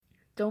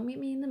Don't Meet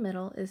Me in the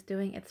Middle is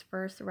doing its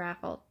first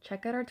raffle.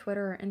 Check out our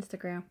Twitter or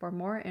Instagram for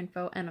more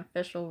info and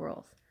official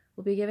rules.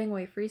 We'll be giving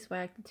away free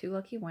swag to 2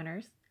 lucky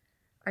winners.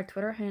 Our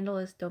Twitter handle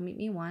is Don't Meet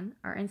Me One.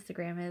 Our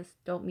Instagram is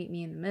Don't Meet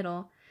Me in the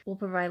Middle. We'll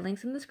provide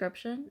links in the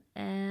description.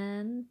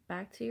 And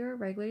back to your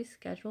regularly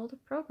scheduled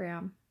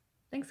program.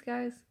 Thanks,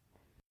 guys.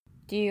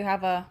 Do you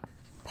have a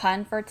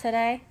pun for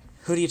today?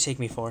 Who do you take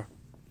me for?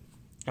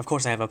 Of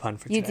course I have a pun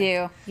for today. You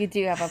do. You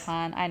do have a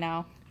pun. I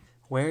know.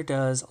 Where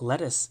does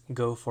lettuce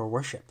go for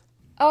worship?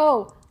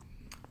 Oh,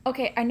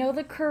 okay. I know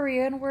the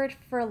Korean word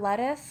for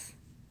lettuce.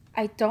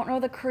 I don't know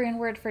the Korean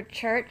word for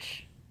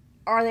church.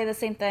 Are they the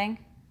same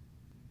thing?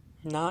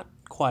 Not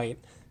quite.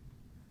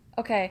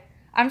 Okay.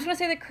 I'm just going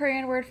to say the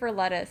Korean word for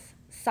lettuce.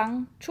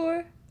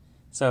 Sangchul?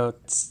 So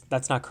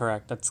that's not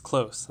correct. That's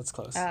close.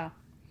 Oh.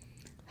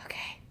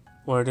 Okay.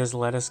 Where does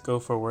lettuce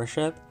go for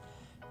worship?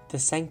 The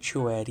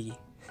sanctuary.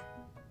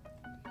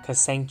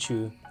 Because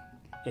sanctu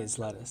is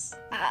lettuce.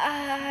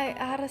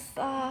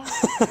 알았어.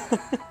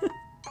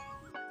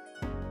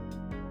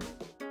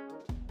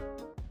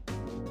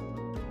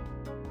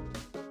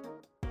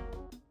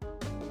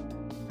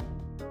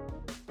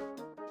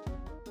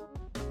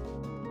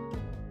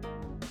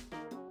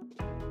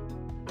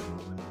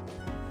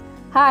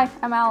 Hi,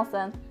 I'm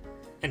Allison.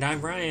 And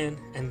I'm Ryan,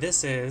 and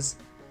this is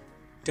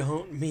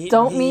Don't Meet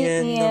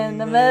Me in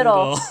the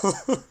Middle.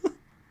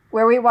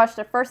 Where we watch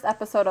the first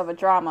episode of a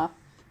drama.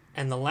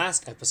 And the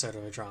last episode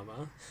of a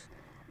drama.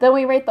 Then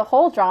we rate the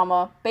whole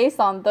drama based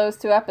on those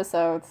 2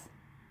 episodes.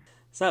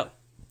 So,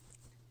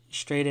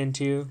 straight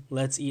into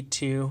Let's Eat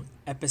 2,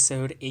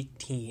 episode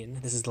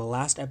 18. This is the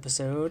last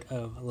episode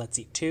of Let's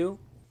Eat 2.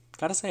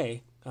 Gotta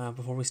say,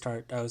 before we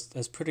start, I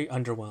was pretty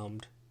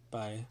underwhelmed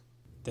by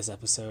this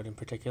episode in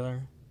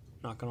particular.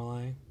 Not gonna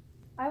lie.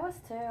 I was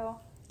too.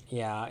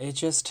 Yeah, it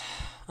just,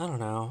 I don't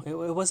know.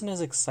 It wasn't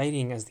as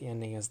exciting as the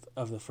ending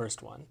of the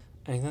first one.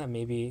 I think that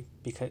maybe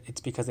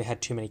because they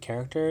had too many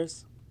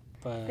characters,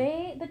 but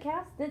The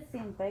cast did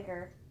seem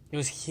bigger. it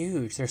was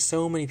huge. There's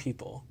so many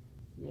people.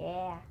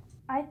 Yeah.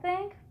 I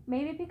think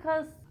maybe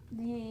because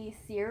the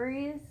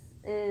series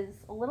is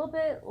a little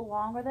bit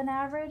longer than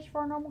average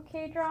for a normal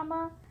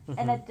K-drama,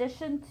 in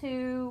addition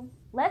to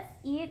Let's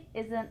Eat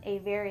isn't a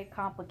very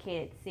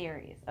complicated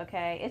series,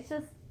 okay? It's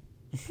just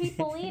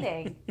people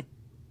eating.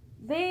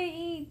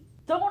 They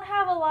don't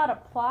have a lot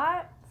of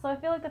plot, so I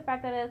feel like the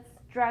fact that it's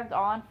dragged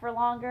on for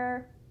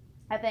longer,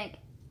 I think,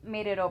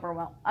 made it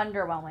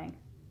underwhelming.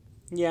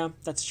 Yeah,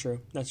 that's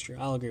true.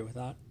 I'll agree with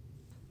that.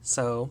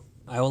 So,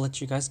 I will let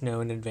you guys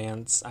know in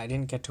advance. I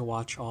didn't get to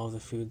watch all of the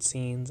food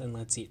scenes in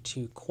Let's Eat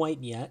 2 quite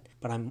yet,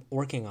 but I'm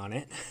working on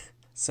it.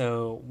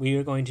 So, we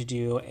are going to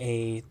do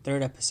a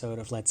third episode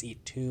of Let's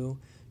Eat 2,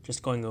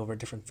 just going over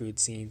different food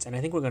scenes. And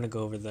I think we're going to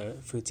go over the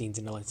food scenes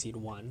in Let's Eat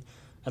 1,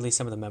 at least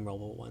some of the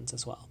memorable ones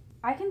as well.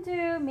 I can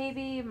do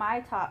maybe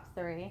my top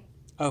 3.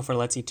 Oh, for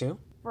Let's Eat 2?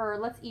 For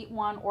Let's Eat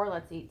 1 or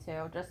Let's Eat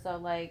 2, just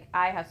so,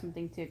 I have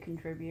something to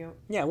contribute.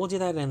 Yeah, we'll do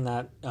that in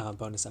that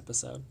bonus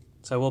episode.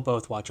 So we'll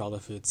both watch all the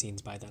food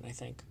scenes by then, I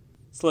think.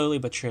 Slowly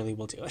but surely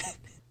we'll do it.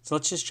 So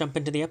let's just jump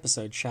into the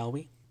episode, shall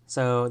we?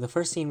 So the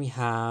first scene we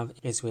have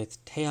is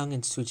with Taeyang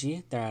and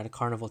Suji. They're at a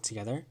carnival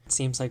together. It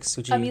seems like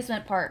Suji...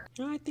 Amusement park.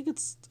 I think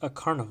it's a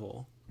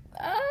carnival.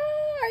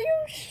 Are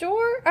you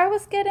sure? I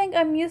was getting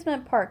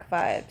amusement park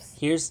vibes.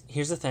 Here's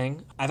the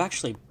thing. I've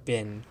actually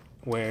been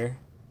where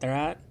they're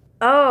at.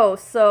 Oh,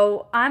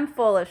 so I'm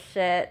full of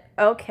shit.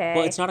 Okay.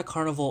 Well, it's not a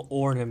carnival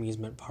or an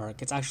amusement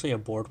park. It's actually a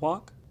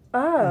boardwalk.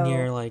 Oh.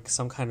 Near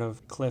some kind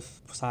of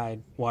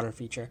cliffside water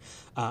feature.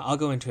 I'll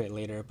go into it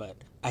later, but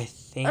I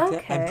think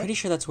that I'm pretty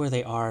sure that's where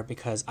they are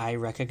because I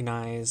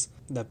recognize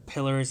the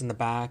pillars in the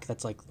back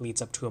that's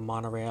leads up to a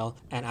monorail.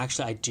 And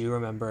actually, I do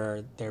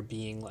remember there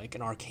being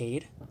an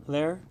arcade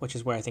there, which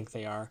is where I think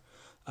they are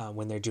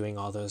when they're doing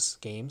all those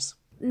games.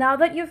 Now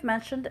that you've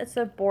mentioned it's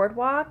a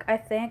boardwalk, I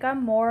think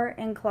I'm more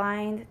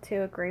inclined to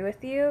agree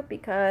with you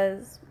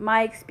because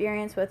my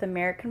experience with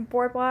American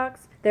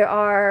boardwalks, there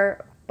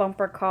are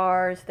bumper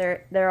cars,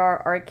 there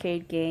are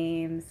arcade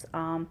games,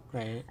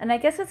 right. And I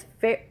guess it's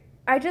fair.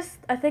 I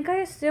think I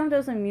assumed it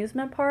was an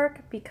amusement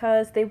park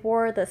because they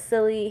wore the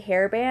silly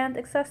hairband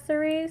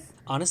accessories.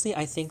 Honestly,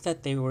 I think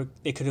that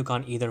they could have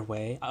gone either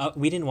way.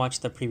 We didn't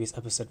watch the previous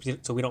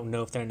episode, so we don't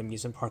know if they're an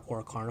amusement park or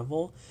a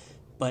carnival,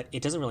 but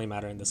it doesn't really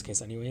matter in this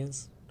case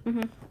anyways.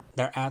 Mm-hmm.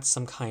 They're at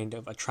some kind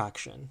of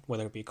attraction,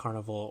 whether it be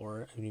carnival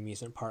or an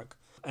amusement park.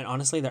 And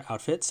honestly, their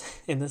outfits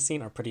in this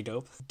scene are pretty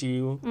dope. Do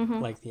you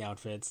like the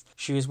outfits?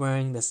 She was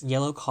wearing this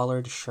yellow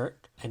collared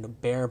shirt and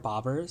bare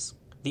bobbers.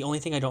 The only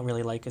thing I don't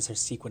really like is her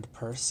sequined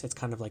purse. It's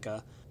kind of like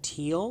a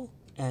teal,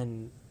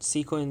 and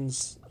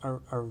sequins are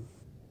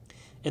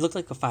it looked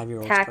like a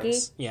 5-year-old's tacky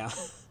purse. Yeah.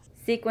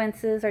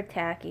 Sequences are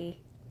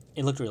tacky.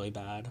 It looked really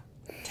bad.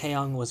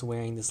 Taeyang was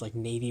wearing this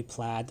navy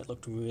plaid that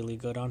looked really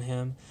good on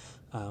him,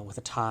 with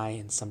a tie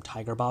and some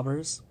tiger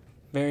bobbers.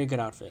 Very good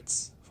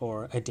outfits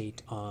for a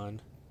date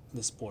on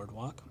this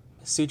boardwalk.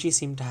 Suji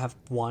seemed to have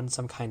won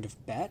some kind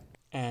of bet,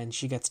 and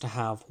she gets to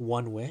have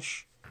one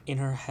wish. In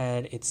her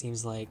head, it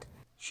seems like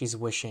she's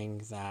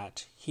wishing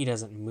that he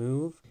doesn't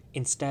move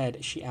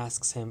Instead, she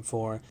asks him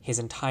for his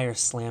entire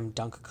Slam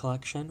Dunk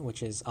collection,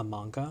 which is a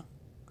manga,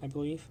 I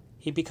believe.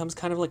 He becomes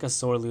kind of like a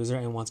sore loser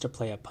and wants to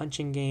play a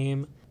punching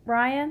game.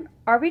 Ryan,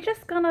 are we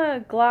just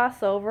gonna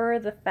gloss over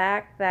the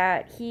fact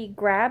that he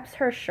grabs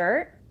her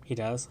shirt? He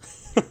does.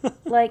 He's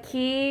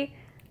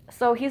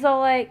all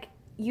like,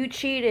 you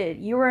cheated.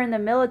 You were in the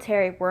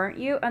military, weren't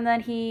you? And then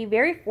he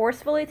very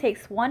forcefully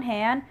takes one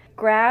hand,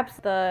 grabs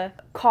the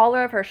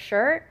collar of her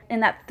shirt in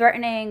that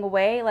threatening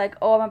way, like,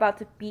 oh, I'm about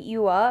to beat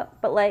you up.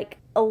 But like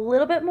a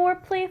little bit more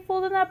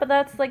playful than that. But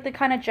that's like the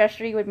kind of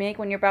gesture you would make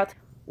when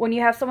when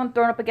you have someone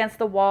thrown up against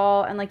the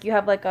wall and like you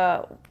have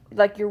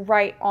like your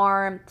right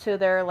arm to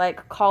their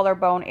like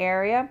collarbone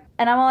area.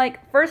 And I'm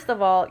like, first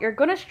of all, you're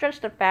gonna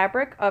stretch the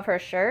fabric of her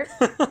shirt.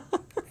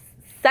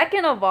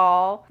 Second of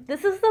all,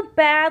 this is a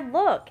bad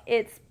look.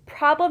 It's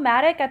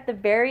problematic at the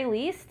very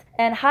least,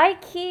 and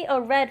high-key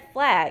a red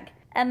flag.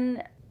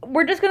 And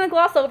we're just gonna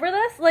gloss over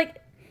this? Like,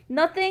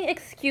 nothing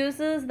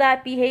excuses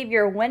that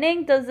behavior.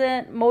 Winning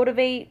doesn't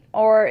motivate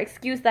or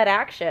excuse that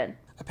action.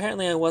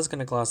 Apparently I was going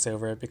to gloss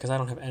over it because I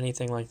don't have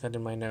anything like that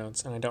in my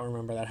notes, and I don't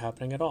remember that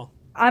happening at all.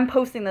 I'm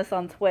posting this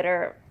on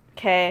Twitter,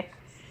 okay?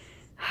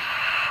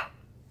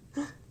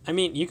 I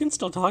mean, you can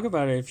still talk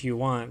about it if you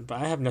want, but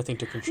I have nothing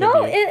to contribute.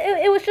 No,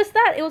 it was just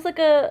that. It was like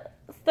a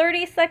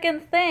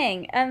 30-second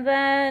thing. And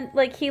then,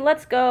 like, he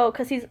lets go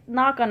because he's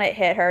not going to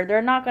hit her.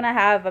 They're not going to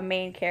have a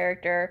main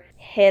character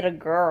hit a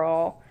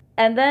girl.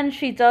 And then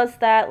she does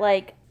that,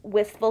 like,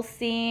 wistful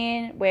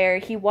scene where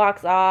he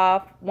walks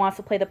off, wants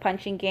to play the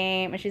punching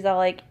game, and she's all,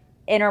 like,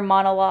 inner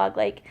monologue,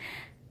 like,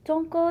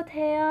 don't go,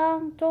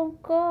 Taeyang,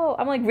 don't go.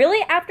 I'm like,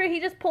 really? After he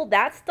just pulled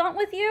that stunt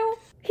with you?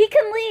 He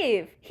can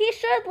leave. He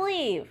should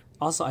leave.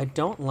 Also, I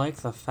don't like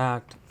the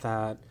fact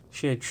that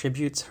she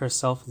attributes her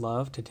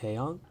self-love to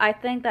Taeyang. I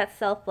think that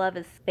self-love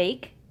is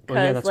fake. Because,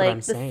 well, yeah, that's like, what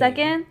I'm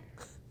saying.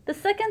 The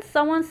second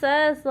someone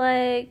says,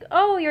 like,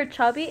 oh, you're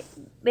chubby,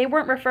 they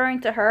weren't referring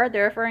to her,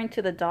 they're referring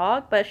to the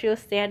dog, but she was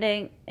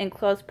standing in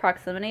close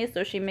proximity,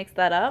 so she mixed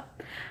that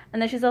up.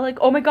 And then she's all like,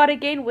 oh my god, I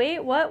gained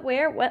weight? What?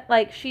 Where? What?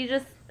 Like, she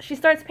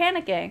starts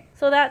panicking.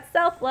 So that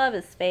self-love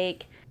is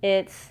fake.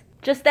 It's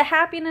just the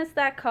happiness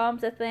that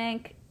comes, I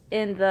think,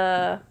 in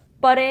the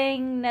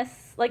buddingness,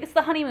 like, it's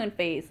the honeymoon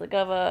phase, like,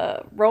 of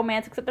a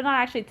romance, except they're not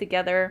actually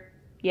together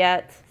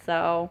yet,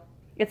 so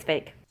it's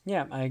fake.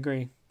 Yeah, I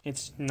agree.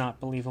 It's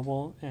not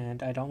believable,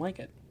 and I don't like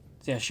it.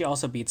 Yeah, she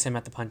also beats him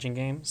at the punching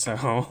game,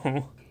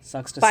 so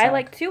sucks to By suck.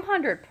 like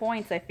 200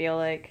 points, I feel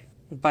like.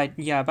 But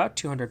yeah, about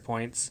 200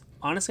 points.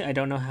 Honestly, I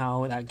don't know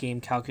how that game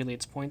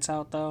calculates points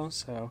out, though,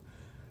 so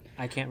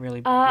I can't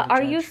really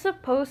Are you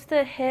supposed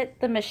to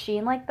hit the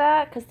machine like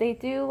that? Because they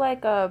do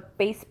like a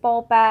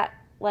baseball bat,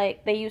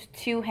 like they use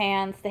two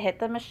hands to hit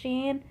the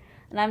machine,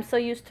 and I'm so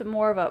used to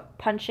more of a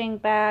punching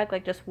bag,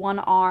 like just one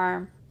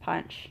arm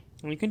punch.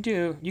 You can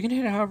hit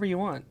it however you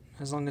want,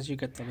 as long as you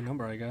get the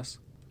number, I guess.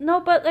 No,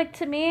 but like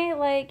to me,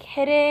 like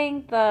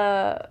hitting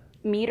the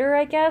meter,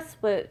 I guess,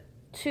 with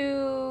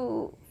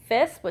two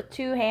fists, with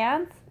two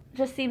hands,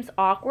 just seems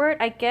awkward.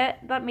 I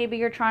get that maybe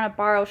you're trying to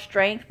borrow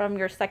strength from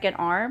your second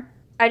arm.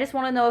 I just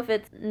want to know if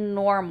it's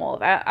normal.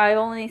 I've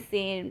only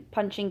seen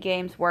punching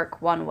games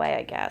work one way,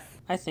 I guess.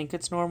 I think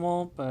it's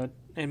normal, but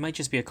it might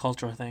just be a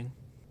cultural thing.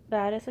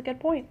 That is a good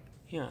point.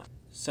 Yeah.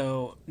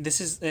 So this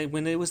is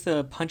when it was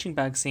the punching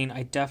bag scene,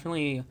 I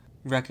definitely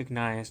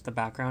recognized the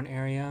background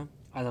area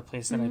as a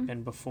place that I've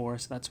been before,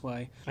 so that's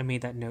why I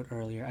made that note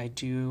earlier. I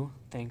do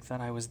think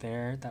that I was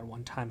there that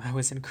one time I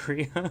was in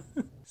Korea.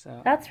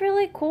 So That's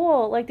really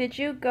cool. Like, did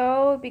you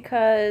go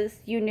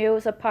because you knew it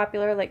was a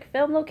popular like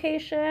film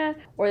location,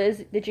 or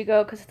did you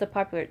go because it's a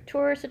popular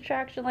tourist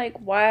attraction? Like,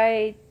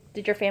 why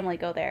did your family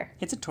go there?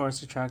 it's a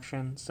tourist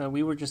attraction, so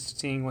we were just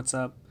seeing what's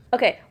up.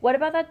 Okay, what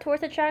about that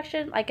tourist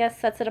attraction? I guess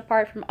sets it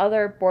apart from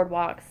other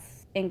boardwalks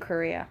in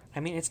Korea. I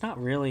mean, it's not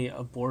really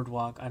a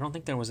boardwalk. I don't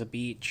think there was a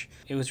beach.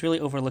 It was really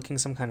overlooking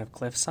some kind of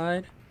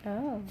cliffside,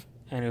 Oh.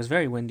 and it was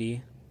very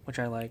windy, which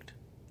I liked.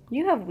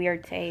 You have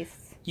weird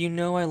tastes. You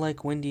know I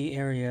like windy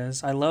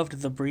areas. I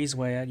loved the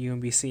breezeway at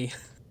UMBC.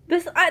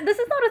 This is not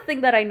a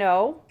thing that I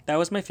know. That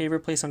was my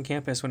favorite place on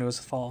campus when it was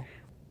fall.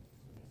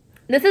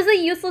 This is a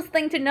useless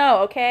thing to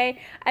know,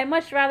 okay? I'd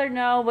much rather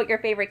know what your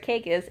favorite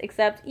cake is,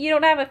 except you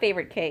don't have a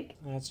favorite cake.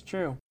 That's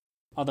true.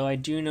 Although I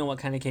do know what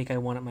kind of cake I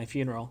want at my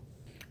funeral.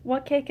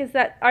 What cake is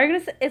that?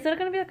 Is it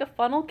gonna be like a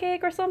funnel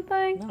cake or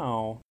something?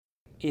 No.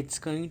 It's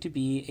going to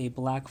be a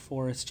Black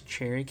Forest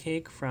cherry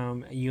cake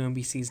from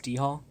UMBC's D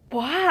Hall.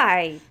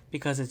 Why?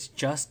 Because it's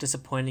just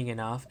disappointing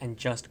enough and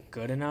just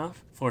good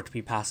enough for it to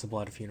be passable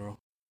at a funeral.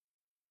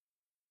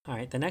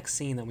 Alright, the next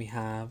scene that we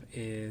have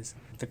is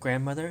the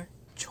grandmother,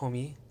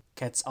 Chomi,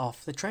 gets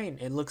off the train.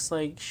 It looks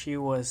like she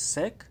was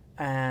sick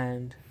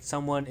and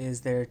someone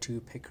is there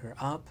to pick her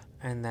up,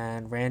 and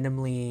then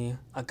randomly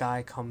a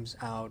guy comes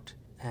out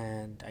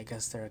and I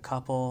guess they're a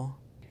couple.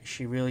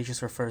 She really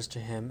just refers to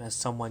him as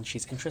someone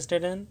she's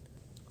interested in.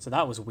 So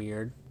that was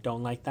weird.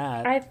 Don't like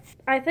that.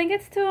 I think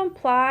it's to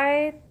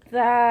imply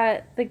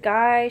that the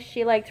guy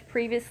she liked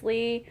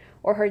previously,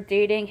 or her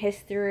dating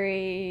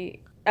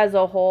history as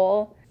a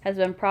whole, has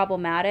been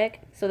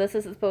problematic. So this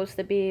is supposed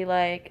to be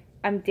like,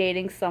 I'm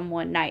dating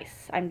someone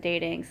nice. I'm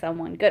dating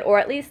someone good. Or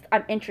at least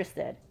I'm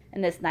interested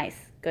in this nice,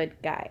 good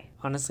guy.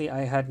 Honestly,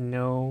 I had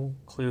no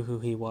clue who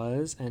he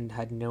was and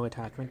had no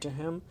attachment to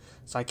him,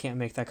 so I can't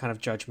make that kind of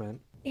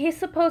judgment. He's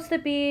supposed to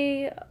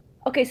be.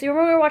 Okay, so you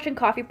remember we were watching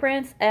Coffee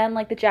Prince and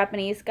like the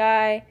Japanese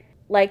guy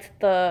liked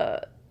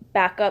the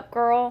backup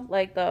girl,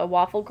 like the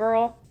waffle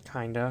girl?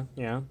 Kinda,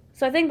 yeah.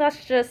 So I think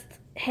that's just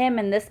him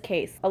in this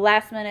case. A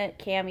last minute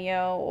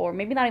cameo, or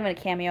maybe not even a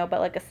cameo,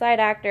 but like a side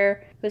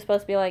actor who's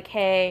supposed to be like,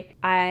 hey,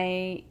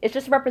 it's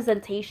just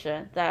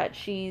representation that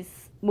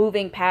she's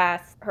moving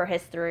past her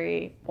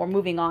history or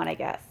moving on, I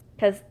guess.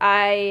 Because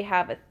I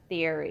have a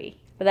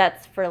theory, but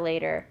that's for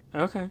later.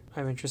 Okay,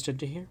 I'm interested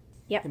to hear.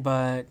 Yep.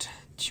 But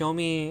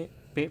Chomi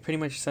pretty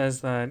much says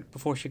that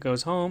before she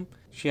goes home,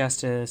 she has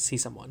to see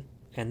someone.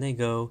 And they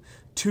go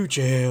to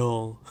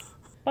jail.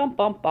 Bum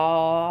bum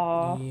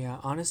bum. Yeah,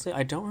 honestly,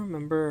 I don't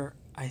remember.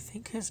 I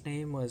think his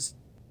name was.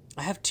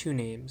 I have two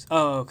names.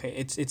 Oh, okay,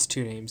 it's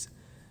two names.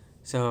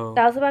 So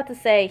I was about to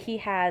say he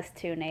has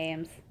two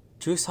names.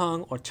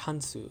 Jusong or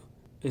Chansu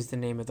is the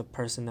name of the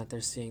person that they're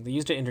seeing. They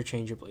used it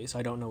interchangeably, so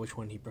I don't know which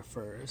one he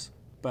prefers.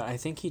 But I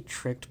think he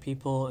tricked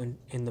people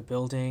in the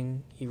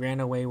building. He ran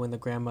away when the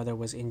grandmother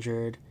was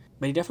injured.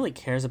 But he definitely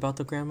cares about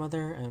the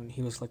grandmother, and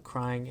he was like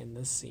crying in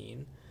this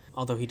scene.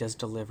 Although he does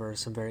deliver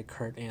some very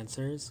curt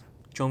answers.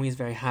 Jomi is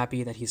very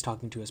happy that he's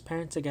talking to his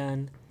parents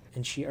again,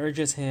 and she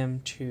urges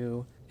him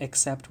to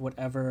accept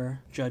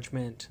whatever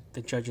judgment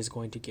the judge is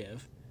going to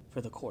give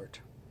for the court.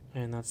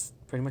 And that's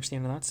pretty much the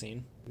end of that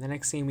scene. In the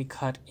next scene, we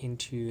cut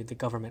into the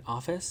government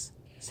office.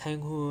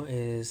 Sang-woo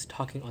is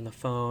talking on the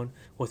phone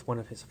with one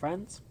of his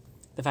friends.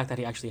 The fact that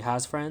he actually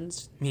has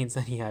friends means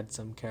that he had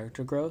some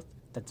character growth.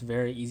 That's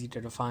very easy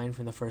to define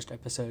from the first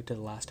episode to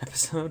the last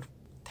episode.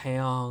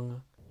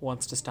 Taeyong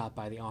wants to stop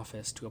by the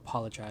office to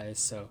apologize,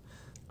 so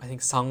I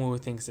think Sang-woo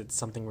thinks it's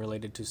something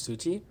related to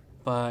Suji,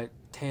 but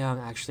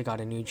Taeyong actually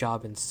got a new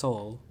job in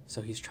Seoul,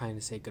 so he's trying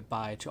to say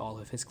goodbye to all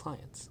of his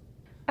clients.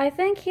 I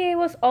think he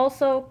was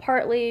also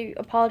partly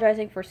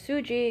apologizing for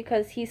Suji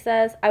because he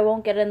says, I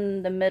won't get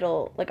in the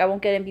middle, like I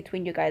won't get in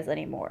between you guys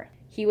anymore.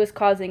 He was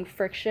causing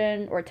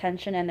friction or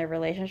tension in their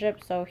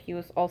relationship, so he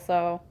was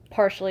also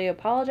partially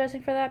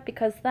apologizing for that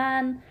because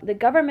then the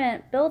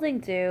government building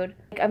dude,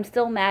 like, I'm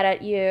still mad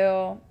at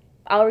you.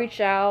 I'll reach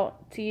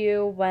out to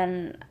you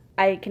when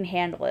I can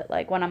handle it,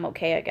 like when I'm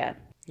okay again.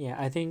 Yeah,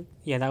 I think,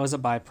 that was a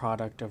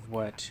byproduct of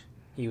what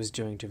he was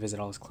doing to visit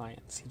all his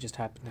clients. He just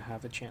happened to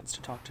have a chance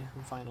to talk to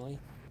him finally.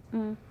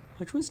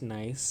 Which was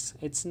nice.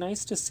 It's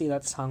nice to see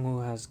that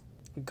Sang-woo has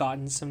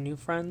gotten some new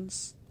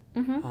friends.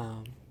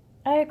 I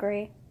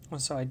agree.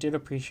 So I did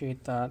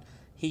appreciate that.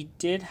 He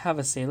did have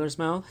a sailor's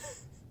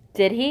mouth.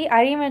 Did he?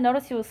 I didn't even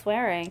notice he was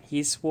swearing.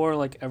 He swore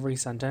like every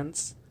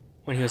sentence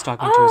when he was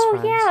talking to his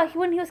friends. Oh, yeah,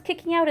 when he was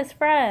kicking out his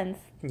friends.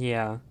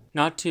 Yeah.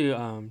 Not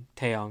to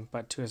Taeyong,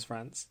 but to his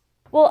friends.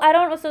 Well, I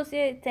don't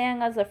associate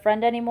Taeyong as a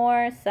friend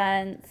anymore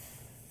since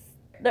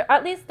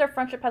at least their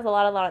friendship has a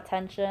lot of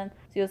tension.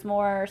 So he was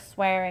more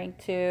swearing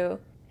to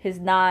his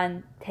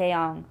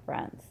non-Taeyong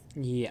friends.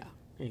 Yeah,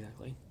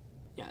 exactly.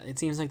 Yeah, it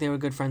seems like they were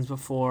good friends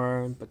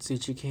before, but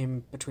Suchi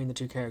came between the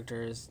two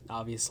characters,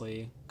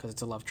 obviously, because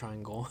it's a love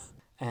triangle.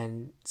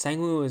 And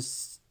Sang-woo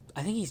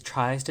I think he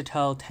tries to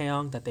tell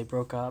Taeyong that they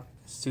broke up.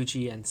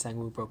 Suchi and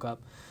Sang-woo broke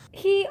up.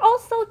 He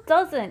also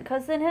doesn't,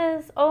 because in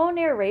his own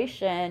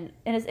narration,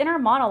 in his inner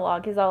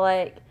monologue, he's all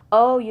like,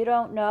 oh, you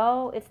don't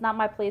know? It's not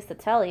my place to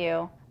tell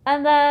you.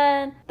 And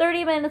then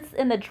 30 minutes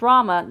in the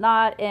drama,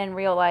 not in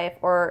real life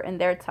or in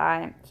their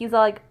time, he's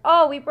all like,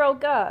 oh, we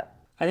broke up.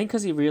 I think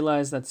because he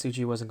realized that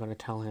Suji wasn't going to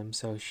tell him,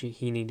 so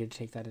he needed to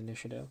take that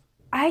initiative.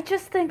 I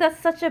just think that's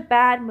such a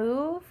bad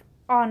move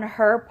on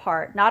her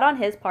part, not on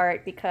his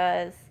part,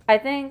 because I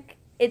think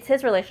it's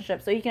his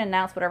relationship, so he can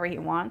announce whatever he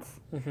wants.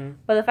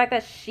 But the fact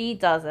that she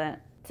doesn't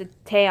to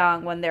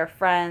Taeyong when they're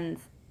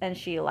friends and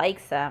she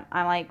likes him,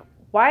 I'm like,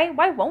 why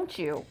won't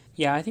you?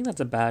 Yeah, I think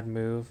that's a bad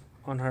move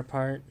on her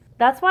part.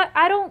 That's why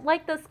I don't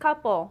like this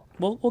couple.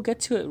 We'll get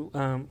to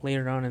it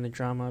later on in the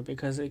drama,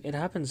 because it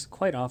happens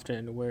quite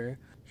often where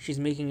she's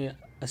making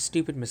a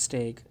stupid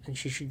mistake and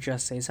she should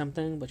just say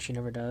something, but she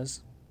never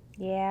does.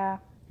 Yeah.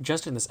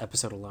 Just in this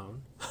episode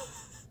alone.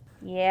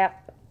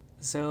 Yep.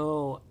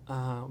 So,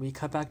 we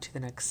cut back to the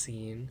next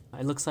scene.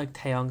 It looks like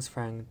Taeyong's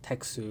friend,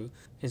 Taek-soo,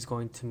 is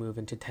going to move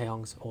into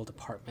Taeyong's old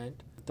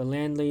apartment. The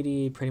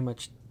landlady pretty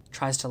much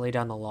tries to lay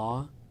down the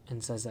law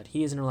and says that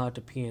he isn't allowed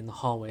to pee in the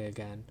hallway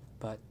again.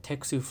 But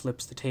Taek-soo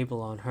flips the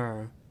table on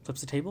her.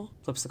 Flips the table?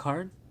 Flips the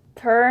card?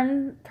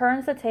 Turns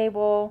the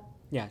table.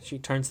 Yeah, she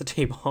turns the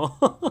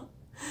table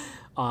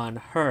on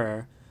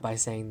her by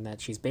saying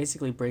that she's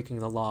basically breaking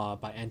the law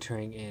by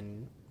entering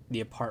in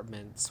the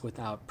apartments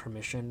without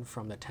permission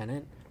from the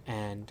tenant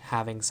and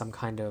having some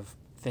kind of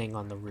thing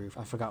on the roof.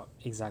 I forgot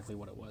exactly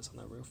what it was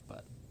on the roof,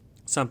 but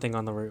something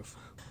on the roof.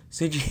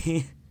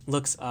 Suji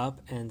looks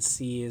up and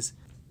sees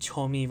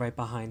Chomi right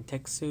behind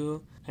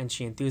Taek-soo, and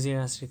she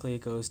enthusiastically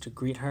goes to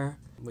greet her,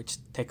 which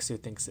Taek-soo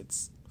thinks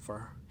it's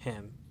for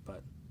him,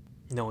 but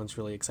no one's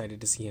really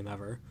excited to see him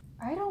ever.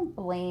 I don't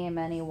blame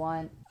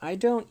anyone. I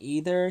don't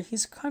either.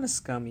 He's kind of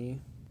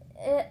scummy.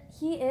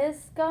 He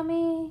is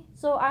scummy,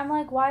 so I'm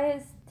like, why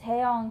is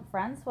Taeyong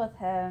friends with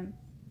him?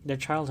 They're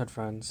childhood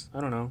friends. I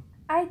don't know.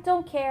 I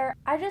don't care.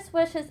 I just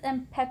wish his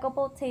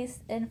impeccable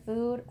taste in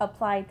food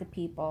applied to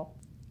people.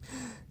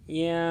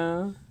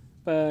 Yeah,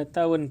 but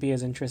that wouldn't be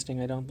as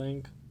interesting, I don't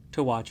think.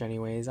 To watch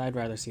anyways. I'd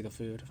rather see the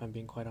food, if I'm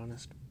being quite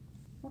honest.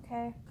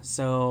 Okay.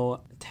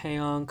 So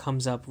Taeyong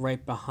comes up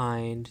right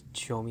behind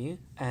Chomi,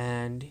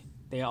 and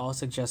they all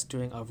suggest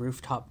doing a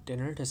rooftop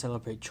dinner to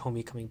celebrate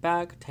Chomi coming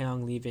back,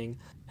 Taeyong leaving,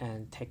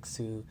 and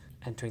Taeksu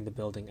entering the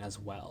building as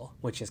well,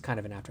 which is kind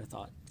of an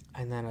afterthought.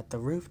 And then at the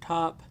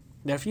rooftop,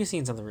 there are a few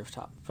scenes on the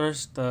rooftop.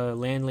 First, the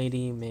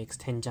landlady makes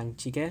tenjang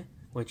jjigae,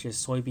 which is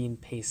soybean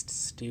paste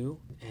stew,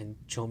 and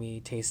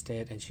Chomi tastes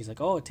it, and she's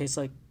like, "Oh, it tastes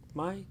like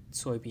my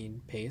soybean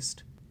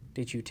paste.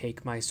 Did you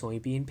take my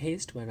soybean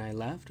paste when I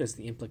left?" is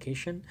the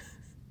implication.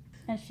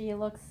 And she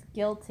looks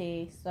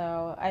guilty,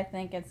 so I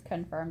think it's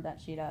confirmed that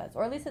she does.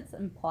 Or at least it's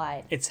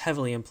implied. It's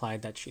heavily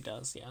implied that she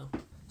does, yeah.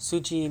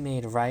 Suji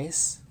made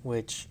rice,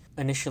 which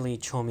initially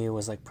Chomi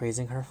was like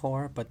praising her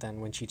for, but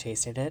then when she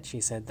tasted it, she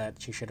said that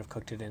she should have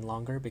cooked it in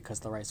longer because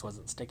the rice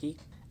wasn't sticky.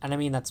 And I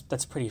mean,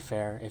 that's pretty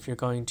fair. If you're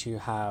going to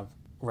have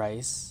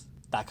rice,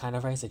 that kind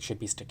of rice, it should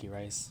be sticky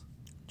rice.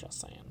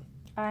 Just saying.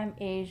 I'm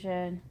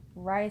Asian.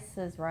 Rice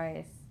is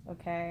rice,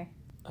 okay?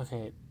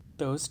 Okay,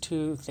 those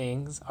two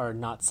things are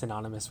not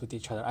synonymous with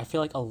each other. I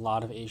feel like a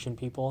lot of Asian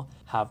people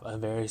have a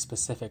very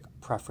specific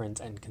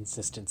preference and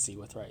consistency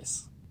with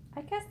rice.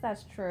 I guess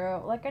that's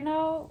true. Like,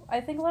 I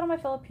think a lot of my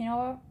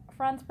Filipino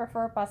friends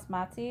prefer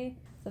basmati.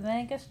 So I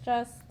think it's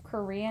just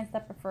Koreans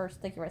that prefer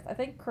sticky rice. I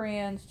think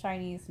Koreans,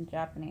 Chinese, and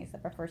Japanese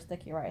that prefer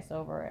sticky rice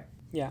over it.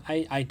 Yeah,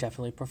 I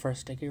definitely prefer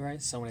sticky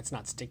rice. So when it's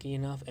not sticky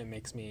enough, it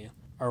makes me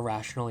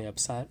irrationally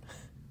upset.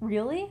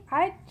 Really?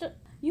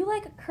 You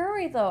like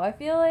curry, though. I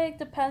feel like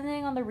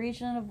depending on the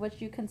region of which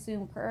you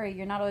consume curry,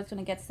 you're not always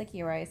going to get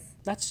sticky rice.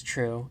 That's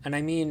true. And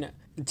I mean,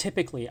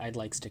 typically I'd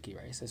like sticky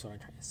rice is what I'm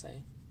trying to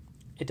say.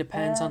 It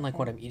depends on like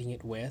what I'm eating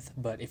it with,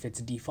 but if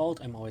it's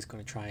default, I'm always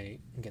going to try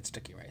and get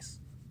sticky rice.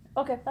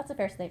 Okay, that's a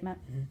fair statement.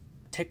 Mm-hmm.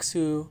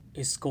 Taeksu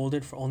is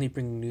scolded for only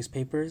bringing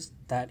newspapers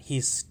that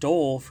he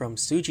stole from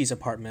Suji's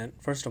apartment,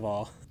 first of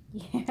all.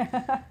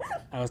 Yeah.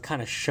 I was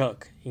kind of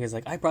shook. He was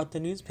like, "I brought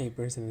the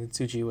newspapers," and then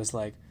Suji was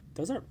like,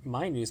 "Those aren't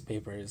my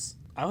newspapers.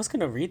 I was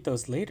going to read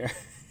those later."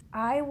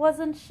 I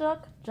wasn't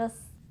shook just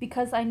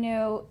because I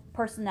knew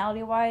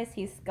personality-wise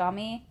he's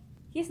scummy.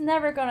 He's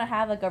never going to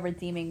have like a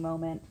redeeming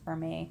moment for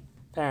me.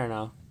 Fair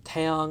enough.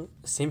 Taeyong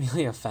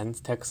seemingly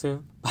offends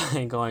Taeksu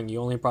by going,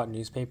 "You only brought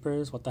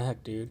newspapers? What the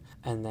heck, dude?"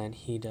 And then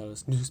he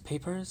does,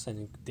 "Newspapers?"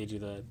 And they do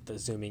the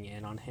zooming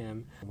in on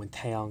him when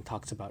Taeyong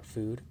talks about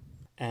food.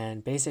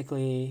 And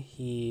basically,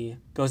 he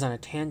goes on a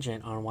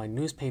tangent on why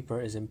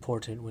newspaper is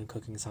important when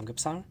cooking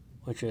samgyeopsal,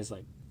 which is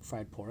like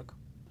fried pork.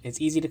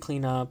 It's easy to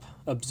clean up,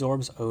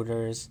 absorbs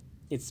odors.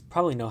 It's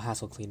probably no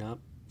hassle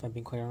cleanup, if I'm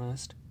being quite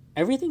honest.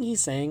 Everything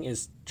he's saying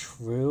is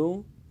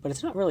true, but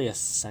it's not really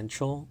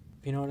essential.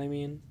 You know what I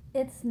mean?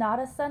 It's not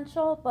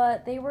essential,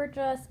 but they were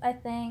just, I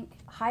think,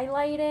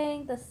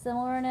 highlighting the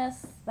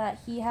similarness that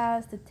he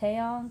has to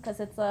Taeyong, because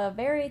it's a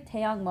very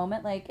Taeyong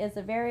moment. Like, it's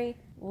a very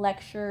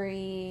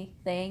lecture-y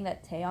thing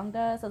that Taeyong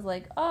does. It's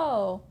like,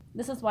 oh,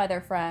 this is why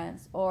they're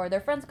friends, or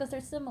they're friends because they're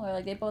similar.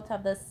 Like, they both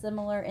have this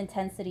similar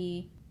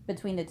intensity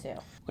between the two.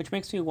 Which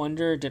makes me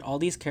wonder, did all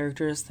these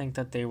characters think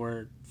that they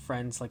were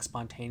friends, like,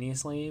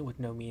 spontaneously with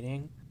no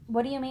meaning?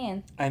 What do you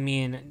mean? I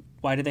mean,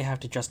 why do they have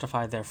to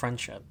justify their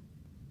friendship?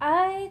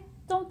 I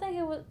don't think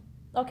it was...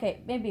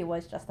 Okay, maybe it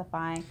was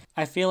justifying.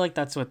 I feel like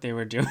that's what they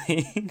were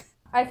doing.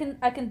 I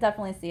can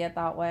definitely see it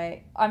that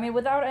way. I mean,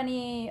 without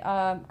any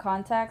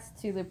context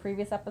to the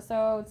previous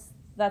episodes,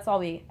 that's all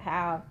we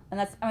have. And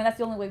that's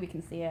the only way we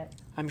can see it.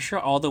 I'm sure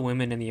all the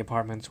women in the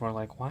apartments were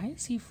like, "Why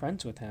is he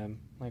friends with him?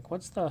 Like,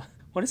 what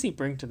does he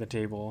bring to the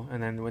table?"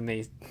 And then when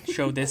they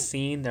show this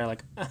scene, they're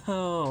like,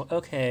 "Oh,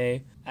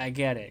 okay, I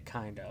get it,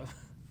 kind of."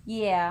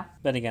 Yeah.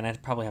 But again,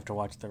 I'd probably have to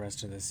watch the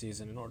rest of this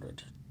season in order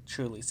to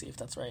truly see if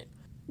that's right.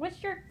 Which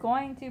you're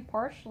going to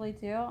partially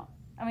do.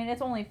 I mean,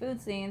 it's only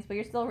food scenes, but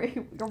you're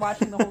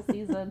watching the whole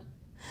season.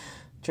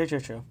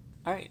 True.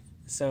 All right,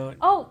 so...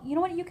 Oh, you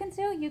know what you can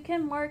do? You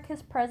can mark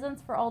his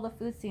presence for all the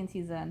food scenes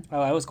he's in. Oh,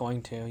 I was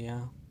going to,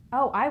 yeah.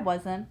 Oh, I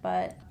wasn't,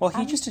 but... Well,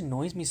 he just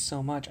annoys me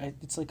so much.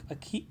 It's like a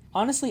key...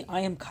 Honestly,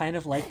 I am kind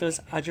of like those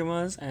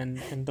ajumas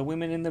and the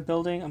women in the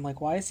building. I'm like,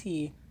 why is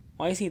he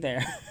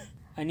there?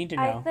 I need to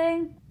know. I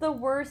think the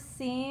worst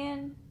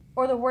scene,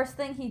 or the worst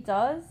thing he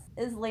does,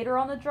 is later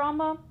on the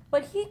drama,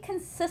 but he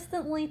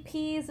consistently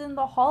pees in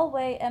the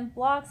hallway and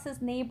blocks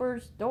his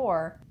neighbor's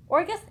door. Or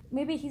I guess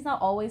maybe he's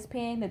not always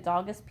peeing, the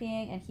dog is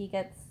peeing, and he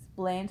gets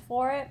blamed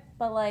for it.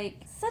 But,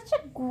 like, such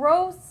a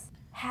gross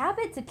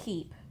habit to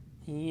keep.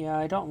 Yeah,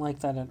 I don't like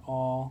that at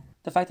all.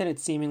 The fact that it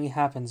seemingly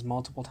happens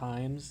multiple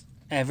times,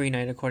 every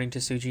night according to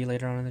Suji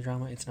later on in the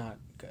drama, it's not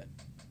good.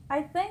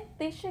 I think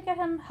they should get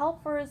him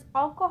help for his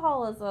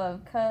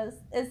alcoholism, because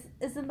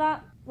isn't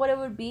that what it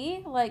would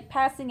be? Like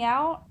passing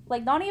out?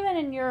 Like not even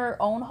in your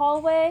own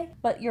hallway,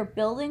 but your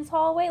building's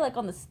hallway, like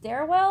on the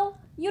stairwell?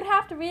 You'd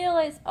have to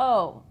realize,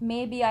 oh,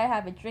 maybe I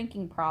have a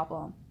drinking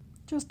problem.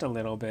 Just a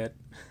little bit.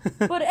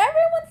 But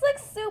everyone's like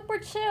super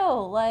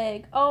chill.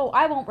 Like, oh,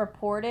 I won't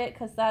report it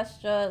because that's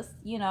just,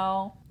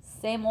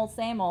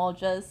 same old,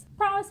 just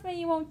promise me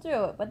you won't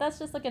do it. But that's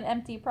just like an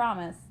empty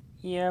promise.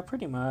 Yeah,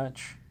 pretty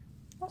much.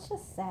 That's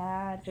just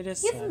sad. It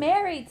is He's sad.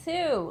 married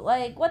too.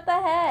 Like, what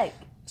the heck?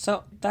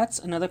 So that's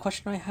another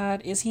question I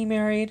had. Is he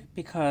married?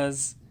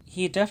 Because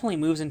he definitely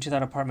moves into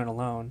that apartment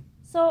alone.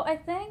 So I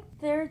think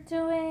they're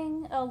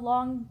doing a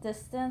long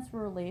distance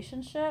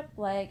relationship.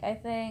 Like, I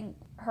think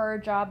her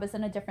job is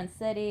in a different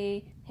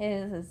city,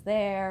 his is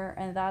there,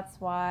 and that's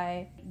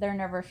why they're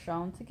never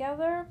shown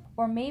together.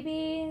 Or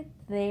maybe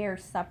they are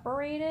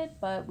separated,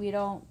 but we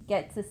don't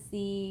get to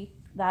see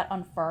that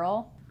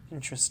unfurl.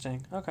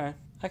 Interesting. Okay.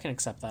 I can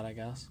accept that, I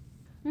guess.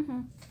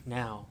 Mm-hmm.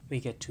 Now, we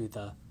get to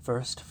the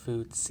first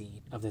food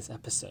scene of this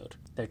episode.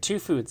 There are 2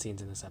 food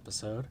scenes in this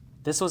episode.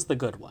 This was the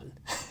good one.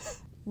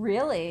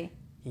 Really?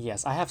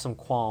 Yes, I have some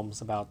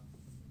qualms about...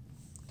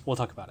 We'll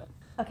talk about it.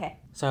 Okay.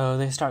 So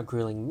they start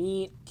grilling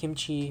meat,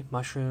 kimchi,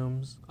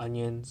 mushrooms,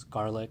 onions,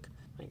 garlic.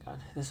 My god,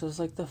 this was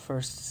like the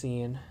first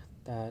scene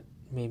that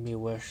made me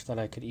wish that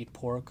I could eat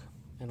pork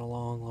in a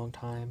long, long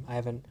time.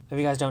 If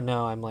you guys don't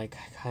know, I'm like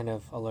kind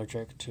of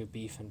allergic to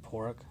beef and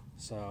pork,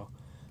 so...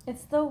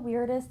 It's the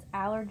weirdest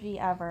allergy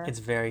ever. It's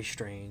very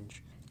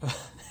strange.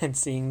 And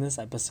seeing this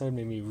episode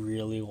made me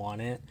really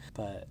want it,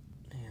 but...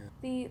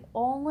 The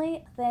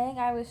only thing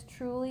I was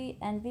truly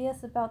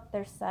envious about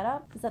their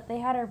setup is that they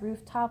had a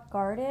rooftop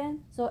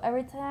garden. So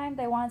every time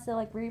they wanted to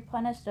like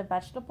replenish the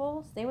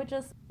vegetables, they would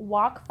just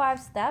walk 5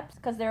 steps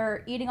because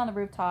they're eating on the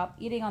rooftop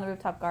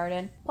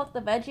garden, pluck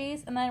the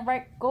veggies, and then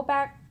go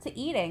back to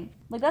eating.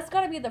 Like that's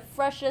gotta be the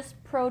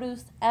freshest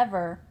produce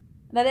ever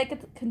that they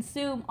could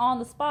consume on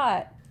the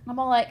spot. I'm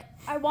all like,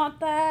 I want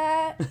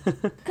that.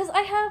 Because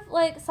I have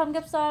like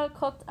samgyeopsal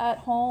cooked at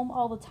home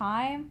all the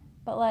time.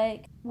 But,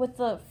 like, with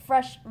the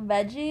fresh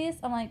veggies,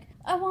 I'm like,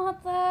 I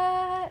want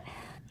that.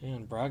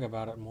 And brag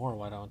about it more,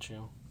 why don't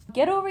you?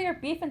 Get over your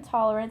beef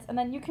intolerance, and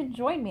then you can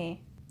join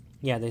me.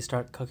 Yeah, they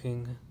start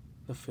cooking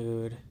the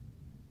food.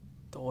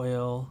 The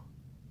oil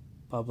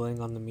bubbling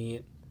on the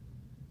meat.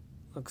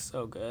 Looks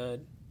so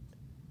good.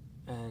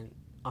 And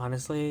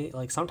honestly,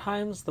 like,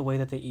 sometimes the way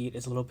that they eat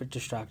is a little bit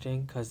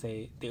distracting because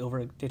they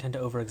tend to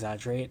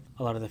over-exaggerate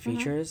a lot of the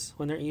features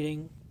when they're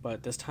eating.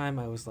 But this time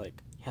I was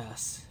like,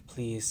 yes,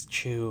 please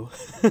chew.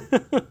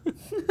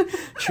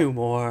 Chew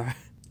more.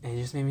 And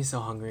it just made me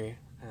so hungry.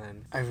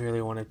 And I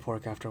really wanted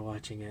pork after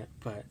watching it.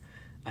 But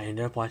I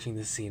ended up watching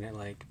this scene at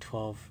like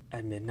 12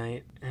 at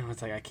midnight. And I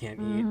was like, I can't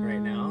eat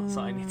right now.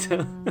 So I need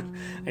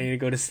to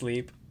go to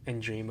sleep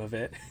and dream of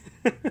it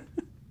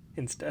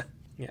instead.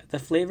 Yeah, the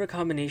flavor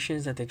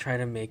combinations that they try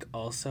to make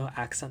also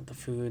accent the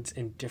foods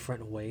in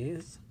different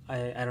ways.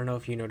 I don't know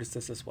if you noticed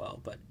this as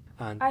well, but...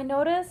 I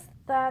noticed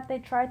that they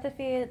tried to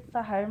feed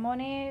the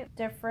harmony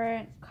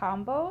different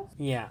combos.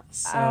 Yeah,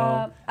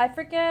 so... I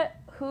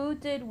forget who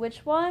did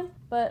which one,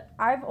 but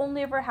I've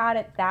only ever had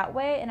it that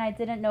way, and I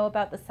didn't know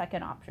about the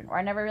second option, or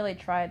I never really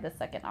tried the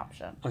second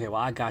option. Okay, well,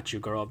 I got you,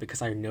 girl,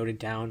 because I noted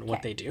down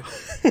what they do.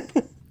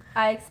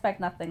 I expect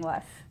nothing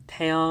less.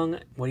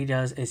 Taeyong, what he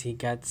does is he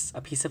gets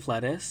a piece of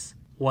lettuce,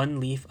 1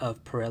 leaf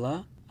of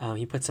perilla,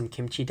 he puts some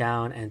kimchi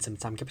down and some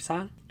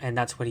samgyeopsal, and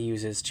that's what he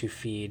uses to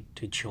feed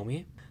to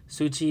Chiomi.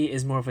 Suji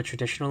is more of a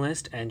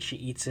traditionalist, and she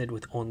eats it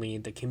with only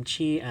the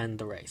kimchi and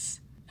the rice.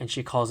 And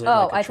she calls it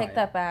I take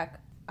that back.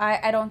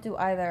 I don't do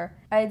either.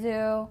 I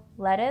do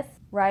lettuce,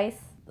 rice,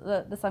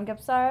 the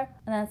samgyeopsal,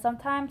 and then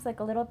sometimes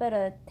like a little bit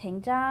of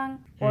doenjang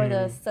or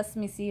the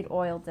sesame seed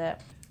oil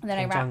dip. And then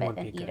I wrap it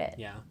and eat it.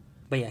 Yeah.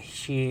 But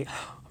yeah,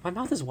 my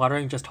mouth is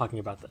watering just talking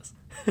about this.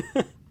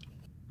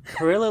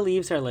 Perilla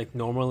leaves are like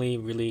normally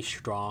really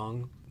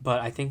strong,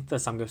 but I think the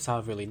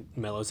samgyeopsal really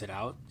mellows it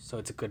out, so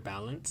it's a good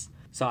balance.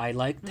 So I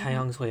like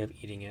Taeyong's way of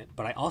eating it,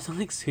 but I also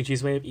like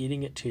Suji's way of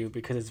eating it too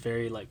because it's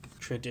very like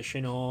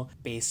traditional,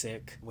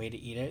 basic way to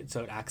eat it,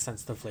 so it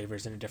accents the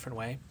flavors in a different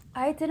way.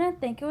 I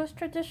didn't think it was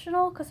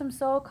traditional because I'm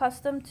so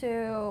accustomed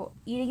to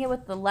eating it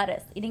with the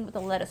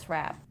lettuce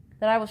wrap,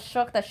 that I was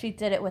shocked that she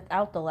did it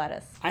without the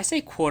lettuce. I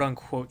say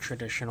quote-unquote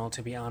traditional,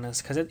 to be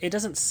honest, because it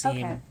doesn't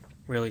seem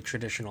really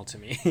traditional to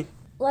me.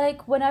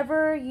 Like,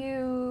 whenever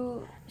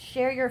you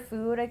share your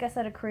food, I guess,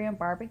 at a Korean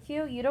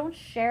barbecue, you don't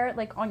share it,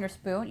 like, on your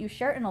spoon. You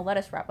share it in a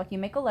lettuce wrap. Like, you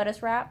make a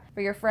lettuce wrap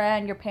for your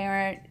friend, your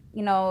parent,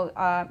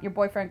 your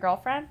boyfriend,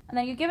 girlfriend, and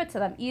then you give it to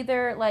them.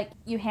 Either, like,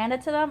 you hand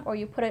it to them or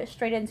you put it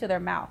straight into their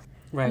mouth.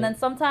 Right. And then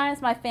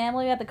sometimes my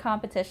family had the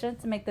competition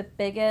to make the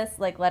biggest,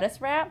 like,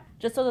 lettuce wrap,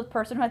 just so the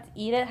person who had to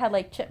eat it had,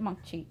 like,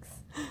 chipmunk cheeks.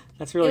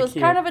 That's really cute. It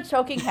was kind of a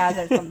choking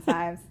hazard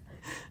sometimes.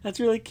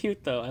 That's really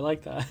cute, though. I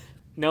like that.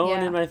 No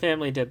one in my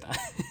family did that.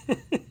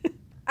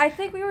 I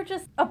think we were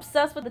just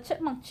obsessed with the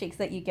chipmunk cheeks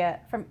that you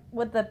get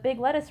with the big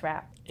lettuce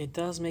wrap. It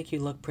does make you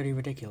look pretty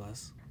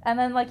ridiculous. And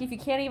then, like, if you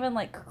can't even,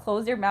 like,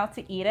 close your mouth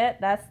to eat it,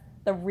 that's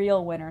the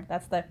real winner.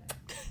 That's the,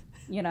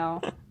 you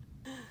know,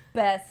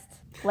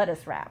 best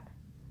lettuce wrap.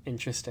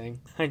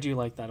 Interesting. I do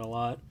like that a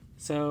lot.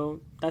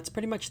 So that's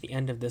pretty much the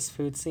end of this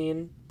food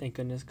scene. Thank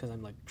goodness, because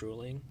I'm like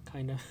drooling,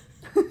 kind of.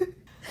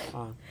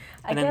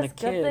 I guess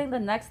good thing the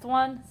next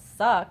one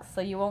sucks,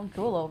 so you won't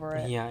drool over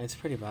it. Yeah, it's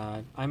pretty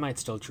bad. I might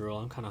still drool.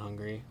 I'm kind of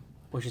hungry,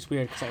 which is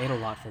weird because I ate a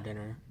lot for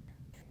dinner.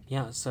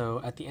 Yeah,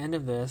 so at the end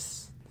of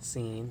this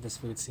scene, this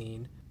food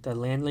scene, the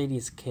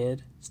landlady's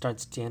kid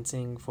starts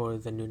dancing for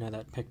the Nuna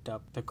that picked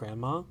up the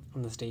grandma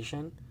from the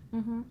station.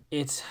 Mm-hmm.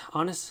 It's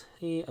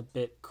honestly a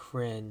bit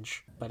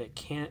cringe, but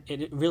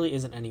it really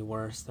isn't any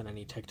worse than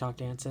any TikTok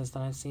dances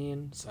that I've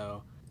seen,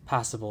 so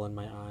passable in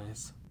my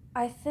eyes.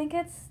 I think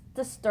it's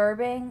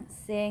disturbing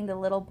seeing the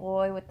little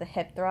boy with the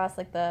hip thrust,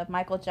 like the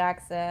Michael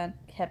Jackson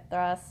hip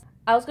thrust.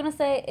 I was gonna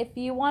say, if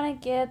you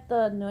want to get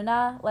the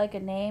Nuna like a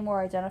name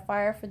or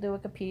identifier for the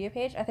Wikipedia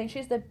page, I think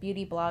she's the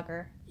beauty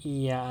blogger.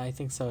 Yeah, I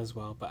think so as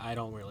well, but I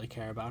don't really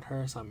care about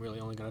her, so I'm really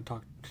only going to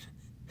talk...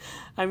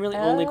 I'm really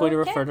only going to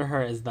refer to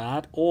her as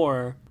that,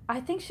 or... I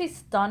think she's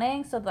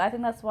stunning, so I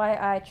think that's why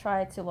I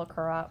tried to look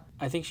her up.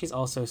 I think she's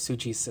also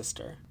Suji's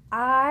sister.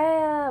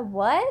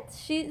 What?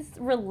 She's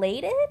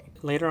related?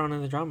 Later on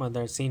in the drama,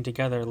 they're seen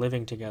together,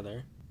 living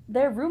together.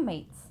 They're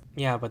roommates.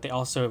 Yeah, but they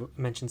also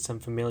mentioned some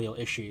familial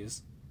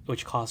issues,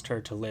 which caused her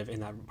to live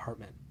in that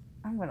apartment.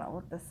 I'm gonna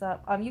look this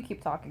up. You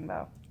keep talking,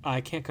 though. I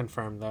can't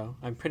confirm, though.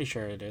 I'm pretty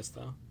sure it is,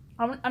 though.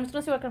 I'm just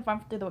gonna see what I can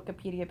find through the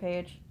Wikipedia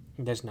page.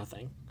 There's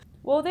nothing.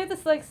 Well, they're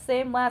this, like,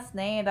 same last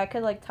name. That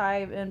could, like,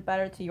 tie in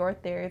better to your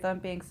theory of them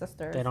being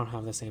sisters. They don't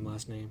have the same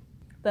last name.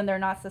 Then they're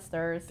not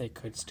sisters. They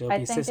could still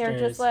be sisters. I think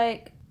they're just,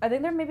 like... I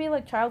think they're maybe,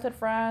 like, childhood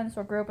friends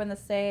or grew up in the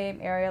same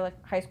area,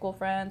 like, high school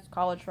friends,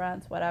 college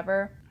friends,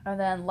 whatever. And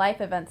then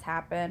life events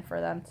happen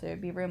for them to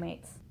be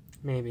roommates.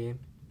 Maybe.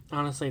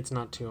 Honestly, it's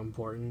not too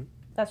important.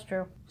 That's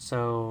true.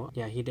 So,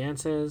 yeah, he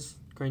dances.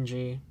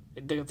 Cringy.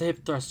 The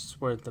hip thrusts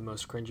were the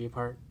most cringy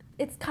part.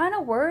 It's kind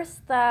of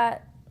worse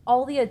that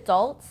all the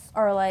adults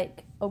are,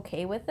 like,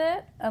 okay with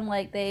it. And,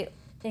 like, they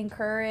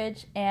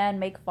encourage and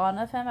make fun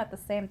of him at the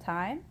same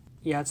time.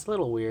 Yeah, it's a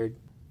little weird.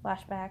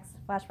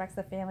 Flashbacks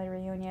to family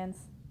reunions.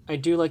 I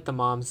do like the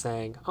mom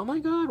saying, "Oh my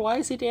god, why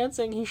is he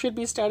dancing? He should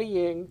be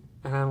studying."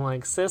 And I'm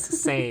like, sis,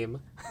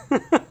 same.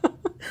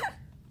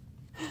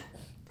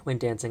 When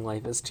dancing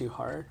life is too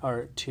hard,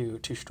 or too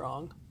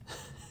strong.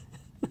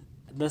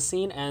 The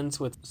scene ends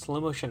with slow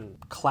motion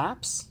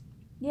claps.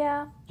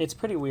 Yeah. It's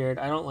pretty weird.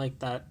 I don't like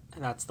that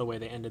that's the way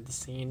they ended the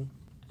scene.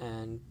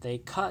 And they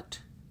cut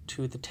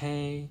to the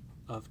day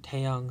of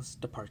Taeyong's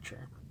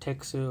departure.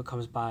 Taeksu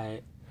comes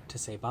by to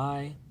say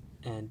bye,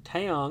 and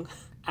Taeyong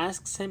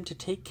asks him to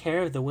take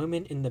care of the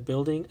women in the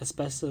building,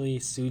 especially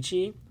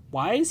Suji.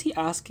 Why is he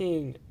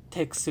asking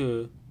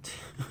Taeksu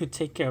to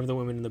take care of the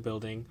women in the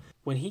building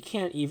when he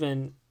can't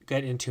even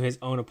get into his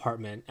own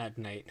apartment at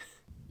night?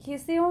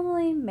 He's the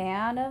only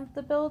man of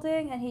the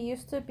building, and he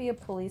used to be a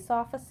police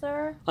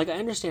officer. Like, I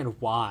understand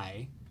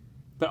why,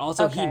 but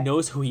also he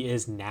knows who he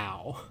is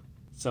now.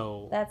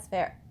 So... That's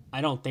fair.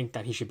 I don't think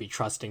that he should be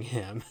trusting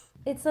him.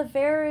 It's a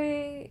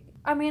very...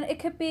 I mean, it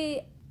could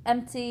be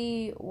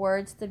empty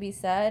words to be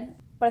said,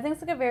 but I think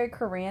it's like a very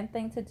Korean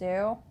thing to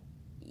do.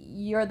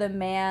 You're the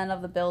man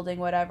of the building,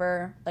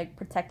 whatever. Like,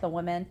 protect the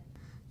women.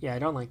 Yeah, I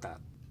don't like that.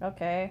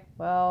 Okay,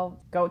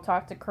 well, go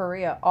talk to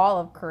Korea, all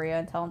of Korea,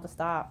 and tell them to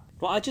stop.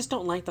 Well, I just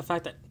don't like the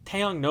fact that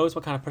Taeyong knows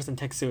what kind of person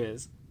Taeksu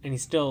is, and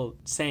he's still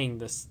saying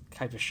this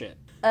type of shit.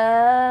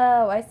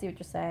 Oh, I see what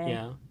you're saying.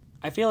 Yeah.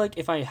 I feel like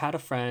if I had a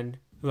friend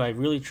who I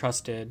really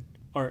trusted,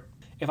 or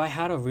if I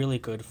had a really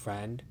good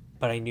friend,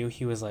 but I knew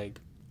he was,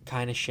 like,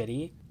 kind of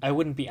shitty, I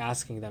wouldn't be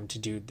asking them to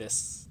do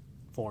this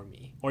for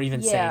me, or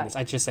even saying this.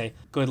 I'd just say,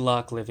 good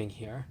luck living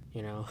here,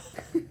 you know?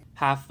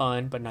 Have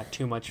fun, but not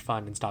too much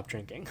fun, and stop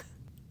drinking.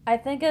 I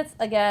think it's,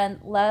 again,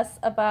 less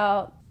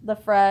about the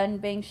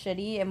friend being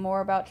shitty and more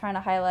about trying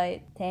to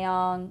highlight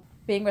Taeyong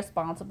being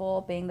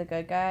responsible, being the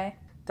good guy.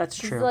 That's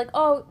true. He's like,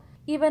 oh,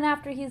 even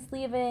after he's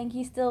leaving,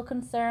 he's still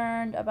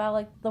concerned about,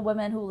 like, the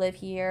women who live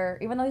here.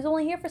 Even though he's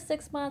only here for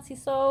 6 months,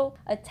 he's so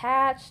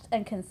attached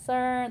and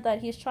concerned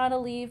that he's trying to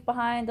leave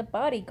behind a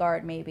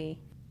bodyguard,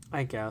 maybe.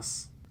 I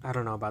guess. I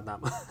don't know about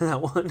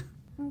that one.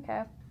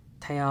 Okay.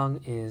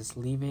 Taeyong is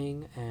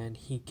leaving, and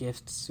he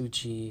gifts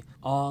Suji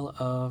all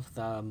of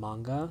the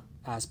manga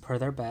as per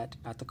their bet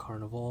at the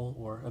carnival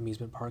or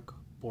amusement park,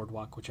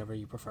 boardwalk, whichever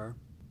you prefer.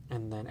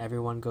 And then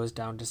everyone goes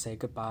down to say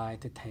goodbye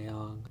to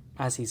Taeyong.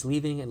 As he's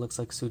leaving, it looks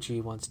like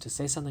Suji wants to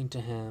say something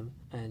to him,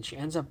 and she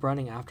ends up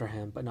running after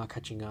him but not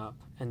catching up.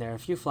 And there are a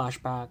few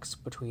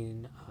flashbacks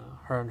between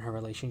her and her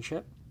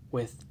relationship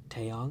with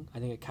Taeyong. I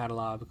think it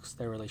catalogs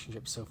their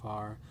relationship so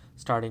far,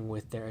 starting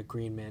with their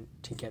agreement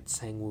to get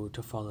Sangwoo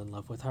to fall in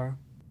love with her.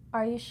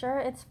 Are you sure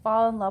it's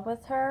fall in love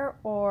with her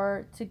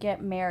or to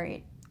get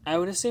married? I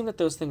would assume that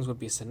those things would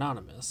be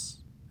synonymous.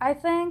 I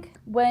think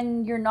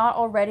when you're not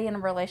already in a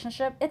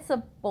relationship, it's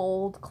a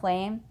bold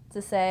claim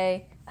to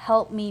say,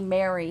 help me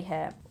marry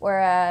him.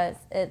 Whereas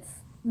it's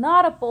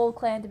not a bold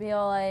claim to be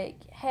all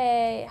like,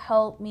 hey,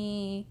 help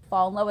me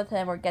fall in love with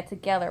him or get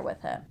together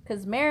with him.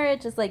 Because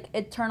marriage is like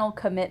eternal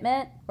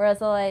commitment,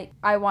 whereas like,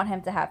 I want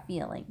him to have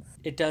feelings.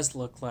 It does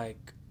look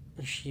like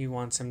she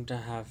wants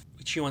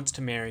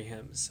to marry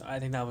him. So I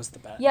think that was the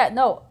bet. Yeah,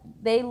 no,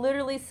 they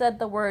literally said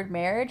the word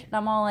marriage, and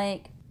I'm all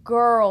like,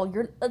 girl,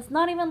 it's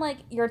not even like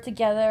you're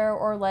together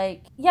or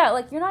like, yeah,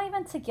 like you're not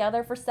even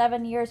together for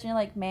 7 years, and you're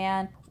like,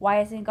 man, why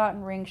hasn't he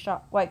gone ring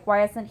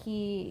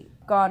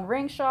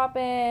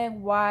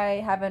shopping?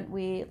 Why haven't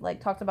we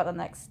like talked about the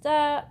next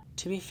step?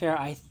 To be fair,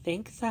 I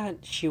think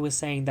that she was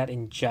saying that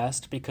in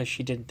jest because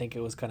she didn't think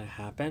it was going to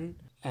happen.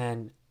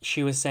 And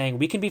she was saying,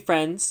 we can be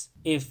friends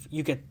if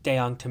you get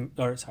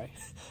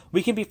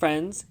we can be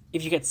friends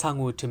if you get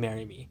Sangwoo to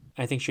marry me.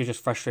 I think she was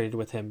just frustrated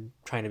with him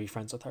trying to be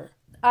friends with her.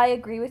 I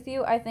agree with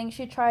you. I think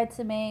she tried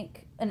to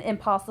make an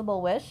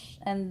impossible wish,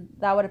 and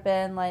that would have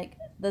been like,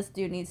 this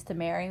dude needs to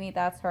marry me.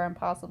 That's her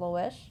impossible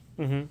wish.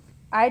 Mm-hmm.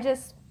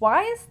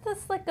 Why is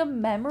this like a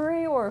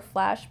memory or a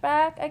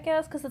flashback, I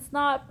guess? Because it's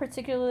not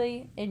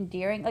particularly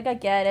endearing. Like, I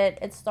get it.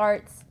 It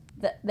starts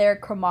their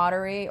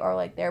camaraderie or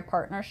like their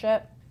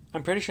partnership.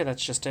 I'm pretty sure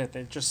that's just it.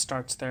 It just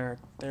starts their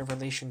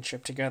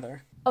relationship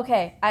together.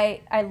 Okay,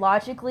 I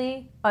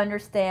logically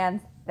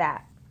understand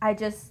that. I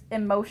just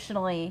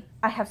emotionally,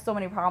 I have so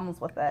many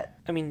problems with it.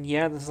 I mean,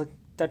 yeah,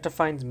 that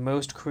defines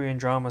most Korean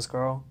dramas,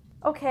 girl.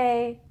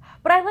 Okay,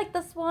 but I like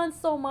this one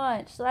so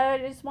much. So I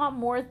just want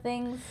more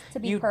things to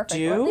be perfect.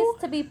 Do? Or at least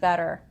to be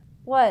better.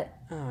 What?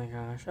 Oh my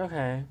gosh,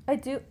 okay. I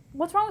do.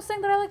 What's wrong with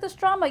saying that I like this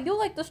drama? You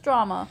like this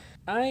drama.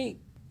 Okay,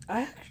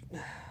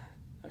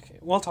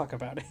 we'll talk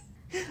about it.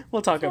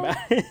 We'll talk about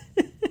it.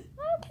 Okay.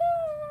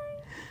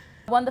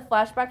 When the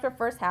flashbacks were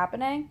first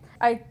happening,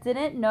 I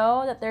didn't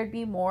know that there'd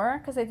be more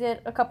because I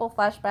did a couple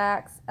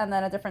flashbacks and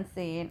then a different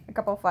scene, a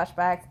couple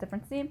flashbacks,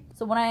 different scene.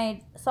 So when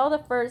I saw the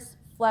first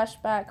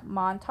flashback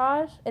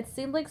montage, it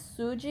seemed like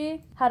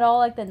Suji had all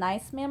like the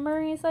nice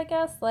memories, I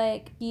guess.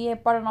 Like he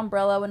had brought an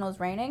umbrella when it was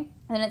raining,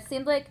 and it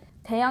seemed like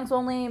Taeyang's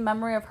only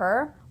memory of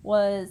her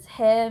was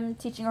him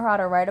teaching her how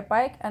to ride a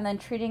bike and then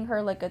treating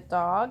her like a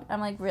dog. I'm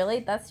like,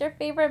 really? That's your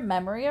favorite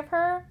memory of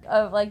her?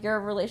 Of like your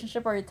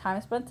relationship or your time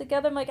spent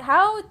together? I'm like,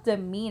 how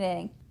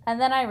demeaning.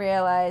 And then I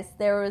realized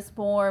there was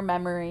more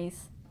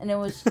memories, and it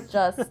was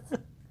just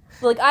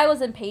like, I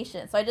was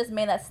impatient, so I just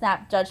made that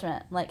snap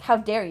judgment. I'm like, how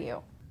dare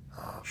you?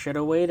 Should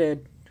have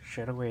waited.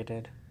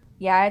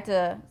 Yeah, I had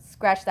to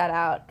scratch that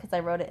out because I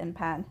wrote it in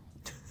pen.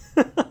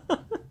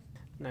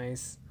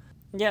 Nice.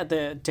 Yeah,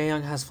 the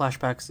Daeyoung has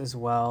flashbacks as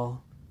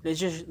well. It's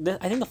just,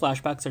 I think the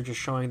flashbacks are just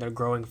showing their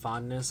growing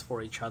fondness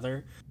for each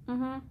other.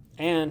 Mm-hmm.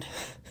 And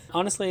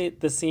honestly,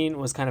 the scene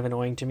was kind of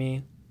annoying to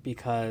me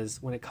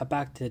because when it cut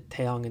back to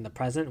Taeyong in the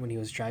present when he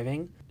was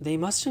driving, they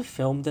must have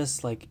filmed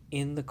this like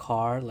in the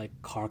car, like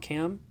car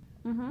cam,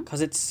 because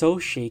it's so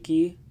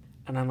shaky.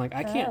 And I'm like,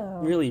 I can't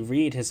really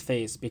read his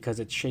face because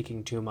it's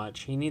shaking too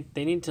much.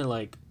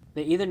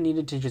 They either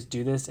needed to just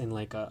do this in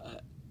like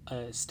a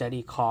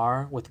steady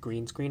car with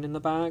green screen in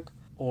the back,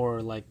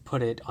 or like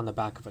put it on the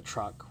back of a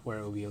truck where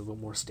it would be a little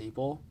more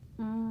stable.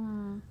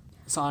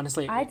 So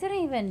honestly, I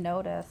didn't even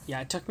notice.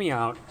 Yeah, it took me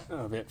out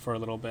of it for a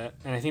little bit,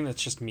 and I think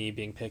that's just me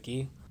being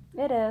picky.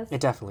 It is. It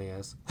definitely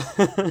is.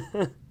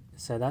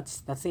 So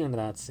that's the end of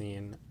that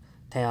scene.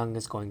 Taeyang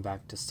is going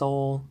back to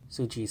Seoul.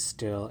 Suji's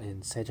still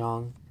in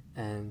Sejong.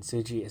 And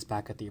Suji is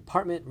back at the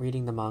apartment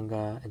reading the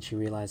manga, and she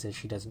realizes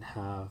she doesn't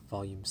have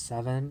volume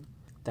 7.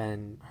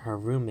 Then her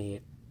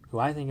roommate, who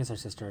I think is her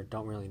sister,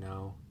 don't really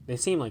know. They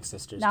seem like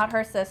sisters. Not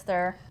her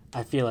sister.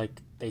 I feel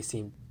like they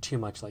seem too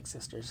much like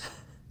sisters.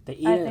 I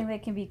think they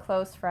can be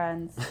close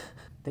friends.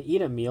 They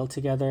eat a meal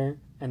together,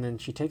 and then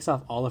she takes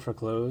off all of her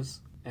clothes.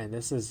 And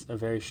this is a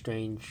very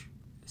strange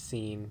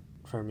scene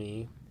for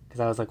me, because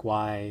I was like,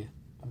 why?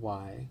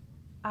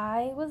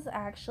 I was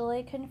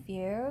actually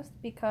confused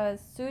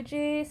because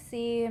Suji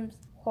seems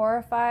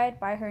horrified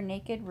by her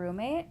naked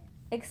roommate,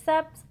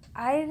 except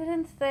I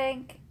didn't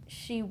think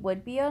she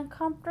would be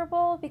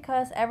uncomfortable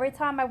because every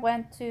time I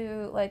went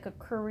to like a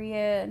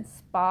Korean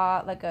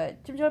spot, like a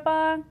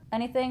jjimjilbang,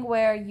 anything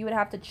where you would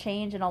have to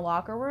change in a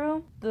locker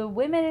room, the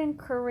women in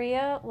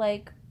Korea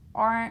like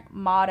aren't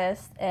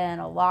modest in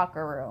a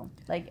locker room.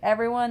 Like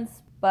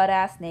everyone's butt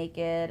ass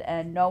naked,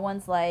 and no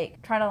one's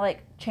like trying to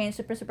like change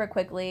super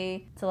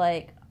quickly to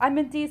like, I'm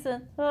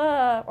indecent,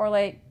 or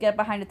like get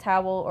behind a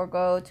towel or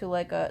go to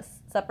like a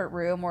separate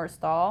room or a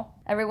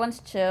stall. Everyone's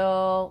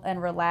chill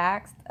and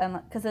relaxed, and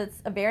because it's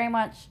a very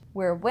much,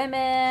 we're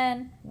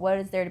women, what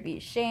is there to be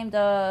ashamed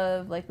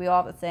of, like we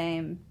all have the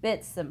same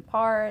bits and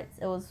parts.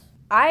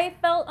 I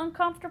felt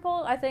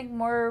uncomfortable, I think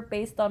more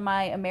based on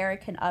my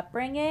American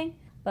upbringing,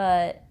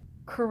 but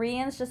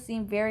Koreans just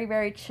seem very,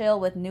 very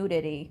chill with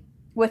nudity.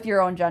 With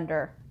your own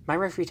gender. My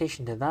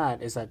refutation to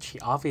that is that she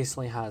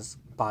obviously has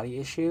body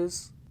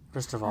issues,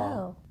 first of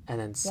all. And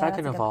then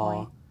second of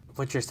all,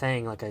 what you're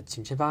saying, like a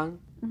jjimjilbang,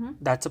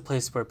 that's a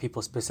place where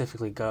people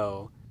specifically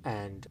go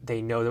and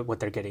they know what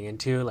they're getting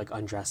into, like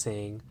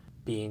undressing,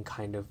 being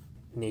kind of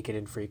naked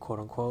and free, quote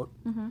unquote.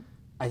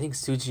 I think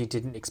Suji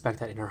didn't expect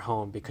that in her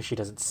home because she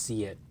doesn't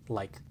see it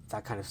like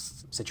that kind of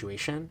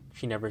situation.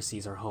 She never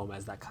sees her home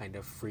as that kind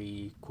of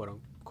free, quote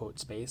unquote,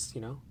 space,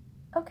 you know?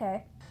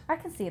 Okay. I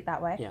can see it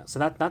that way. Yeah, so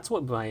that's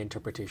what my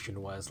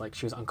interpretation was. Like,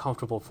 she was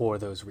uncomfortable for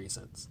those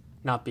reasons.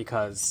 Not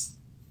because,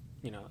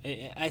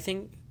 I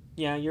think,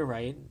 yeah, you're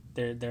right.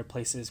 There are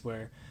places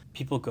where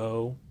people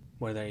go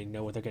where they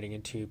know what they're getting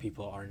into,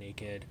 people are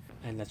naked,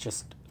 and that's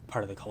just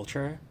part of the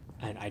culture.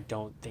 And I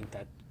don't think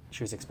that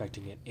she was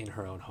expecting it in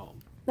her own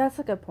home. That's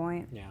a good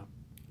point. Yeah.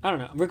 I don't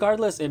know.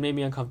 Regardless, it made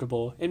me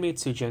uncomfortable. It made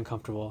Suji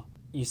uncomfortable.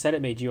 You said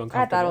it made you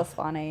uncomfortable. I thought it was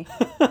funny.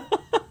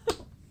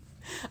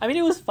 I mean,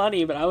 it was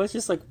funny, but I was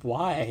just like,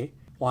 why?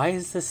 Why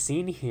is this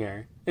scene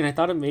here? And I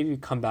thought it maybe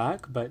come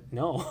back, but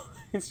no.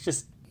 It's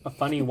just a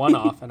funny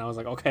one-off. And I was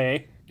like,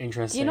 okay,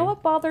 interesting. You know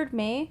what bothered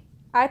me?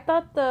 I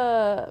thought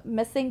the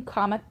missing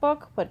comic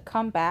book would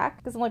come back.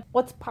 Because I'm like,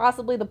 what's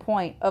possibly the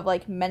point of,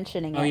 like,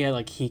 mentioning it? Oh, yeah,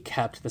 like, he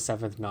kept the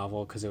 7th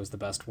novel because it was the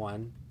best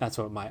one. That's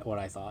what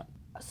I thought.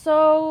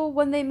 So,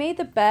 when they made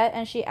the bet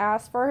and she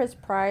asked for his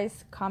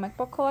prize comic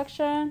book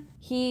collection,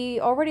 he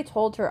already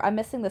told her, I'm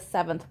missing the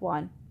 7th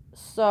one.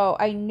 So,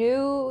 I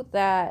knew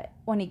that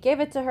when he gave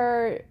it to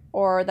her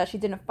or that she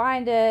didn't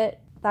find it,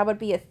 that would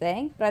be a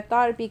thing. But I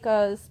thought it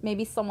because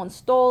maybe someone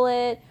stole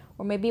it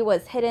or maybe it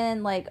was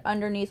hidden, like,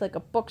 underneath, like, a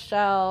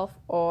bookshelf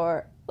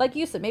or... Like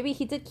you said, maybe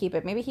he did keep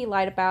it. Maybe he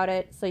lied about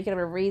it so he could have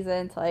a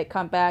reason to, like,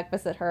 come back,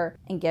 visit her,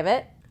 and give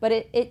it. But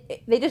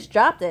they just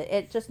dropped it.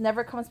 It just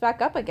never comes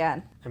back up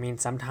again. I mean,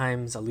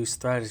 sometimes a loose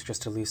thread is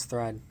just a loose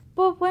thread.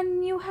 But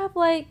when you have,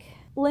 like,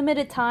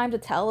 limited time to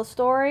tell a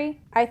story,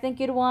 I think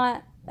you'd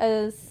want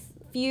as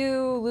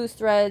few loose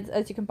threads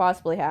as you can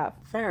possibly have.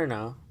 Fair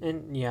enough.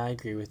 And yeah, I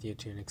agree with you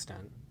to an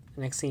extent.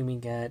 The next scene we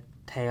get,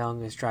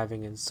 Taeyong is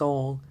driving in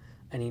Seoul,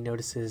 and he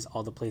notices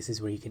all the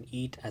places where he can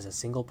eat as a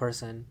single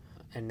person.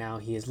 And now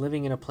he is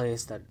living in a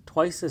place that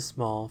twice as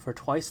small for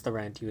twice the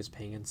rent he was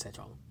paying in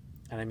Sejong.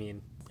 And I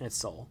mean... It's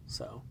Seoul,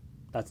 so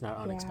that's not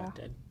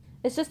unexpected.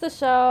 Yeah. It's just to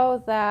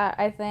show that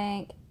I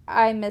think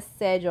I miss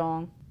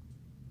Sejong.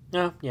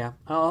 Yeah,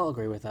 I'll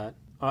agree with that.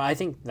 I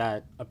think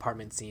that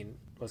apartment scene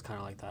was kind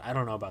of like that. I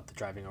don't know about the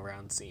driving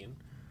around scene.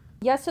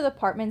 Yes, to the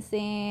apartment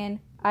scene.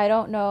 I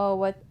don't know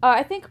what...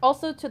 I think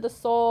also to the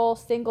Seoul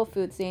single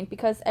food scene,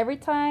 because every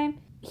time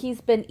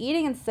he's been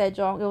eating in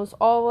Sejong, it was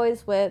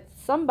always with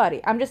somebody.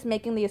 I'm just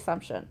making the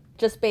assumption,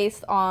 just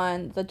based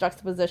on the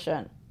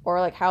juxtaposition or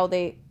like how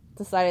they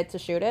decided to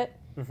shoot it.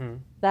 Mm-hmm.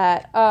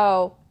 That,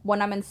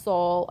 when I'm in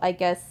Seoul, I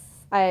guess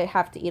I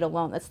have to eat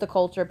alone. That's the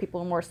culture.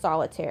 People are more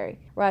solitary.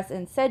 Whereas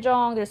in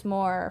Sejong, there's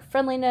more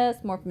friendliness,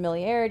 more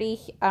familiarity.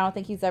 I don't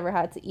think he's ever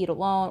had to eat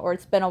alone, or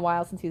it's been a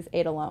while since he's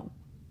ate alone.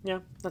 Yeah,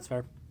 that's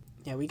fair.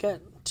 Yeah, we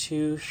get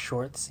 2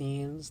 short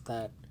scenes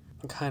that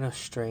are kind of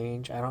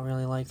strange. I don't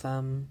really like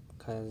them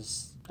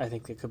because I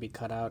think they could be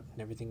cut out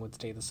and everything would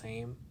stay the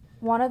same.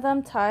 One of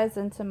them ties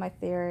into my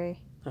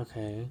theory.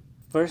 Okay.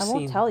 I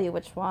won't tell you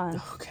which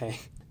one. Okay.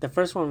 The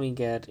first one we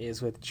get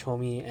is with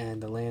Chomi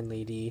and the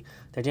landlady.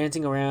 They're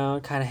dancing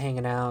around, kind of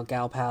hanging out,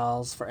 gal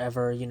pals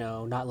forever,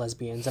 not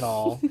lesbians at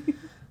all.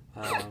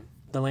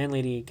 The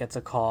landlady gets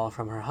a call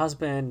from her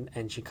husband,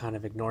 and she kind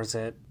of ignores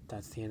it.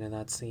 That's the end of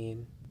that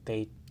scene.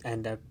 They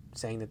end up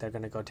saying that they're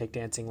going to go take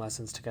dancing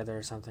lessons together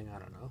or something. I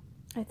don't know.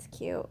 It's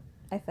cute,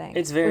 I think.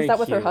 It's very Was that cute.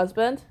 with her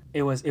husband?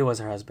 It was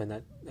her husband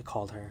that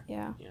called her.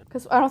 Yeah.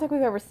 Because I don't think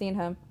we've ever seen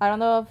him. I don't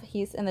know if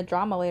he's in the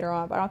drama later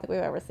on, but I don't think we've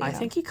ever seen him. I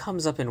think he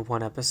comes up in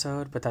one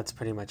episode, but that's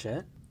pretty much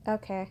it.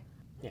 Okay.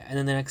 Yeah, and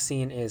then the next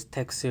scene is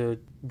Taek-soo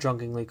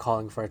drunkenly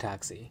calling for a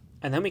taxi.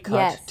 And then we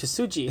cut to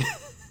Suji,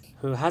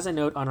 who has a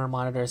note on her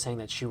monitor saying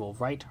that she will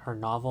write her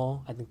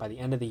novel, I think, by the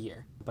end of the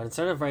year. But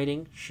instead of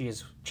writing, she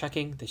is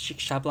checking the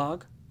Shiksha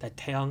blog that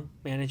Taeyong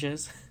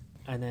manages.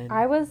 And then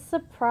I was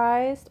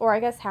surprised, or I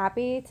guess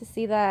happy, to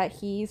see that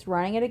he's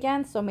running it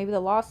again. So maybe the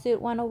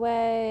lawsuit went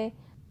away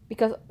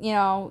because,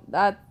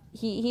 that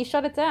he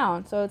shut it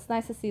down. So it's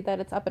nice to see that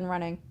it's up and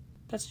running.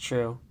 That's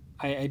true.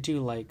 I do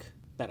like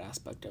that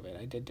aspect of it.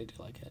 I did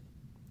like it.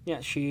 Yeah,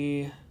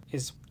 she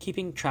is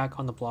keeping track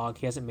on the blog.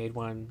 He hasn't made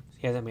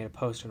a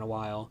post in a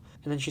while.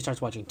 And then she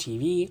starts watching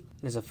TV.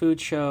 There's a food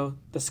show.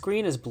 The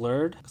screen is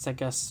blurred because I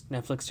guess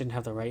Netflix didn't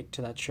have the right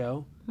to that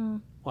show.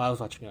 Well, I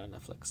was watching it on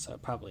Netflix, so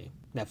probably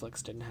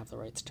Netflix didn't have the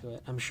rights to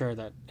it. I'm sure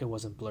that it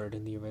wasn't blurred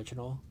in the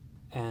original.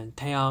 And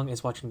Taeyong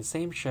is watching the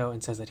same show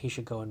and says that he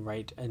should go and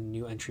write a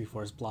new entry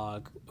for his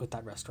blog with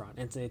that restaurant.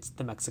 It's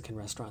the Mexican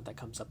restaurant that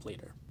comes up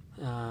later.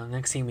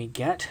 Next scene we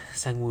get,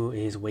 Sang-woo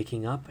is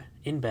waking up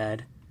in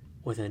bed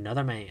with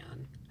another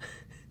man.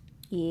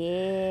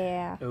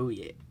 Yeah. Oh,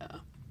 yeah.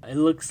 It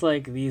looks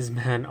like these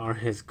men are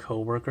his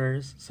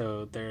co-workers.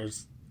 So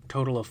there's a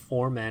total of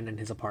 4 men in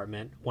his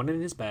apartment, 1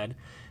 in his bed,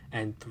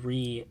 and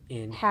 3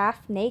 in...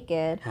 Half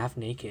naked.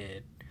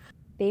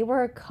 They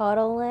were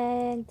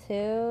cuddling,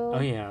 too. Oh,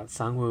 yeah.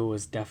 Sang-woo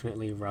was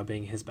definitely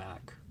rubbing his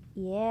back.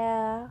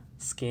 Yeah.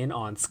 Skin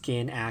on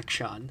skin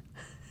action.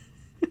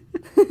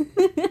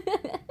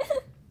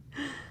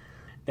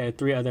 There are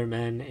 3 other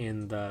men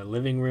in the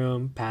living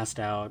room, passed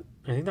out.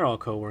 I think they're all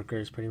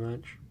co-workers, pretty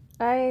much.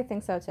 I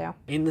think so too.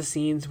 In the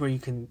scenes where you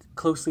can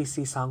closely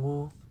see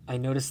Sangwoo, I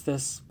noticed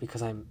this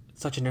because I'm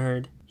such a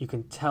nerd. You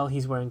can tell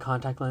he's wearing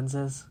contact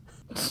lenses.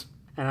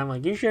 And I'm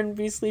like, you shouldn't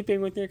be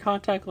sleeping with your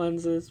contact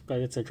lenses. But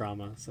it's a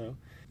drama, so.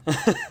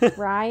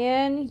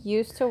 Ryan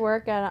used to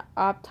work at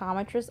an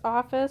optometrist's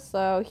office,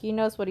 so he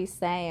knows what he's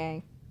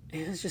saying.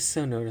 It was just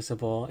so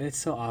noticeable. It's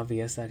so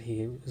obvious that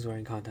he was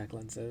wearing contact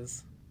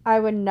lenses. I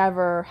would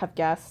never have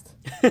guessed.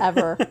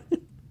 Ever.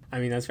 I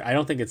mean, I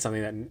don't think it's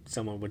something that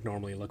someone would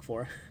normally look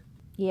for.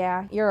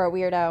 Yeah, you're a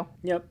weirdo.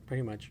 Yep,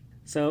 pretty much.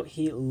 So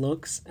he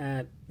looks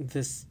at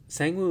this.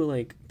 Sangwoo,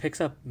 like, picks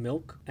up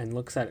milk and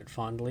looks at it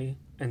fondly.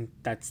 And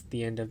that's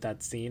the end of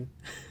that scene.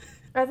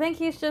 I think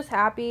he's just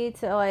happy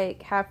to,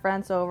 like, have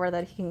friends over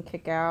that he can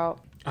kick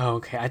out. Oh,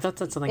 okay. I thought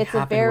that something It's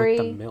happened with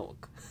the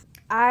milk.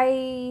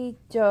 I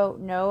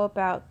don't know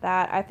about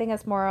that. I think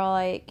it's more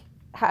like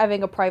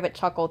having a private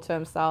chuckle to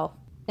himself.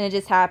 And it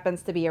just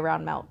happens to be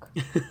around milk.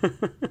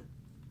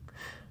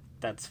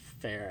 That's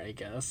fair, I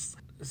guess.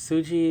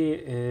 Suji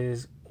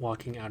is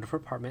walking out of her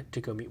apartment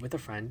to go meet with a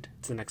friend.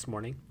 It's the next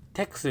morning.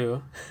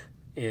 Taek-soo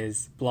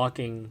is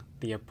blocking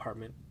the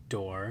apartment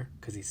door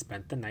because he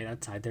spent the night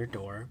outside their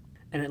door.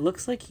 And it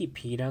looks like he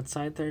peed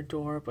outside their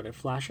door, but it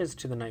flashes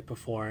to the night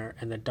before,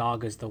 and the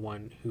dog is the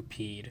one who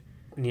peed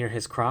near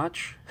his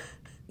crotch.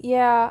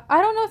 Yeah,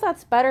 I don't know if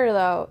that's better,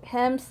 though.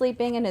 Him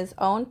sleeping in his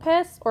own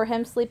piss or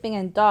him sleeping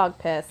in dog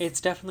piss. It's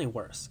definitely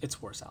worse.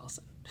 It's worse,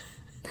 Allison.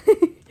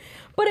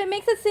 But it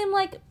makes it seem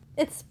like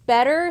it's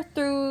better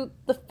through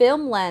the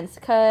film lens,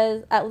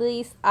 because at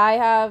least I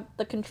have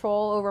the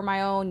control over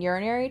my own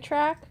urinary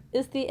tract,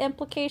 is the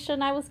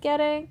implication I was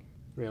getting.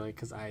 Really?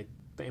 Because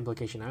the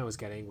implication I was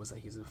getting was that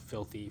he's a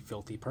filthy,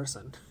 filthy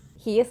person.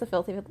 He is a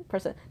filthy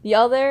person. The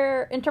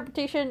other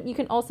interpretation you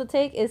can also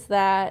take is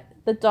that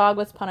the dog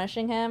was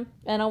punishing him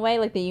in a way,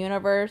 like the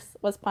universe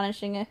was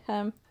punishing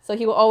him. So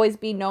he will always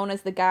be known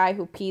as the guy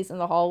who pees in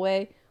the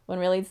hallway, when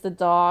really it's the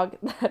dog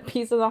that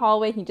pees in the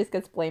hallway. He just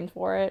gets blamed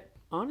for it.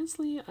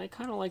 Honestly, I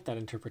kind of like that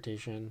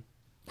interpretation.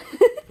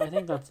 I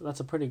think that's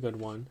a pretty good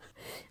one.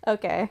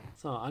 Okay.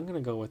 So I'm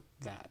going to go with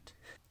that.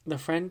 The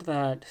friend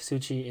that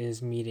Suchi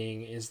is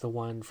meeting is the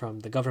one from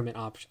the government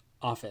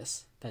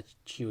office that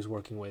she was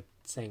working with,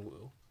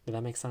 Sangwoo. Did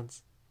that make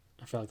sense?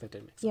 I feel like that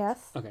did make sense.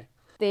 Yes. Okay.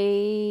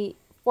 They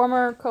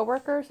former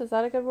coworkers, is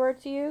that a good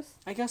word to use?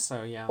 I guess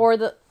so, yeah. Or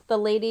the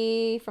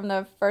lady from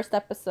the first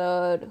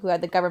episode who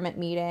had the government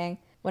meeting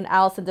when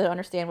Allison didn't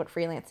understand what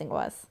freelancing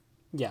was.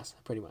 Yes,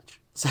 pretty much.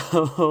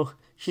 So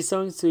she's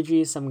showing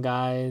Suji some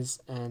guys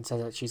and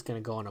says that she's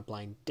going to go on a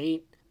blind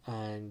date.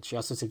 And she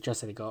also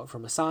suggested they go out for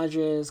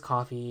massages,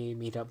 coffee,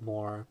 meet up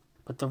more.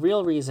 But the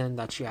real reason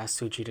that she asked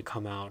Suji to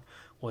come out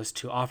was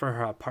to offer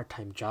her a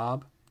part-time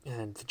job.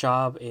 And the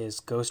job is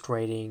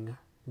ghostwriting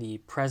the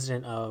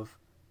president of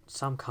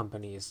some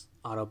company's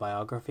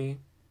autobiography.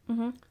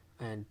 Mm-hmm.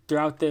 And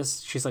throughout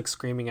this, she's like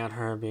screaming at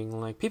her, being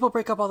like, people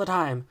break up all the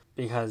time.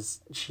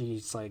 Because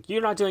she's like,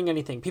 you're not doing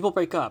anything. People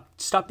break up.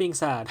 Stop being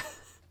sad.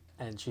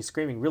 And she's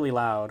screaming really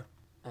loud.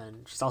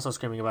 And she's also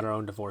screaming about her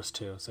own divorce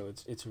too. So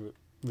it's a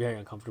very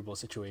uncomfortable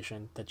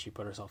situation that she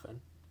put herself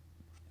in.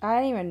 I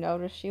didn't even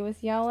notice she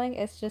was yelling.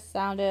 It just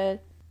sounded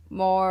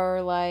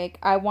more like,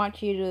 I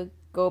want you to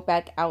go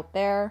back out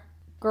there,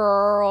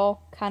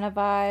 girl, kind of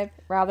vibe,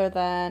 rather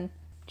than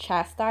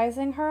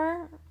chastising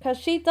her. Because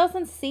she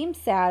doesn't seem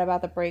sad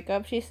about the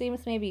breakup. She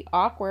seems maybe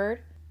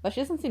awkward, but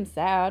she doesn't seem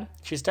sad.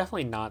 She's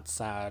definitely not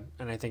sad,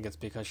 and I think it's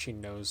because she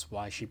knows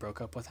why she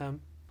broke up with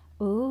him.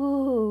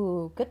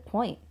 Ooh, good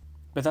point.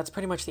 But that's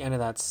pretty much the end of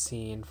that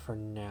scene for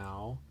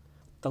now.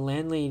 The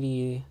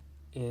landlady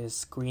is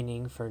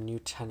screening for new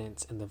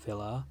tenants in the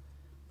villa.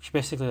 She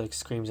basically like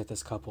screams at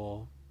this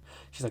couple.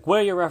 She's like, where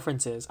are your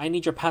references? I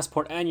need your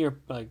passport and your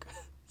like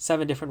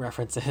 7 different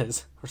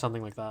references or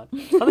something like that.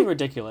 Something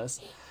ridiculous.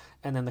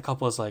 And then the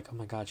couple is like, oh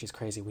my god, she's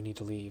crazy. We need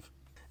to leave.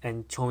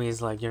 And Chomi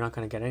is like, you're not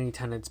going to get any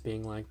tenants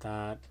being like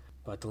that.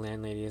 But the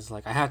landlady is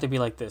like, I have to be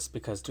like this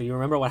because do you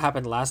remember what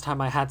happened last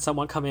time I had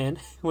someone come in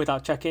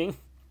without checking?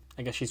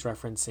 I guess she's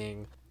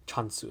referencing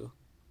Chansu.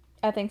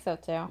 I think so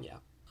too. Yeah.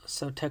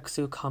 So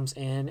Taek-soo comes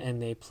in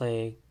and they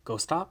play Go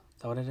Stop.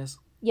 Is that what it is?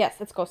 Yes,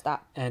 it's Go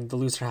Stop. And the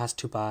loser has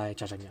to buy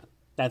jjajangmyeon.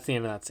 That's the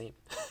end of that scene.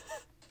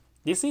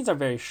 These scenes are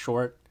very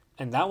short.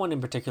 And that one in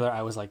particular,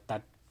 I was like,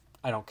 that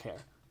I don't care.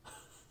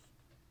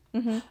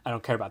 Mm-hmm. I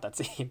don't care about that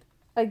scene.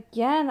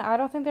 Again, I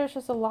don't think there's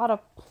just a lot of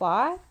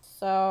plot.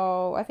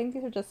 So I think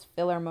these are just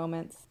filler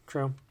moments.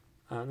 True.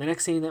 The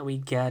next scene that we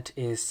get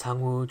is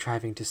Sangwoo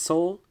driving to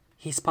Seoul.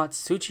 He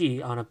spots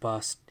Suji on a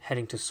bus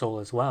heading to Seoul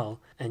as well,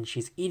 and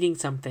she's eating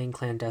something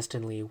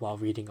clandestinely while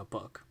reading a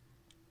book.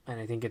 And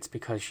I think it's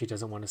because she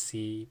doesn't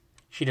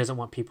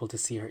want people to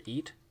see her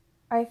eat.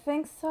 I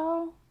think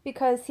so,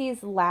 because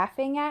he's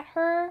laughing at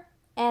her,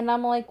 and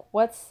I'm like,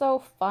 what's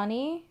so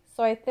funny?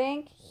 So I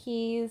think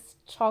he's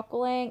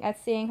chuckling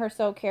at seeing her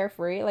so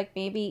carefree, like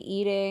maybe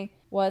eating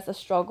was a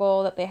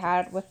struggle that they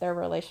had with their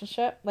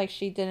relationship. Like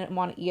she didn't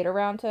want to eat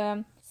around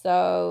him,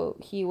 so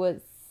he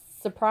was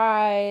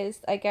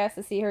surprised, I guess,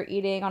 to see her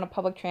eating on a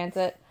public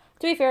transit.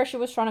 To be fair, she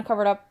was trying to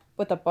cover it up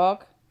with a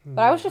book,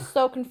 But I was Yeah. just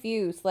so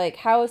confused. Like,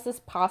 how is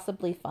this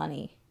possibly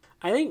funny?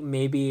 I think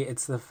maybe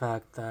it's the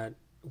fact that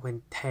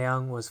when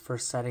Taeyang was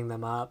first setting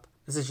them up,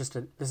 this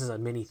is a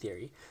mini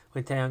theory.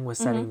 When Taeyang was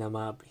Mm-hmm. setting them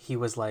up, he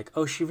was like,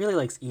 "Oh, she really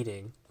likes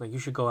eating. Like you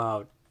should go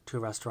out to a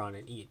restaurant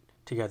and eat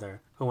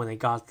together." But when they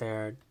got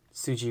there,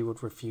 Suji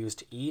would refuse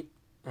to eat,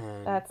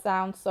 and That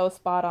sounds so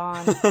spot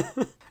on.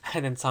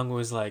 and then Sangwoo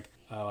was like,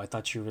 "Oh, I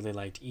thought you really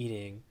liked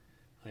eating.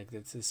 Like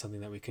this is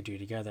something that we could do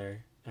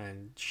together."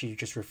 And she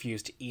just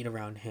refused to eat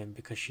around him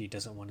because she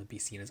doesn't want to be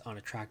seen as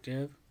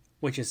unattractive,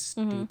 which is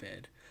Mm-hmm.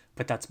 stupid.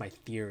 But that's my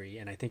theory,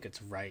 and I think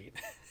it's right.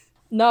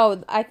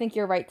 No, I think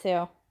you're right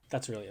too.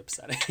 That's really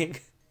upsetting.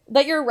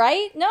 That you're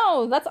right?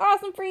 No, that's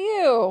awesome for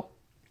you.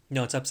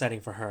 No, it's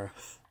upsetting for her.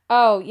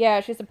 Oh,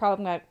 yeah, she's a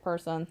problematic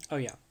person. Oh,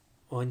 yeah.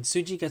 When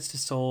Suji gets to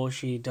Seoul,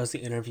 she does the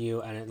interview,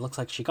 and it looks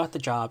like she got the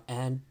job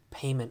and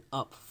payment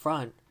up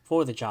front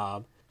for the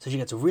job. So she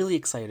gets really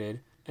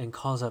excited and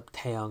calls up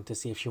Taeyong to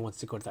see if she wants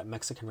to go to that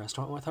Mexican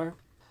restaurant with her.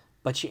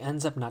 But she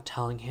ends up not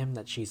telling him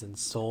that she's in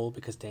Seoul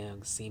because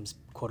Taeyong seems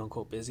quote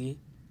unquote busy.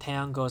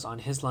 Taeyong goes on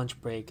his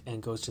lunch break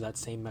and goes to that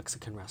same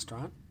Mexican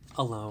restaurant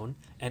alone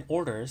and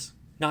orders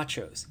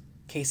nachos,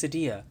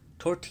 quesadilla,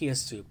 tortilla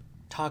soup,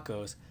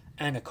 tacos,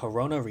 and a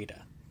Corona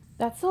Rita.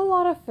 That's a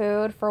lot of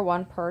food for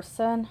one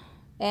person.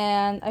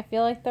 And I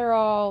feel like they're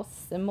all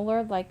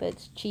similar, like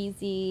it's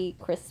cheesy,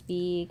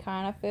 crispy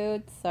kind of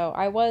food. So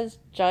I was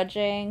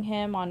judging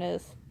him on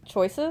his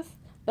choices.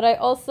 But I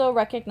also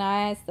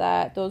recognize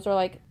that those are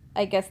like,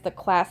 I guess, the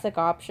classic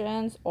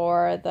options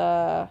or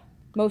the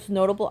most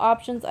notable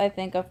options, I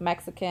think, of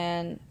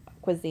Mexican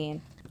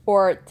cuisine.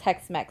 Or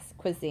Tex Mex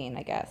cuisine,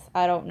 I guess.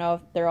 I don't know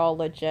if they're all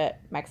legit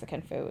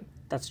Mexican food.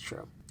 That's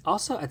true.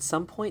 Also, at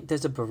some point,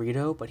 there's a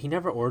burrito, but he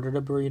never ordered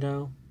a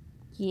burrito.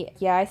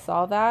 Yeah, I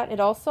saw that. It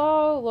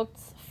also looked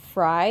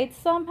fried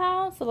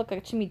somehow, so it looked like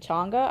a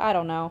chimichanga. I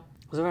don't know.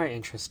 It was very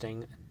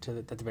interesting,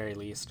 at the very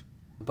least.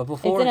 But It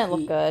before didn't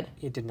look good.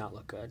 it did not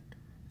look good.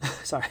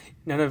 Sorry,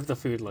 none of the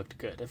food looked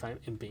good, if I'm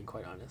being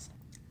quite honest.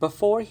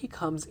 Before he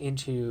comes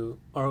into,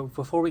 or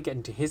before we get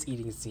into his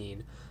eating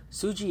scene,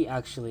 Suji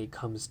actually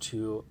comes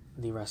to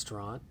the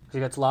restaurant. She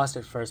gets lost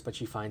at first, but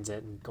she finds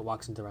it and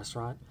walks into the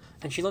restaurant.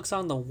 And she looks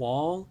on the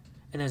wall,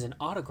 and there's an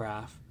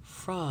autograph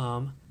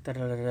from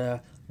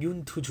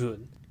Yoon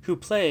Tujun, who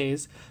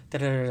plays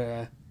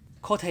Ko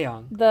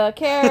Taeyang. The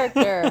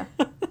character.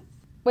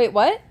 Wait,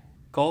 what?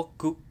 Ko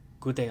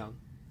Taeyang.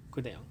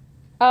 Gu Taeyang.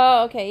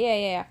 Oh,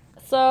 okay. Yeah.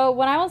 So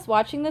when I was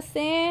watching this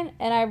scene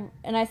and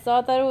I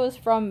saw that it was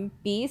from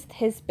Beast,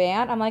 his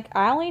band, I'm like,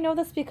 I only know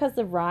this because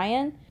of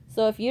Ryan.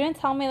 So if you didn't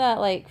tell me that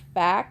like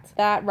fact,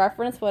 that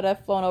reference would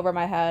have flown over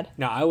my head.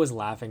 No, I was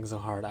laughing so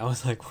hard. I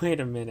was like, wait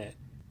a minute.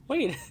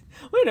 Wait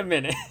a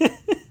minute.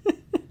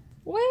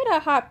 Wait a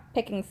hot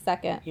picking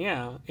second.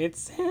 Yeah,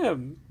 it's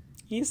him.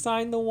 He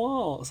signed the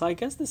wall. So I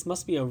guess this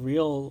must be a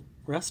real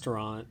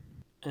restaurant.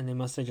 And they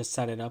must have just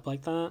set it up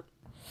like that.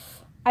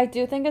 I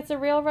do think it's a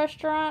real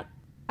restaurant.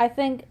 I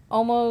think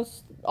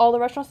almost all the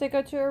restaurants they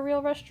go to are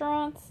real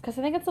restaurants. Because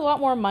I think it's a lot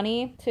more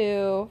money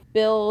to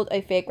build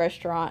a fake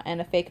restaurant and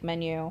a fake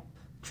menu.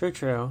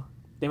 True.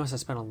 They must have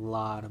spent a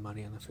lot of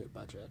money on the food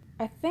budget.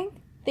 I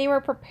think they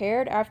were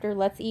prepared after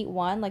Let's Eat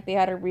One. Like they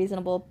had a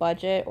reasonable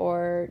budget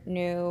or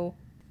knew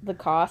the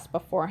cost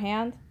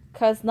beforehand.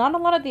 Because not a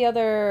lot of the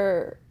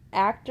other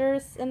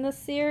actors in the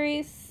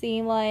series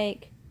seem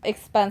like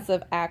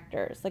expensive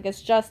actors. Like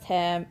it's just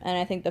him and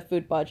I think the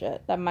food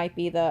budget. That might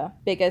be the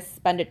biggest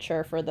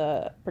expenditure for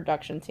the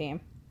production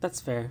team. That's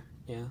fair.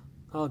 Yeah,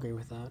 I'll agree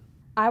with that.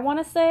 I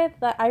want to say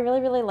that I really,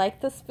 really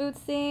like this food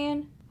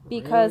scene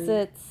because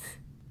Really? it's...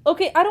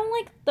 Okay, I don't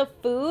like the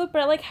food,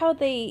 but I like how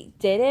they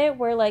did it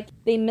where, like,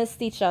 they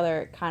missed each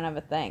other kind of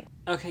a thing.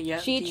 Okay, yeah.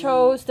 She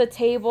chose the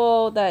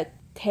table that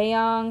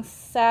Taeyang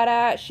sat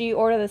at. She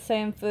ordered the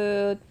same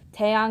food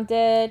Taeyang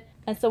did.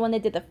 And so when they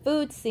did the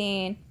food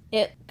scene,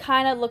 it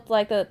kind of looked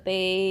like that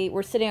they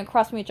were sitting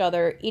across from each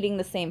other eating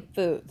the same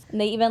foods.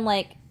 And they even,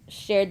 like,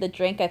 shared the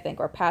drink, I think,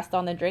 or passed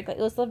on the drink. Like,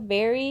 it was a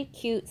very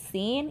cute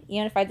scene,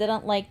 even if I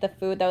didn't like the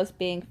food that was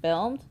being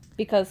filmed.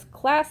 Because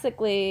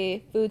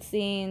classically, food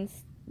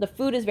scenes, the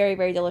food is very,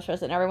 very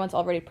delicious and everyone's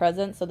already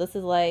present. So this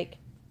is like,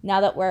 now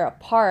that we're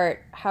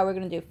apart, how we're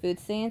going to do food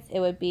scenes, it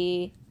would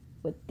be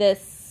with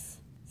this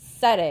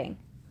setting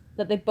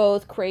that they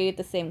both crave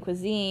the same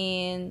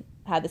cuisine,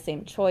 had the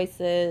same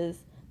choices.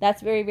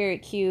 That's very, very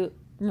cute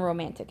from a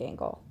romantic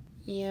angle.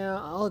 Yeah,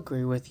 I'll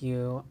agree with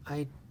you.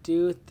 I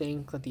do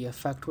think that the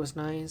effect was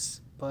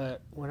nice,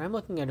 but when I'm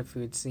looking at a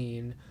food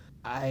scene,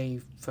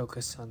 I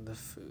focus on the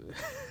food.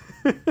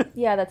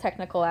 Yeah, the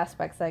technical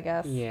aspects, I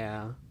guess.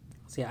 Yeah.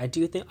 So yeah,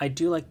 I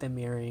do like the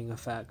mirroring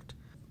effect,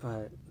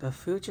 but the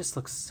food just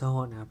looks so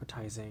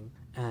unappetizing.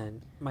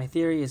 And my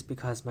theory is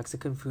because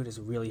Mexican food is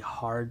really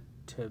hard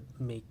to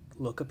make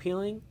look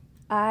appealing.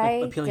 I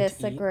appealing to eat.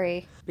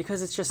 disagree.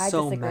 Because it's just I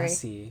so disagree.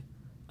 messy.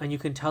 And you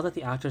can tell that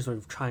the actors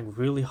were trying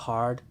really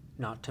hard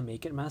not to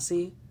make it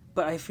messy.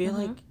 But I feel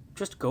like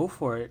just go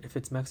for it if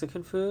it's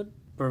Mexican food.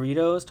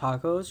 Burritos,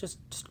 tacos,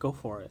 just go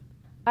for it.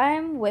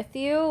 I'm with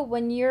you.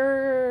 When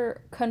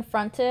you're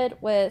confronted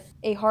with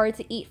a hard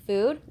to eat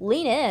food,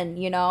 lean in,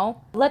 you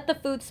know? Let the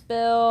food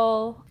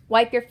spill,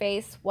 wipe your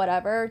face,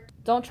 whatever.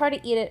 Don't try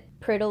to eat it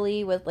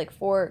prettily with like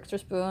forks or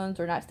spoons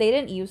or knives. They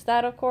didn't use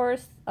that, of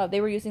course.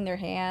 They were using their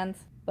hands.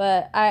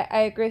 But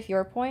I agree with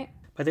your point.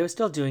 But they were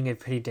still doing it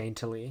pretty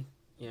daintily.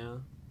 Yeah.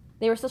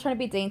 They were still trying to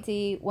be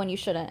dainty when you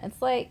shouldn't.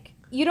 It's like,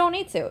 you don't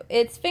need to.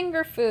 It's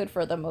finger food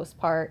for the most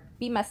part.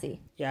 Be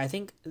messy. Yeah, I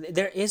think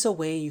there is a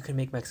way you can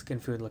make Mexican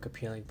food look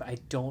appealing, but I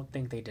don't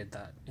think they did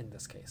that in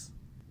this case.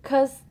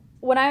 Because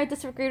when I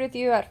disagreed with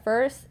you at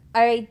first,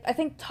 I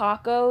think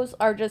tacos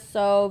are just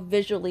so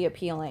visually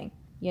appealing.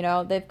 You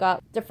know, they've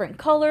got different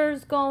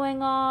colors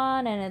going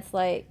on, and it's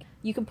like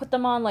you can put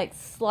them on like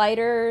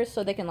sliders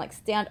so they can like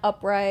stand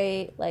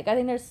upright. Like, I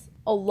think there's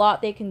a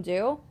lot they can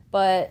do,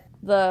 but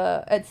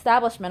the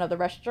establishment of the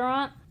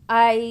restaurant,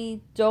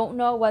 I don't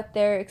know what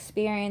their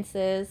experience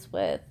is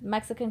with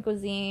Mexican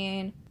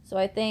cuisine. So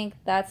I think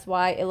that's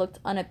why it looked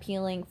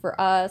unappealing for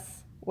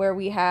us, where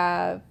we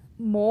have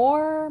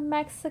more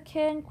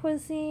Mexican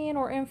cuisine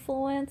or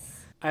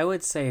influence. I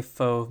would say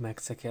faux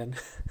Mexican.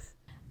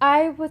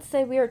 I would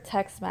say we are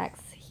Tex-Mex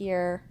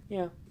here.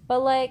 Yeah. But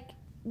like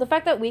the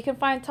fact that we can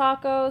find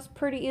tacos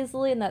pretty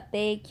easily and that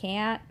they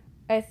can't,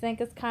 I think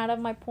is kind of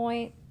my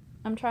point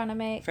I'm trying to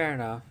make. Fair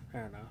enough.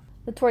 Fair enough.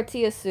 The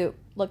tortilla soup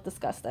looked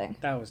disgusting.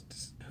 That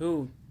was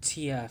who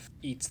TF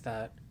eats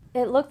that?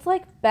 It looked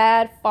like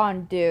bad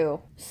fondue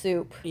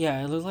soup.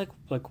 Yeah, it looked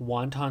like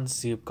wonton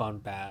soup gone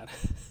bad.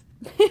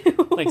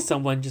 Like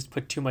someone just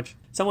put too much.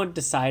 Someone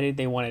decided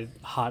they wanted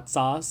hot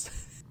sauce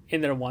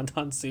in their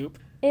wonton soup.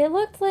 It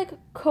looked like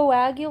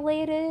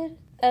coagulated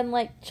and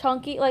like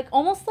chunky, like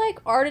almost like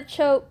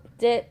artichoke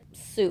dip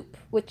soup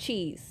with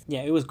cheese.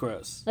 Yeah, it was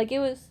gross. Like it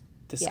was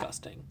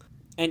disgusting. Yeah.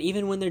 And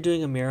even when they're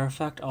doing a mirror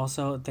effect,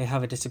 also they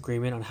have a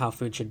disagreement on how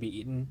food should be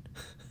eaten.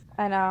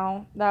 I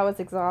know, that was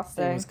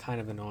exhausting. It was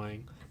kind of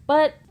annoying.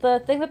 But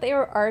the thing that they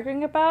were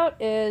arguing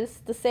about is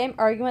the same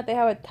argument they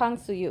have with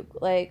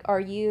tangsuyuk. Like, are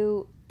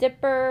you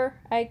dipper,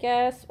 I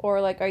guess, or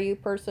like are you a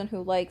person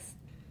who likes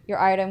your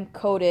item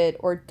coated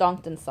or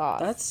dunked in sauce?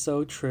 That's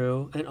so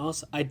true. And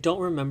also, I don't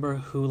remember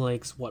who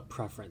likes what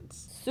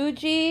preference.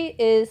 Suji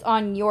is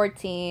on your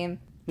team.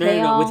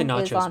 No, with the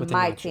nachos. Is on with the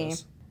my nachos. team.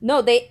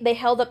 No, they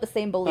held up the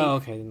same belief. Oh,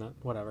 okay, then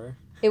whatever.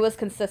 It was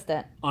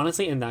consistent.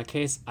 Honestly, in that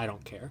case, I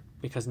don't care.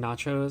 Because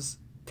nachos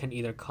can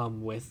either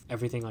come with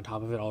everything on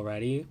top of it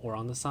already or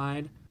on the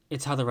side.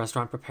 It's how the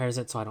restaurant prepares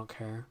it, so I don't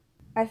care.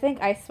 I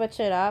think I switch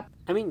it up.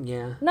 I mean,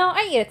 yeah. No,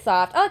 I eat it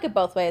soft. I like it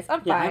both ways.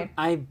 I'm fine.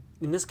 I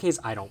in this case,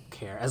 I don't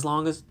care. As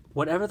long as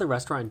whatever the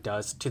restaurant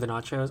does to the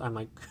nachos, I'm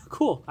like,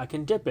 cool, I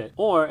can dip it.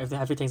 Or if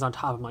everything's on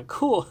top, I'm like,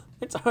 cool,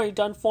 it's already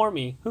done for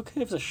me. Who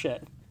gives a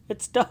shit?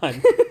 It's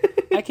done.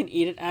 I can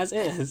eat it as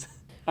is.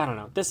 I don't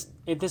know.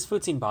 This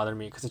food scene bothered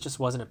me because it just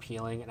wasn't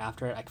appealing, and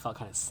after it, I felt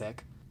kind of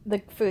sick.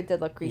 The food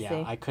did look greasy.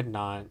 Yeah, I could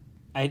not.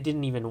 I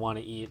didn't even want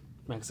to eat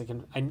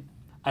Mexican.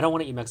 I don't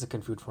want to eat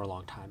Mexican food for a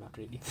long time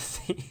after eating this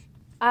scene.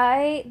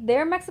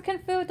 Their Mexican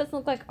food doesn't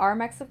look like our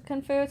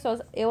Mexican food, so I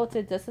was able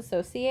to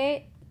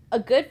disassociate. A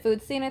good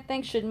food scene, I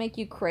think, should make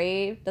you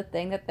crave the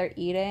thing that they're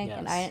eating, yes.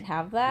 And I didn't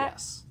have that.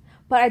 Yes.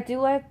 But I do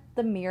like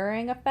the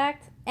mirroring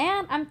effect,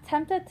 and I'm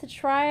tempted to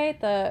try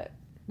the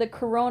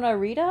Corona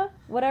Rita,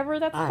 whatever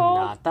that's called.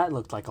 I'm not. That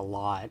looked like a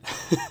lot.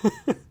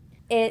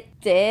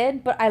 It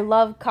did, but I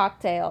love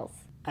cocktails.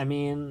 I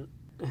mean,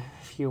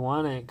 if you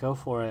want it, go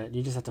for it.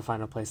 You just have to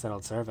find a place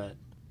that'll serve it.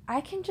 I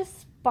can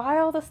just buy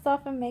all the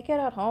stuff and make it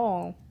at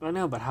home. I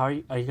know, but how are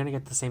you going to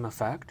get the same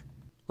effect?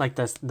 Like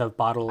the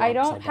bottle I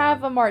don't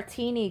have a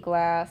martini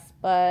glass,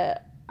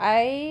 but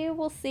I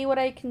will see what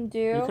I can do.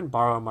 You can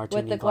borrow a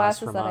martini glass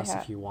from us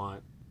if you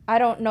want. I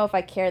don't know if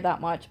I care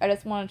that much. I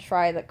just want to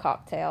try the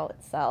cocktail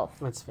itself.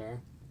 That's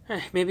fair.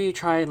 Maybe you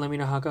try it and let me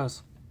know how it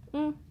goes.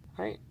 All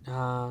right.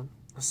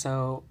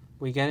 So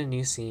we get a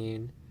new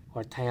scene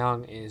where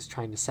Taeyong is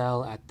trying to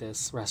sell at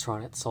this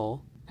restaurant at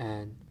Seoul,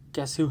 and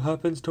guess who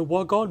happens to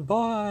walk on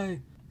by?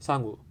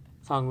 Sangwoo.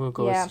 Sangwoo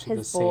goes to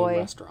the same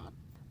restaurant.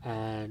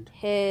 And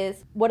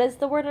what is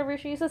the word that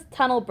she uses?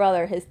 Tunnel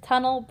brother. His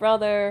tunnel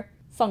brother,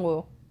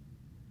 Sangwoo.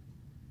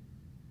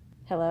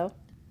 Hello?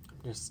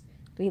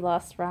 We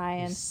lost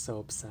Ryan. I'm so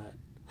upset.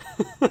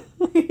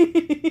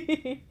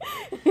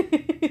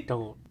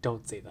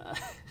 Don't say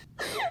that.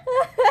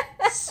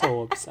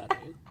 So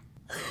upsetting.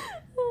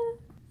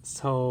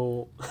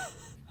 So,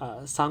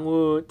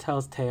 Sangwoo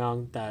tells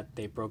Taeyong that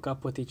they broke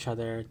up with each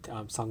other,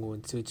 Sangwoo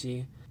and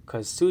Suji,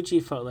 because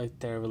Suji felt like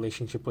their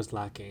relationship was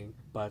lacking,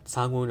 but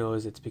Sangwoo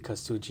knows it's because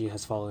Suji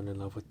has fallen in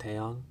love with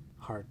Taeyong.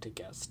 Hard to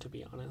guess, to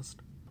be honest.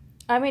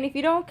 I mean, if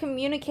you don't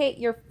communicate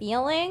your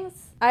feelings,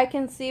 I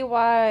can see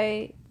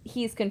why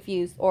he's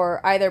confused,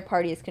 or either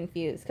party is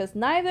confused, because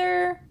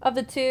neither of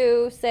the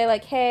two say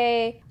like,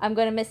 hey, I'm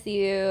gonna miss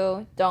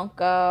you, don't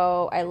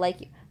go, I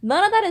like you.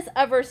 None of that is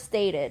ever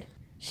stated.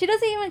 She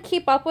doesn't even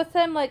keep up with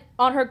him like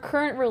on her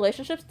current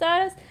relationship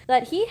status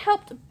that he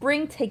helped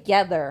bring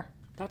together.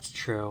 That's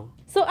true.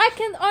 So I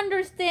can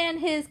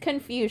understand his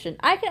confusion.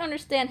 I can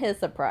understand his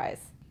surprise.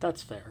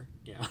 That's fair,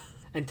 yeah.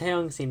 And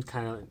Taeyong seems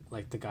kind of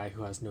like the guy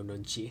who has no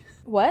nunchi.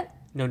 What?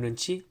 No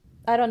nunchi?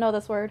 I don't know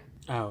this word.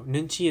 Oh,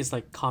 nunchi is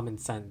like common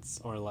sense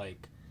or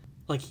like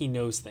he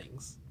knows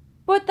things.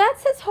 But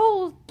that's his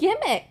whole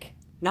gimmick.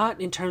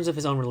 Not in terms of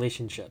his own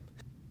relationship.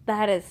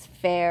 That is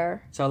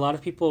fair. So a lot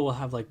of people will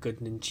have like good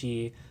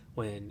nunchi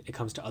when it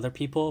comes to other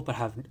people, but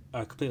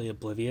are completely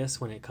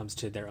oblivious when it comes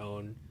to their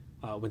own,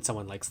 when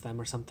someone likes them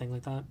or something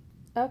like that.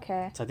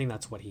 Okay. So I think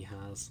that's what he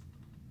has.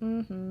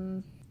 Mm-hmm.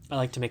 I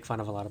like to make fun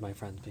of a lot of my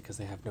friends because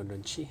they have no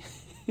nunchi.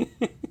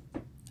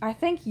 I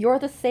think you're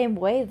the same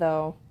way,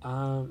 though.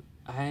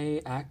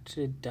 I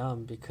acted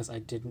dumb because I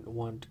didn't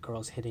want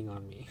girls hitting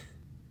on me.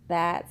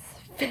 That's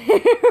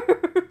fair.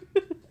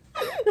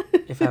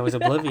 If I was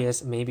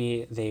oblivious,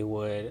 maybe they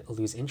would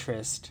lose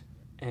interest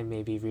and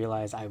maybe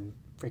realize I'm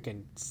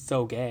freaking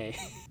so gay.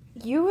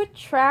 You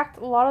attract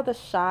a lot of the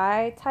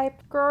shy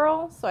type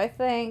girls, so I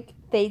think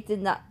that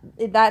did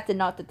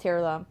not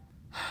deter them.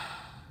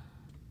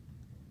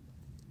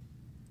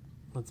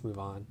 Let's move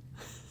on.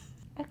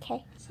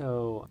 Okay.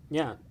 So,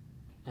 yeah.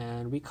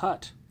 And we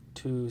cut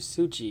to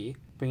Suji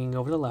bringing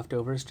over the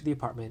leftovers to the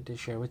apartment to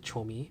share with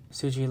Chomi.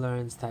 Suji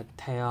learns that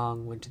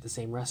Taeyong went to the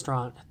same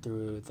restaurant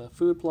through the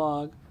food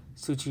blog.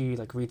 Suji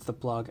reads the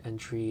blog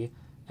entry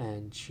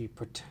and she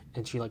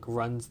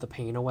runs the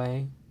pain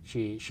away.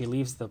 She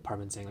leaves the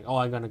apartment saying "Oh,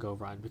 I'm gonna go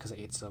run because I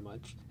ate so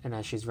much." And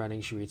as she's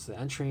running, she reads the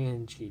entry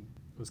and she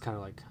was kind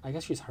of I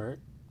guess she's hurt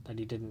that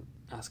he didn't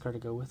ask her to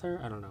go with her.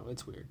 I don't know.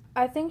 It's weird.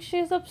 I think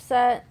she's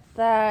upset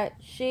that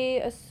she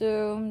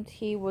assumed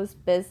he was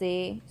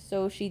busy,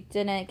 so she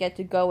didn't get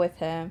to go with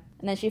him.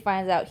 And then she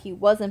finds out he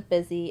wasn't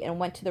busy and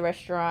went to the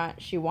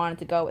restaurant she wanted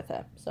to go with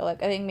him. So, I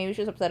think maybe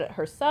she was upset at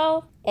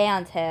herself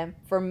and him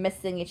for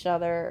missing each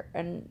other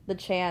and the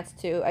chance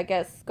to, I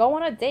guess, go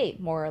on a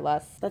date, more or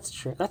less. That's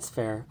true. That's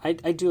fair. I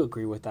do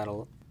agree with that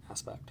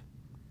aspect.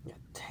 Yeah,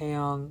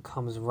 Taeyong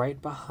comes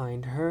right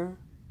behind her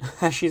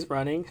as she's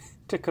running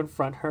to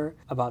confront her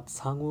about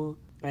Sangwoo.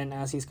 And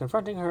as he's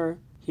confronting her,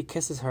 he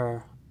kisses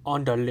her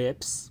on the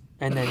lips.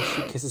 And then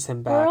she kisses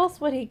him back. Where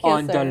else would he kiss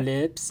on her? the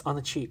lips. On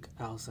the cheek,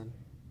 Allison.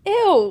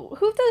 Ew,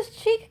 who does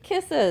cheek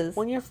kisses?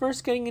 When you're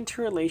first getting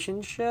into a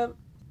relationship.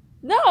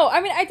 No,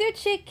 I do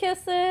cheek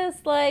kisses,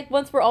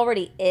 once we're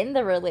already in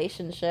the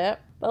relationship.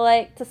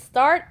 But, to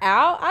start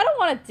out, I don't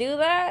want to do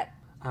that.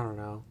 I don't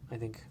know. I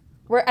think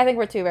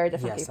we're two very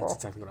different people. Yes,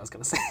 that's exactly what I was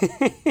going to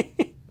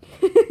say.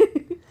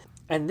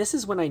 And this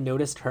is when I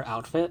noticed her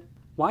outfit.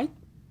 Why?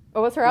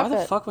 What was her outfit?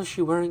 Why the fuck was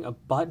she wearing a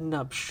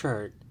button-up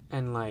shirt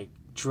and,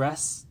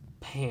 dress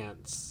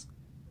pants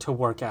to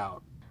work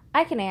out?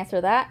 I can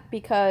answer that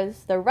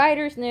because the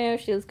writers knew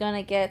she was going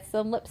to get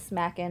some lip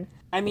smacking.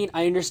 I mean,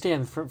 I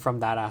understand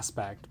from that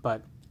aspect,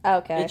 but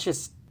okay.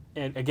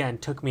 It again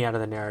took me out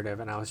of the narrative,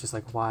 and I was just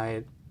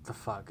why the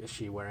fuck is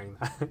she wearing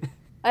that?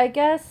 I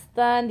guess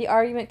then the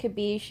argument could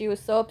be she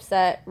was so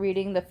upset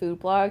reading the food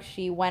blog,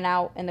 she went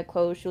out in the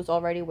clothes she was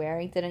already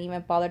wearing, didn't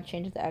even bother to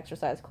change into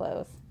exercise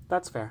clothes.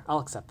 That's fair. I'll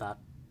accept that.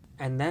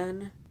 And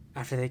then,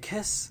 after they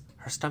kiss,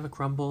 her stomach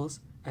rumbles,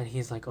 and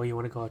he's like, "Oh, you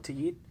want to go out to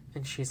eat?"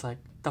 And she's like,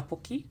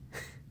 "Tteokbokki?"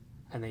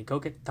 And they go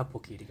get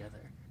tteokbokki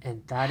together.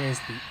 And that is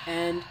the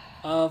end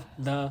of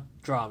the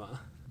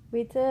drama.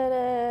 We did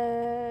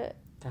it.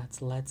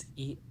 That's Let's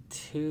Eat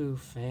 2,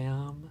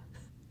 fam.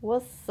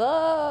 What's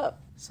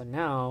up? So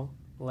now,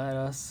 let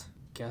us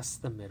guess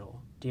the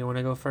middle. Do you want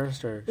to go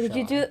first, or did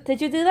you do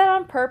that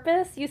on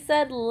purpose? You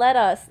said let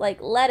us,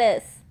 like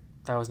lettuce.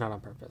 That was not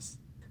on purpose.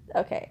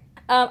 Okay.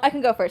 I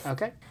can go first.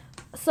 Okay.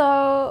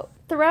 So,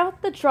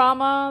 throughout the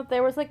drama,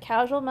 there was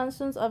casual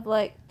mentions of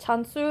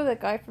Chansu, the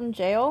guy from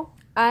jail.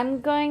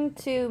 I'm going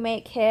to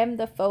make him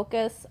the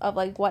focus of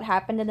what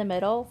happened in the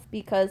middle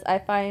because I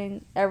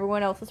find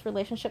everyone else's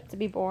relationship to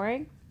be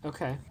boring.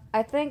 Okay.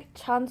 I think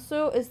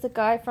Chansu is the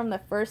guy from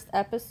the first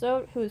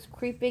episode who's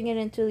creeping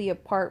into the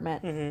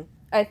apartment. Mm-hmm.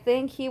 I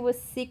think he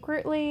was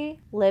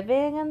secretly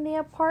living in the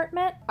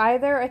apartment,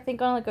 either I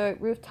think on a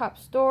rooftop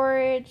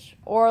storage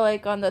or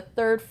on the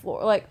third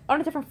floor,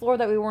 on a different floor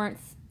that we weren't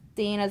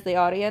seeing as the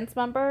audience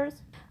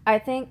members. I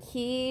think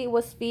he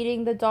was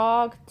feeding the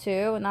dog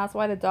too, and that's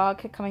why the dog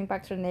kept coming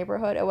back to the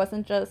neighborhood. It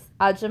wasn't just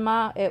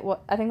Ajima.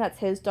 I think that's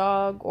his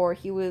dog, or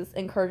he was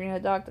encouraging the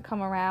dog to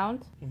come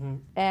around. Mm-hmm.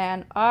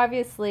 And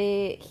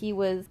obviously, he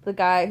was the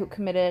guy who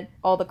committed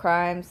all the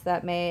crimes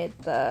that made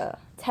the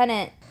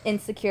tenant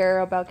insecure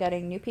about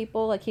getting new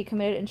people. He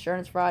committed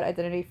insurance fraud,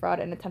 identity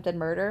fraud, and attempted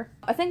murder.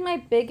 I think my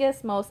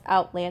biggest, most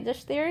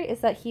outlandish theory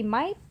is that he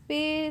might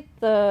be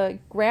the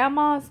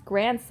grandma's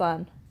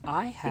grandson.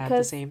 I had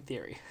the same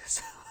theory.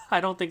 So I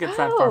don't think it's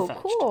that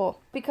far-fetched. Oh,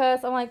 cool.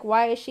 Because I'm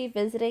why is she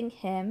visiting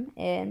him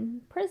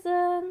in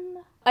prison?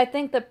 I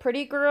think the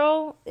pretty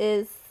girl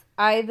is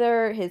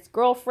either his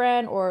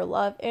girlfriend or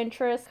love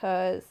interest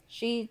because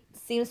she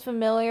seems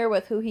familiar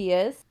with who he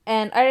is.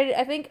 And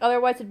I think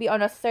otherwise it'd be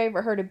unnecessary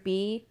for her to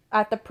be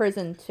at the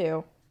prison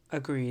too.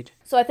 Agreed.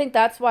 So I think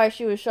that's why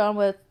she was shown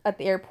at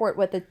the airport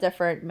with a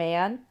different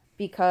man.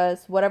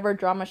 Because whatever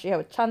drama she had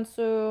with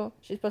Chansu,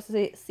 she's supposed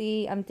to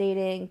see I'm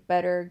dating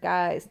better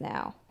guys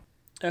now.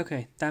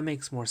 Okay, that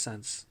makes more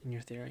sense in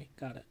your theory.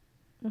 Got it.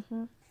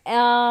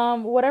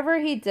 Whatever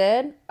he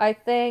did, I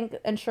think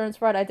insurance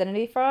fraud,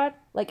 identity fraud,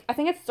 like, I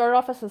think it started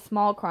off as a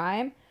small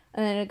crime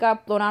and then it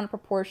got blown out of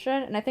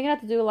proportion. And I think it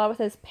had to do a lot with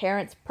his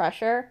parents'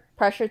 pressure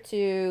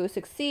to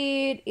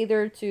succeed,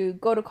 either to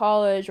go to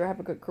college or have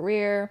a good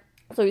career.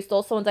 So he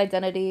stole someone's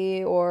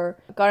identity or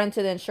got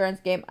into the insurance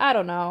game. I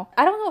don't know.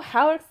 I don't know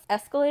how it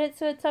escalated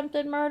to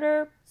attempted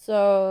murder.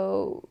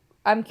 So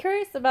I'm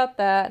curious about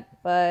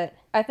that. But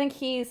I think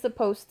he's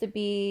supposed to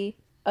be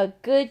a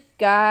good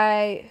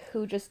guy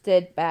who just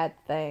did bad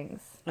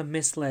things. A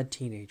misled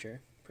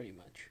teenager, pretty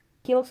much.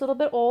 He looks a little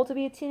bit old to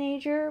be a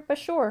teenager, but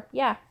sure,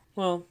 yeah.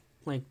 Well,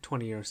 like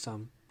 20 or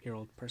some year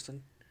old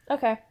person.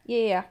 Okay,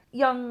 yeah.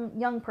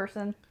 Young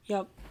person.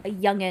 Yep. A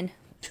youngin'.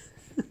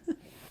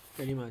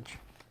 Pretty much.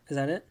 Is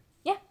that it?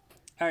 Yeah.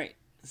 All right.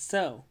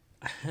 So,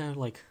 I'm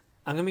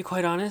gonna be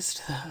quite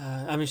honest.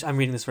 I'm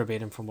reading this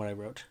verbatim from what I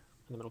wrote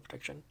in the middle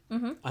prediction.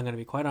 I'm gonna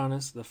be quite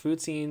honest. The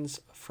food scenes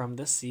from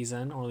this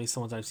season, or at least the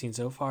ones I've seen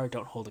so far,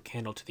 don't hold a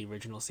candle to the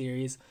original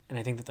series. And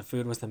I think that the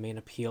food was the main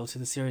appeal to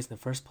the series in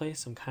the first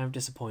place. I'm kind of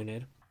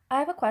disappointed. I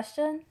have a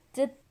question.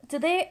 Did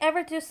they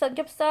ever do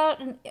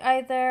samgyeopsal in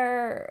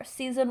either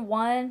season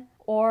 1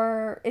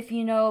 or, if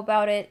you know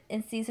about it,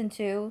 in season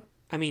 2?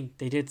 I mean,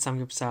 they did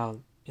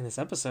samgyeopsal in this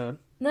episode.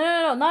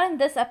 No, not in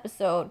this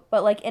episode,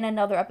 but like in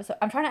another episode.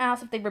 I'm trying to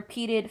ask if they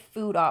repeated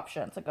food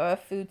options, like a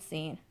food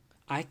scene.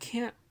 I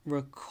can't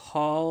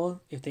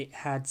recall if they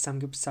had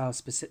samgyeopsal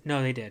specific.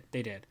 No, they did.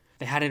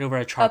 They had it over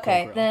a charcoal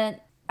grill. Okay, then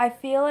I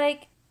feel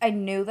like I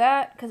knew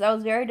that because I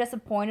was very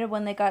disappointed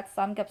when they got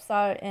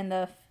samgyeopsal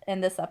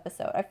in this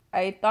episode.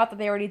 I thought that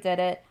they already did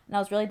it, and I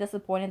was really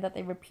disappointed that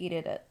they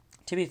repeated it.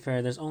 To be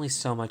fair, there's only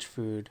so much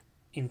food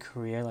in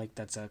Korea, like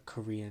that's a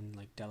Korean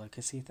like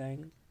delicacy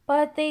thing.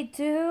 But they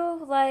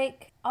do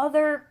like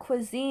other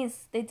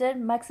cuisines. They did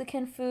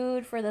Mexican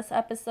food for this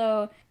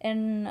episode.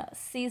 In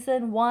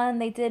season 1,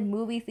 they did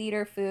movie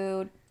theater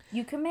food.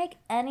 You can make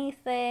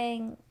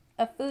anything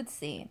a food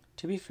scene.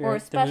 To be fair,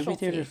 the movie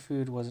theater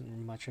food wasn't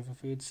much of a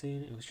food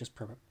scene. It was just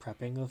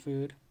prepping the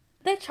food.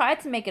 They tried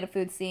to make it a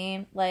food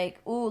scene. Like,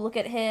 ooh, look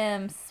at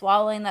him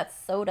swallowing that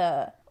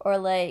soda. Or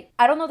like,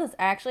 I don't know if this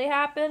actually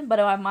happened, but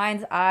in my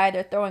mind's eye,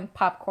 they're throwing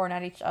popcorn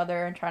at each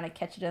other and trying to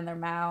catch it in their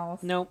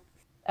mouths. Nope.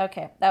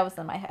 Okay, that was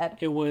in my head.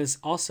 It was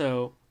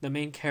also the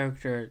main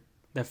character,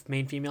 the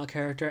main female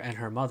character, and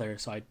her mother,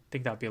 so I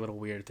think that would be a little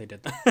weird if they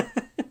did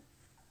that.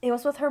 It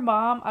was with her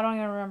mom. I don't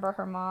even remember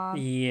her mom.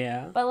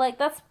 Yeah. But like,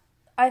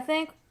 I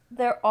think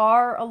there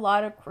are a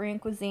lot of Korean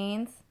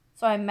cuisines,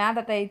 so I'm mad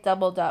that they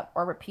doubled up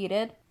or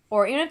repeated.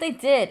 Or even if they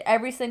did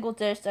every single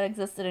dish that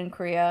existed in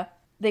Korea,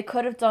 they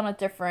could have done a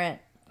different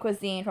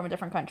cuisine from a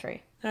different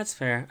country. That's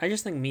fair. I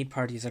just think meat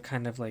parties are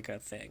kind of like a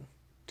thing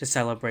to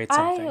celebrate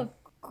something. I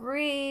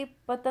agree,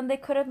 but then they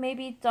could have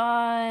maybe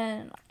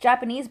done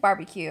Japanese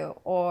barbecue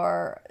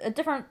or a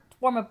different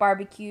form of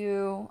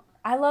barbecue.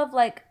 I love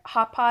like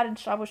hot pot and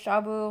shabu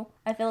shabu.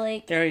 I feel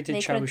like they already did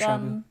shabu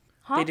shabu.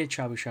 Huh? They did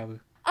shabu shabu.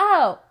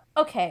 Oh,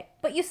 okay.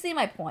 But you see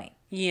my point.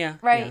 Yeah.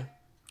 Right? Yeah.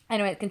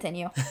 Anyway,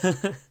 continue.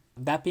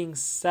 That being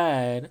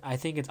said, I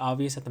think it's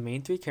obvious that the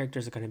main three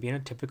characters are going to be in a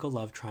typical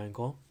love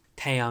triangle.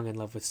 Taeyang in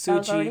love with Suji, That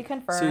was already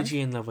confirmed.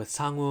 Suji in love with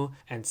Sangwoo,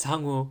 and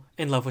Sangwoo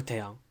in love with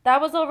Taeyang.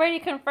 That was already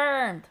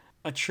confirmed.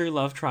 A true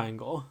love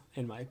triangle,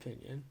 in my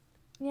opinion.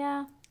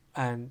 Yeah.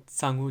 And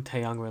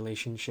Sangwoo-Taeyang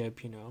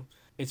relationship,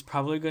 it's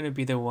probably going to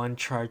be the one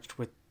charged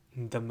with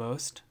the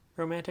most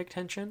romantic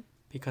tension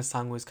because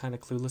Sangwoo is kind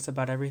of clueless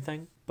about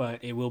everything,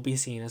 but it will be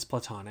seen as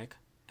platonic.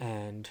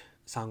 And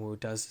Sangwoo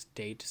does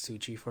date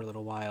Suji for a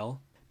little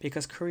while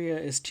because Korea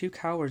is too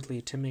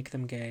cowardly to make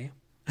them gay.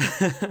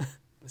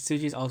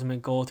 Suji's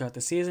ultimate goal throughout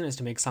the season is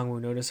to make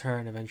Sangwoo notice her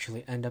and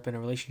eventually end up in a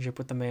relationship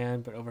with the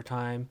man, but over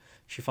time,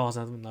 she falls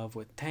in love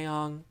with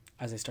Taeyang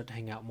as they start to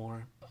hang out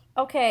more.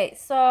 Okay,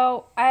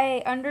 so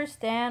I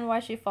understand why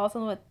she falls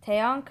in love with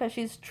Taeyang because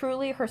she's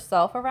truly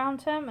herself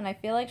around him, and I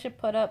feel like she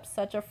put up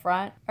such a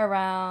front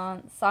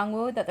around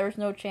Sangwoo that there's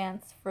no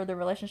chance for the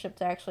relationship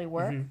to actually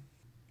work. Mm-hmm.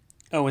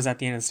 Oh, was that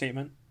the end of the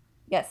statement?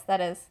 Yes,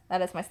 that is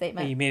my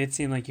statement. Hey, you made it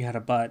seem like you had a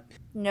butt.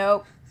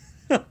 Nope.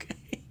 Okay.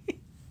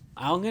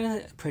 I'm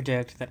gonna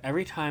predict that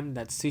every time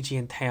that Suji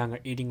and Taeyang are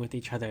eating with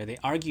each other, they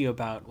argue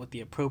about what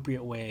the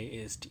appropriate way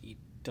is to eat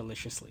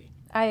deliciously.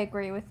 I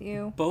agree with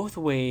you. Both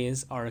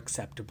ways are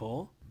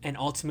acceptable, and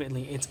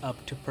ultimately it's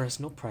up to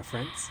personal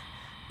preference,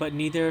 but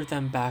neither of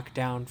them back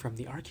down from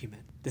the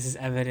argument. This is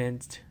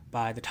evidenced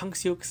by the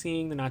탕수육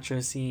scene, the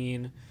nacho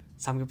scene,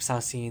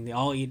 samgyeopsal scene.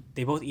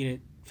 They both eat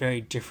it very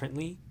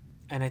differently,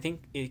 and I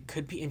think it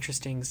could be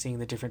interesting seeing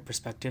the different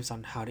perspectives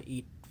on how to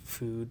eat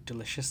food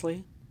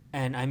deliciously.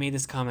 And I made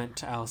this comment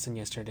to Allison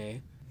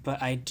yesterday, but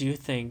I do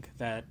think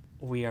that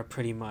we are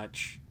pretty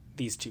much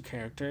these two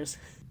characters.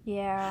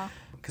 Yeah.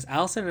 Because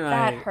Allison and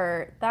That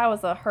hurt. That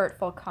was a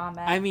hurtful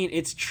comment. I mean,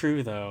 it's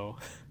true, though.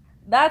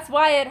 That's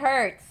why it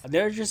hurts.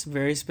 There are just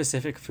very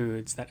specific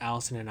foods that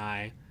Allison and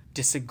I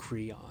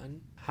disagree on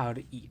how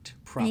to eat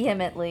properly.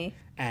 Vehemently.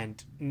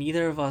 And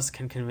neither of us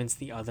can convince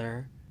the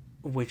other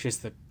which is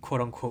the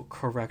quote-unquote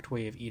correct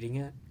way of eating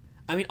it.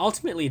 I mean,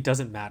 ultimately, it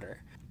doesn't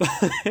matter. But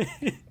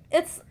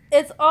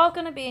It's all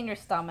gonna be in your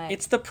stomach.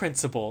 it's the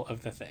principle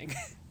of the thing.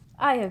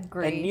 I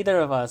agree.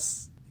 And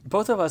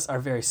both of us are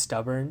very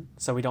stubborn,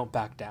 so we don't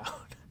back down,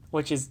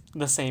 which is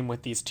the same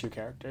with these two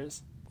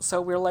characters.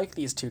 So we're like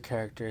these two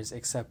characters,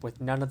 except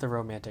with none of the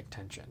romantic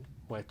tension,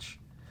 which,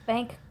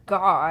 Thank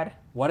God.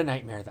 what a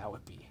nightmare that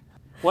would be.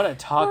 What a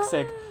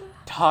toxic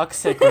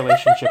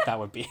relationship that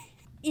would be.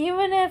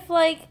 Even if,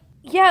 like,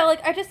 yeah,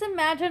 like, I just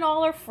imagine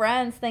all our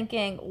friends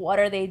thinking, what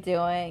are they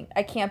doing?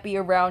 I can't be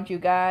around you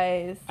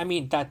guys. I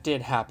mean, that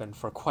did happen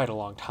for quite a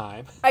long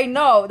time. I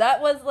know.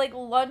 That was, like,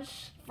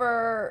 lunch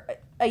for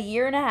a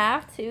year and a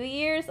half, 2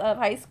 years of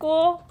high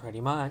school.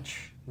 Pretty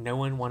much. No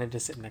one wanted to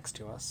sit next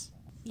to us.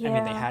 Yeah. I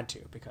mean, they had to,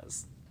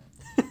 because...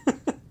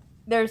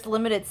 There's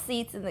limited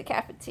seats in the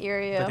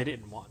cafeteria. But they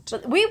didn't want to.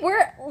 But we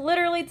were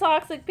literally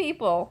toxic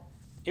people.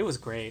 It was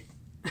great.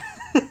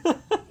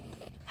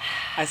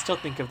 I still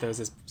think of those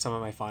as some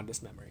of my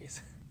fondest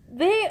memories.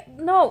 The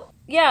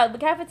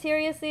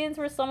cafeteria scenes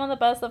were some of the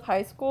best of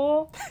high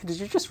school. Did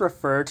you just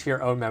refer to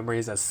your own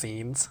memories as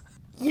scenes?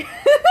 Yeah.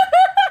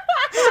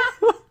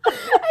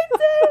 I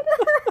did.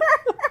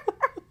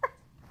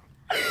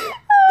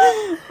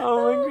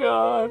 Oh my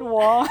god,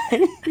 why?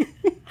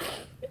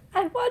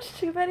 I watched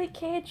too many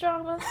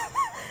K-dramas.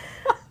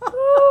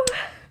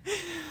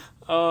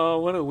 Oh,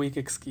 what a weak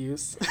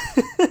excuse.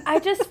 I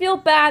just feel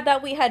bad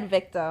that we had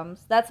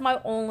victims. That's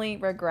my only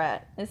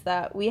regret, is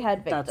that we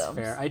had victims. That's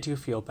fair. I do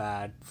feel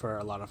bad for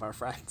a lot of our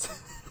friends.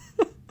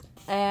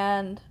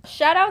 And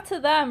shout out to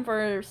them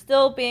for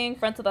still being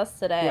friends with us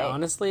today. Yeah,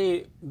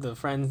 honestly, the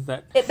friends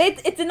that...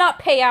 It did not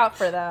pay out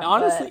for them.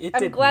 Honestly, it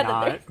did glad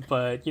not,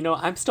 but, you know,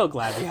 I'm still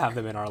glad we have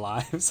them in our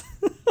lives.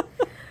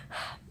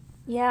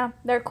 Yeah,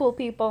 they're cool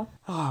people.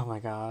 Oh my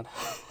god.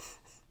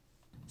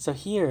 So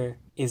here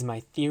is my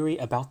theory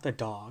about the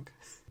dog.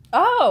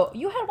 Oh,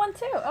 you had one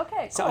too.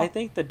 Okay, cool. So I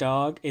think the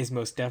dog is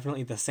most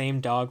definitely the same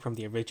dog from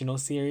the original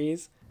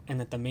series, and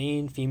that the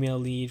main female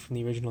lead from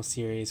the original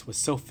series was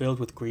so filled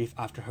with grief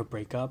after her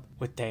breakup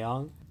with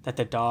Taeyong that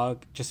the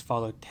dog just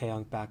followed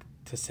Taeyong back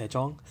to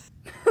Sejong.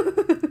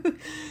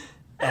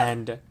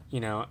 And,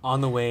 you know,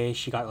 on the way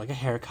she got like a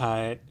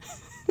haircut.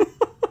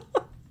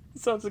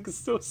 Sounds like it's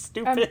so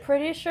stupid. I'm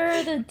pretty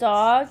sure the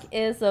dog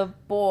is a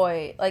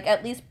boy, like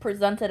at least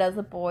presented as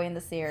a boy in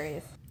the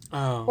series.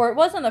 Oh. Or it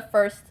wasn't the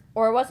first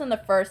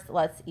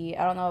Let's Eat.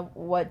 I don't know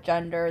what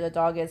gender the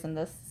dog is in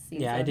this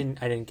season. Yeah, I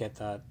didn't get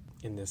that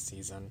in this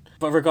season.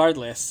 But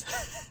regardless,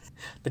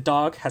 the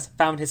dog has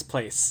found his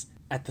place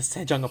at the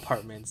Sejong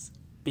apartments,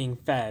 being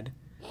fed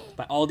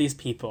by all these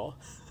people.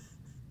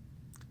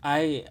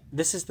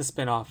 This is the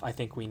spin-off I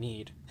think we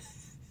need.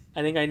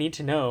 I think I need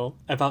to know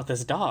about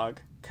this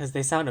dog, because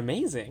they sound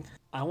amazing.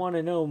 I want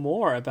to know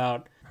more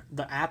about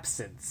the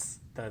absence,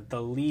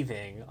 the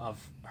leaving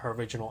of her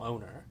original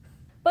owner.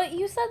 But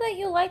you said that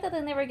you liked that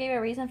they never gave a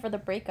reason for the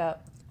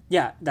breakup.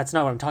 Yeah, that's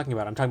not what I'm talking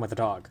about. I'm talking about the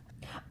dog.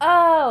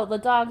 Oh, the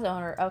dog's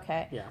owner.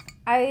 Okay. Yeah.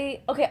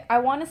 I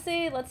want to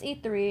see Let's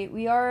Eat 3.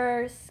 We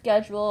are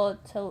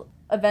scheduled to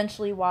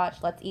eventually watch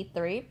Let's Eat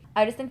 3.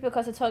 I just think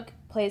because it took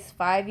place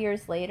 5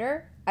 years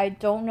later, I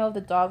don't know if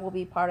the dog will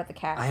be part of the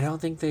cast. I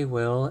don't think they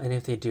will, and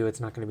if they do, it's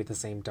not going to be the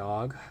same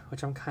dog,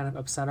 which I'm kind of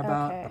upset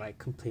about, but I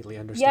completely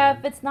understand. Yeah,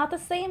 if it's not the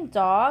same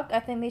dog, I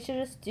think they should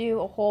just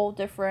do a whole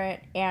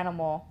different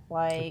animal,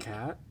 like... A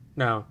cat?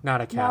 No, not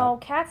a cat. No,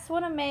 cats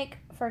wouldn't make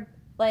for,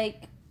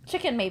 like,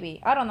 chicken maybe.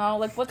 I don't know,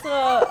 like, what's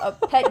a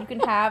pet you can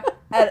have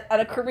at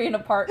a Korean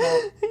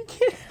apartment?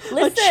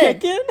 Listen, a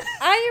chicken?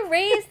 I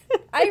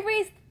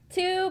raised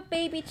 2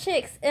 baby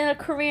chicks in a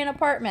Korean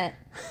apartment.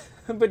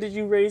 But did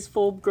you raise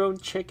full-grown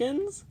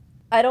chickens?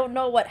 I don't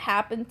know what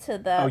happened to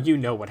them. Oh, you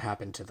know what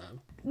happened to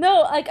them.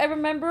 No, like, I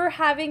remember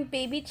having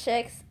baby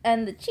chicks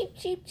and the cheep,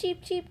 cheep,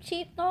 cheep, cheep,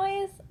 cheep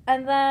noise.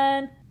 And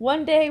then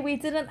one day we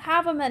didn't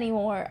have them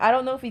anymore. I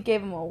don't know if we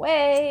gave them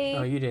away.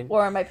 Oh, you didn't.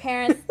 Or my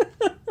parents...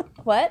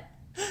 What?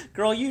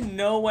 Girl, you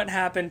know what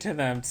happened to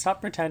them.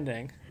 Stop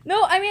pretending.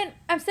 No, I mean,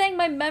 I'm saying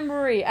my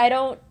memory. I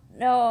don't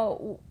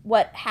know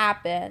what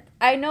happened.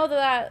 I know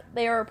that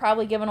they were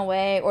probably given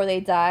away or they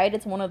died.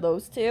 It's one of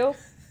those two.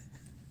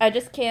 I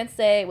just can't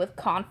say with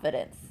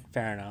confidence.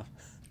 Fair enough.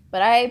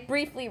 But I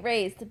briefly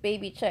raised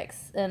baby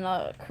chicks in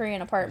a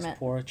Korean apartment. Those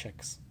poor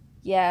chicks.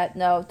 Yeah,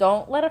 no,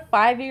 don't let a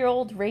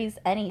 5-year-old raise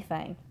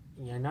anything.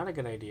 Yeah, not a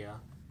good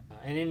idea.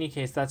 In any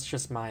case, that's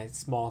just my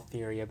small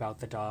theory about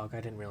the dog. I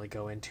didn't really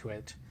go into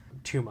it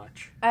too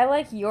much. I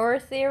like your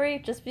theory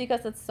just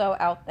because it's so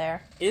out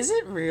there. Is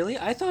it really?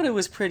 I thought it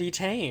was pretty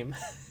tame.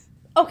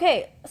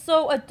 Okay,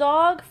 so a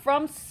dog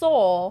from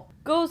Seoul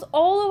goes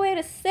all the way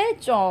to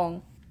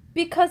Sejong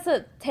because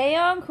of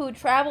Taeyong, who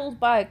travels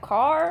by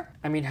car.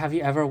 I mean, have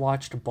you ever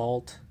watched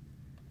Bolt?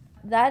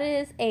 That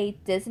is a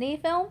Disney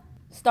film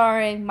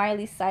starring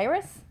Miley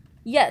Cyrus.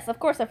 Yes, of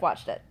course I've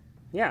watched it.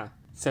 Yeah.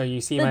 So you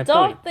see the my point. The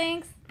dog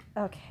thinks...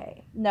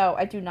 Okay. No,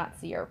 I do not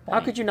see your point. How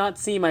could you not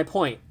see my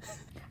point?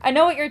 I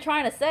know what you're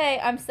trying to say.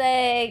 I'm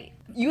saying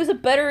use a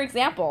better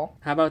example.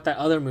 How about that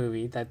other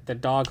movie, that the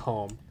Dog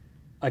Home,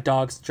 A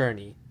Dog's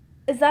Journey.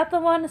 Is that the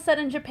one set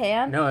in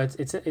Japan? No,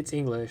 it's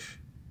English.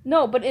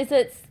 No, but is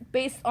it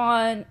based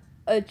on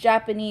a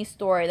Japanese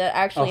story that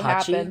actually Hachi?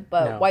 happened,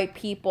 but No. white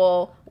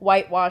people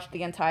whitewashed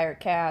the entire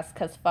cast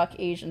because fuck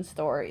Asian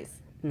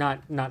stories?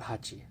 Not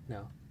Hachi,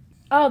 no.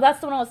 Oh, that's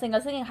the one I was thinking. I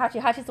was thinking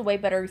Hachi. Hachi's a way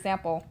better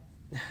example.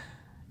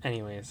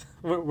 Anyways,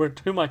 we're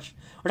too much.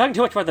 We're talking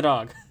too much about the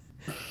dog.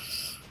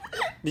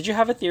 Did you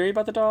have a theory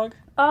about the dog?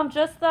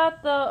 Just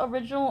that the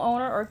original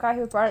owner or guy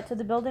who brought it to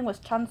the building was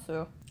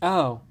Chansu.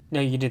 Oh,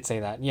 no, you did say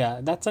that. Yeah,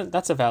 that's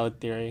a valid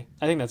theory.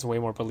 I think that's way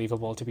more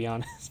believable, to be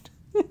honest.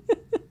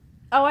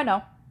 Oh, I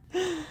know.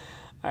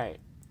 All right.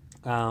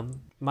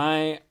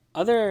 My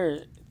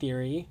other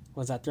theory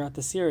was that throughout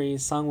the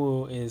series,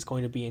 Sangwoo is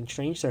going to be in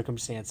strange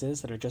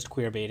circumstances that are just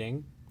queer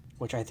baiting,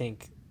 which I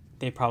think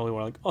they probably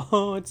were like,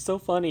 oh, it's so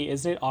funny.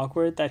 Isn't it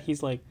awkward that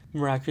he's like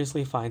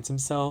miraculously finds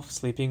himself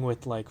sleeping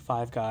with like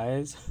 5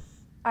 guys?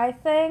 I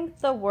think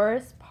the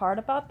worst part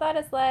about that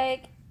is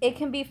like it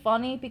can be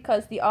funny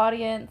because the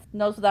audience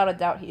knows without a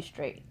doubt he's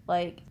straight.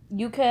 Like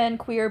you can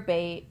queer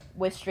bait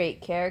with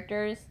straight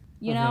characters,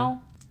 you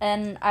know?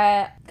 And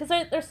because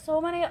there's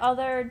so many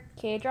other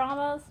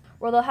K-dramas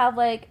where they'll have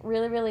like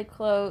really, really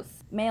close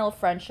male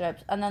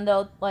friendships and then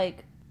they'll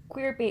like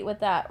queer bait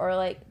with that or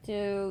like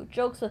do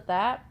jokes with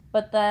that.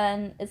 But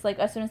then it's like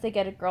as soon as they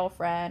get a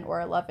girlfriend or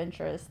a love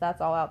interest,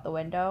 that's all out the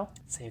window.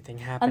 Same thing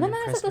happened. And then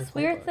in there's like Prisoner this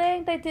weird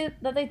Playbook.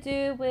 thing they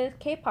do with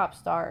K-pop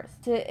stars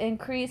to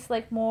increase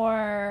like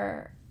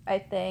more, I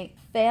think,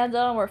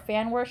 fandom or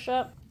fan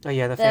worship. Oh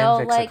yeah, the They'll,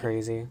 fanfics like- are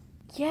crazy.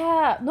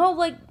 Yeah, no,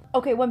 like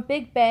okay, when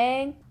Big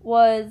Bang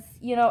was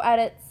at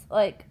its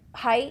like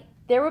height,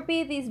 there would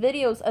be these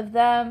videos of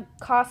them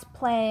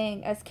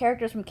cosplaying as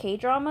characters from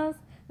K-dramas.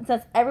 And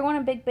since everyone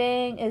in Big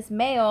Bang is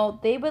male,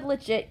 they would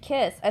legit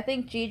kiss. I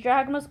think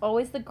G-Dragon was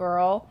always the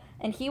girl,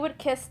 and he would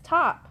kiss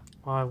Top.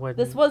 Well, I wouldn't.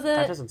 This wasn't-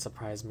 That doesn't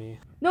surprise me.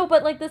 No,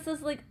 but like this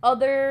is like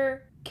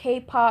other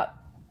K-pop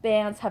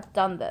bands have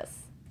done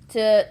this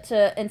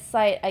to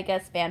incite, I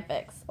guess,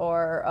 fanfics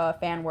or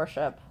fan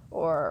worship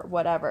or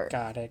whatever.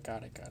 Got it.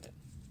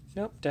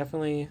 Nope,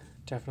 definitely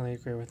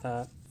agree with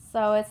that.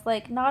 So it's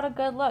like not a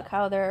good look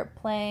how they're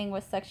playing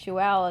with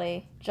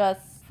sexuality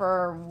just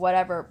for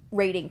whatever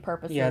rating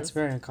purposes. Yeah, it's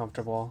very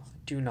uncomfortable.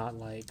 Do not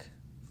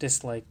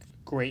dislike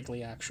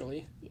greatly,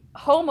 actually.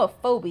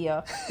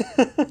 Homophobia.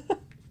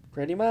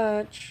 Pretty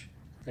much.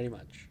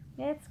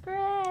 It's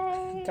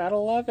great. Gotta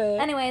love it.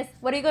 Anyways,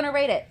 what are you gonna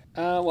rate it?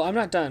 Well, I'm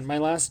not done. My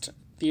last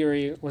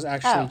theory was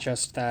actually Oh.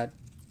 just that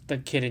the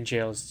kid in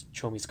jail is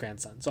Chomi's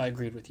grandson. So I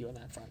agreed with you on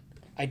that front.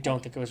 I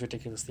don't think it was a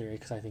ridiculous theory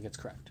because I think it's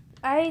correct.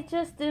 I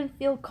just didn't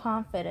feel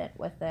confident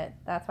with it.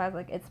 That's why I was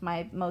like, it's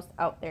my most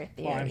out there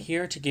theory. Well, I'm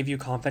here to give you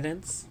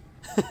confidence.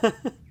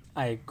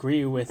 I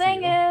agree with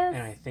Thing you, is- and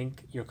I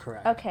think you're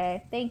correct.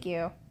 Okay, thank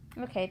you.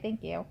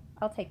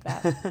 I'll take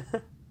that.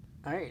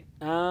 All right.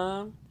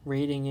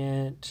 Rating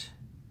it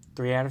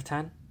 3 out of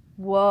 10.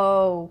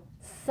 Whoa,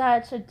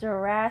 such a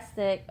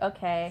drastic.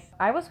 Okay,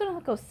 I was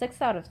gonna go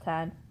 6 out of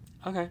 10.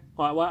 Okay.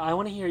 Well, I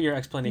want to hear your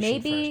explanation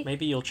Maybe- first.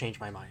 Maybe you'll change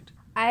my mind.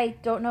 I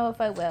don't know if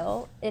I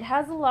will. It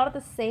has a lot of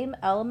the same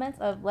elements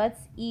of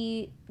Let's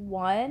Eat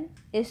 1.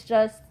 It's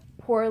just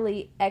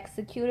poorly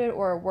executed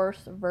or a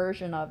worse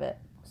version of it.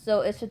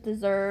 So it should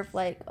deserve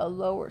like a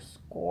lower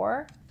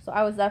score. So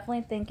I was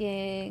definitely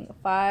thinking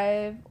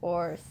 5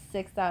 or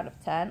 6 out of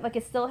 10. Like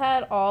it still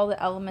had all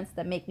the elements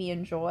that make me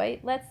enjoy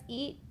Let's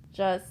Eat,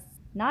 just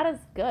not as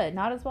good,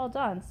 not as well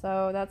done.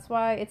 So that's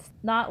why it's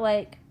not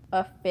like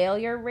a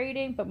failure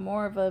rating, but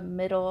more of a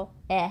middle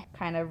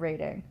kind of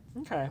rating.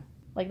 Okay.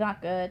 Like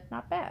not good,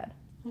 not bad.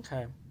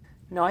 Okay.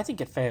 No, I think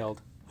it failed.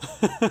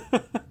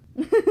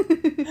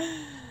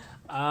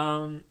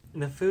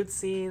 The food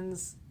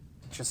scenes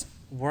just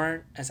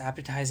weren't as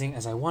appetizing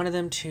as I wanted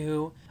them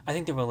to. I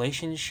think the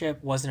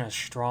relationship wasn't as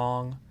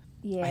strong.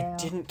 Yeah. I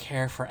didn't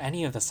care for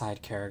any of the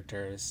side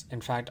characters.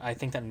 In fact, I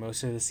think that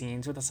most of the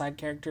scenes with the side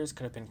characters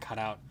could have been cut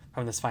out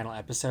from this final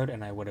episode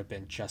and I would have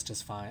been just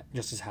as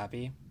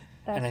happy.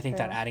 That's And I think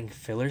that true. adding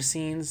filler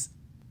scenes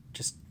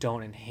just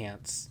don't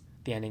enhance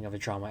the ending of a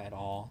drama at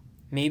all.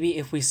 Maybe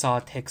if we saw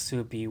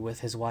Teksu be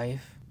with his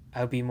wife, I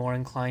would be more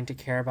inclined to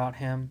care about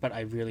him, but I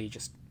really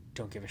just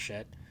don't give a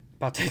shit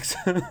about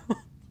Teksu.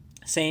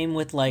 Same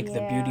with the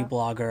beauty Yeah.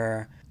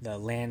 blogger, the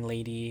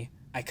landlady.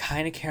 I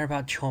kind of care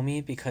about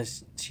Chomi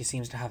because she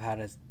seems to have had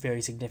a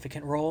very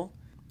significant role.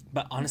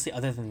 But honestly,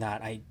 other than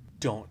that, I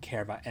don't care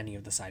about any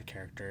of the side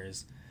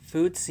characters.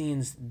 Food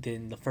scenes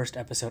in the first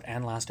episode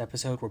and last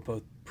episode were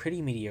both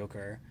pretty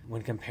mediocre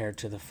when compared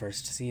to the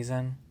first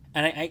season.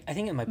 And I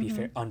think it might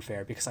be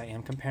unfair because I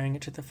am comparing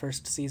it to the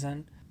first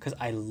season because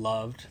I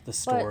loved the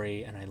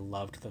story and I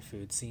loved the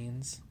food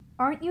scenes.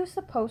 Aren't you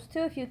supposed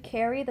to if you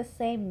carry the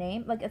same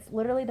name? Like it's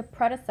literally the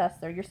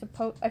predecessor. I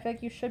feel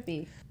like you should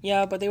be.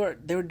 Yeah, but they were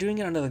doing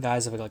it under the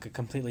guise of like a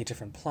completely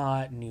different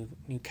plot, new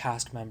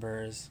cast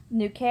members.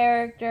 New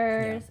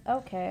characters.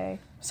 Okay.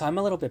 So I'm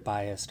a little bit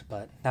biased,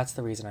 but that's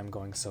the reason I'm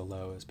going so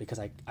low is because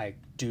I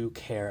do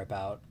care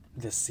about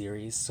this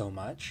series so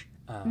much.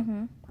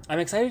 I'm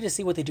excited to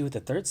see what they do with the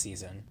third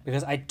season,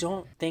 because I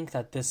don't think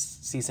that this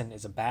season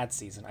is a bad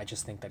season. I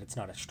just think that it's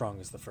not as strong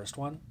as the first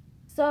one.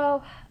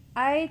 So,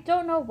 I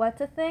don't know what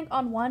to think.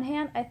 On one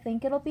hand, I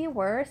think it'll be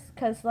worse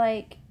because,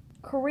 like,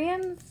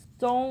 Koreans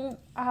don't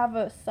have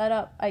a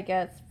setup, I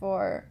guess,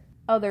 for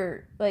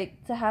other,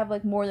 like, to have,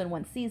 like, more than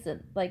one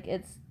season. Like,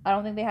 I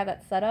don't think they have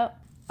that setup.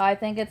 I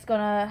think it's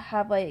gonna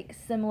have, like,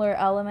 similar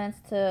elements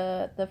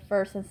to the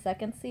first and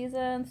second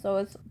season. So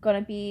it's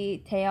gonna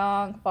be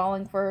Taeyong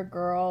falling for a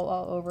girl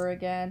all over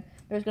again.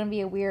 There's gonna be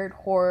a weird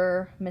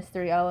horror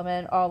mystery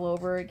element all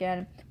over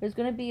again. There's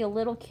gonna be a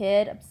little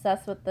kid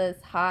obsessed with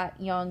this hot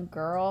young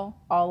girl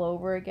all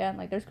over again.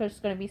 Like, there's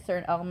just gonna be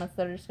certain elements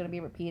that are just gonna be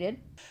repeated.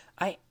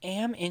 I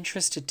am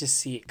interested to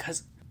see it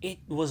because it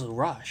was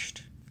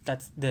rushed.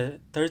 The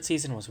third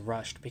season was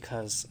rushed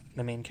because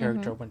the main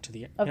character went to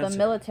the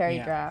military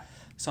draft.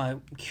 So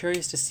I'm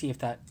curious to see if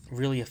that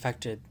really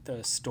affected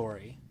the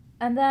story.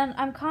 And then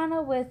I'm kind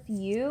of with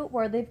you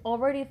where they've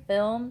already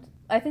filmed,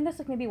 I think there's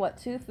like maybe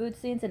 2 food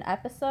scenes an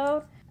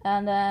episode,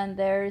 and then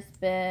there's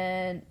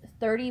been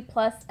 30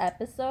 plus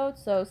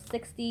episodes, so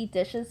 60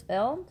 dishes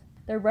filmed.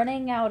 They're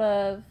running out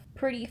of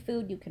pretty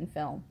food you can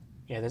film.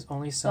 Yeah, there's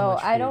only so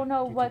much food I don't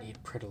know you what can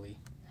eat prettily.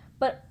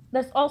 But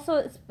there's also,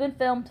 it's been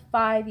filmed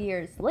 5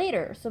 years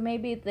later, so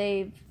maybe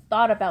they've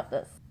thought about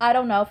this. I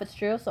don't know if it's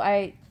true, so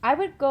I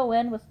would go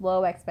in with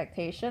low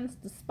expectations,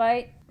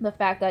 despite the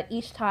fact that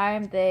each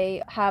time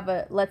they have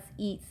a Let's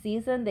Eat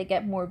season, they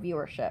get more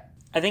viewership.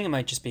 I think it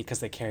might just be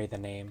because they carry the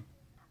name.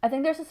 I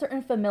think there's a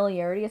certain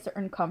familiarity, a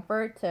certain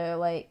comfort to,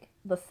 like,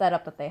 the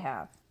setup that they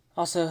have.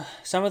 Also,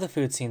 some of the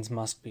food scenes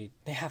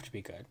they have to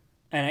be good.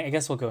 And I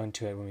guess we'll go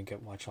into it when we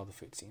watch all the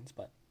food scenes,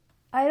 but...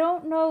 I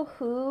don't know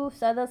who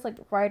said this, like,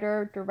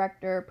 writer,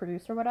 director,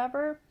 producer,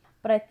 whatever,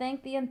 but I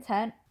think the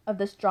intent of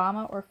this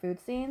drama or food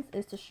scenes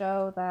is to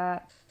show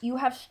that you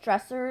have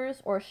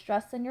stressors or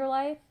stress in your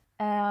life,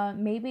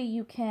 and maybe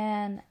you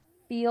can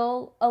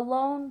feel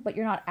alone, but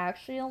you're not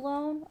actually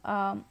alone.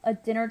 A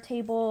dinner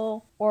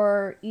table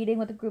or eating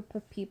with a group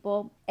of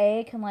people,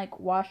 A, can, like,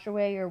 wash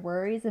away your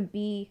worries, and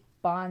B,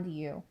 bond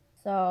you.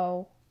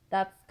 So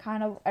that's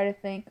kind of, I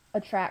think,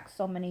 attracts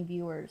so many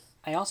viewers.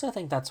 I also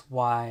think that's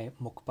why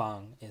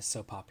mukbang is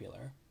so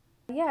popular.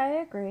 Yeah,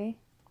 I agree.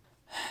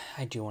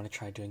 I do want to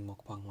try doing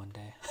mukbang one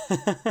day.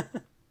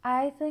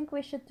 I think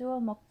we should do a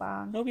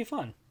mukbang. It'll be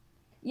fun.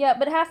 Yeah,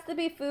 but it has to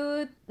be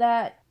food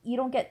that you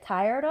don't get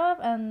tired of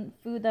and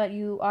food that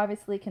you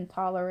obviously can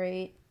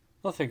tolerate.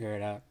 We'll figure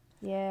it out.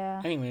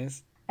 Yeah.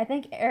 Anyways. I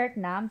think Eric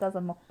Nam does a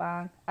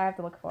mukbang. I have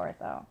to look for it,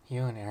 though.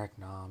 You and Eric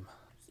Nam.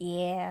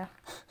 Yeah.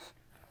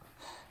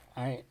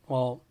 Alright,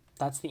 well,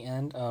 that's the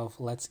end of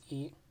Let's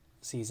Eat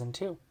Season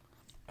 2.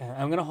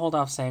 I'm going to hold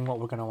off saying what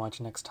we're going to watch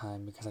next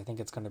time because I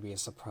think it's going to be a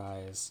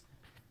surprise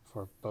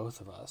for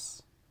both of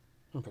us.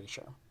 I'm pretty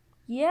sure.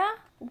 Yeah,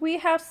 we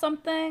have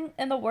something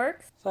in the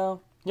works.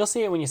 So, you'll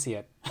see it when you see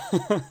it.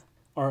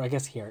 Or I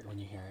guess hear it when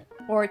you hear it.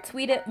 Or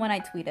tweet it when I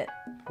tweet it.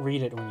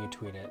 Read it when you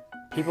tweet it.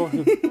 People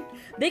who...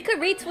 They could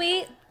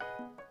retweet.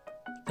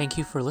 Thank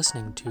you for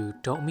listening to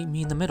Don't Meet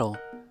Me in the Middle.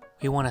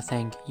 We want to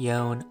thank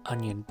Yeon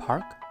Onion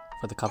Park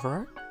for the cover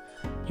art.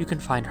 You can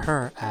find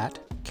her at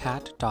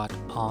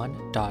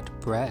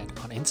cat.on.bread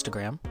on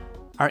Instagram.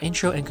 Our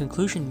intro and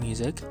conclusion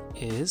music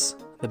is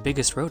The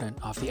Biggest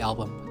Rodent off the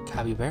album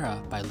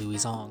Capybara by Louis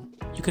Zong.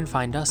 You can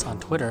find us on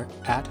Twitter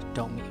at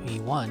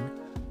Don'tMeetMe1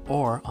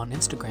 or on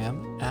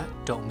Instagram at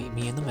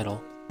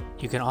Don'tMeetMeInTheMiddle.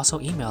 You can also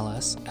email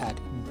us at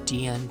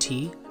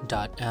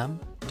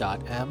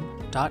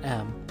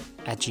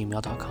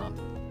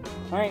dnt.m.m.m.m@gmail.com.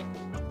 Alright,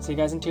 see you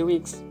guys in 2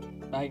 weeks.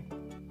 Bye.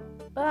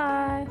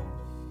 Bye.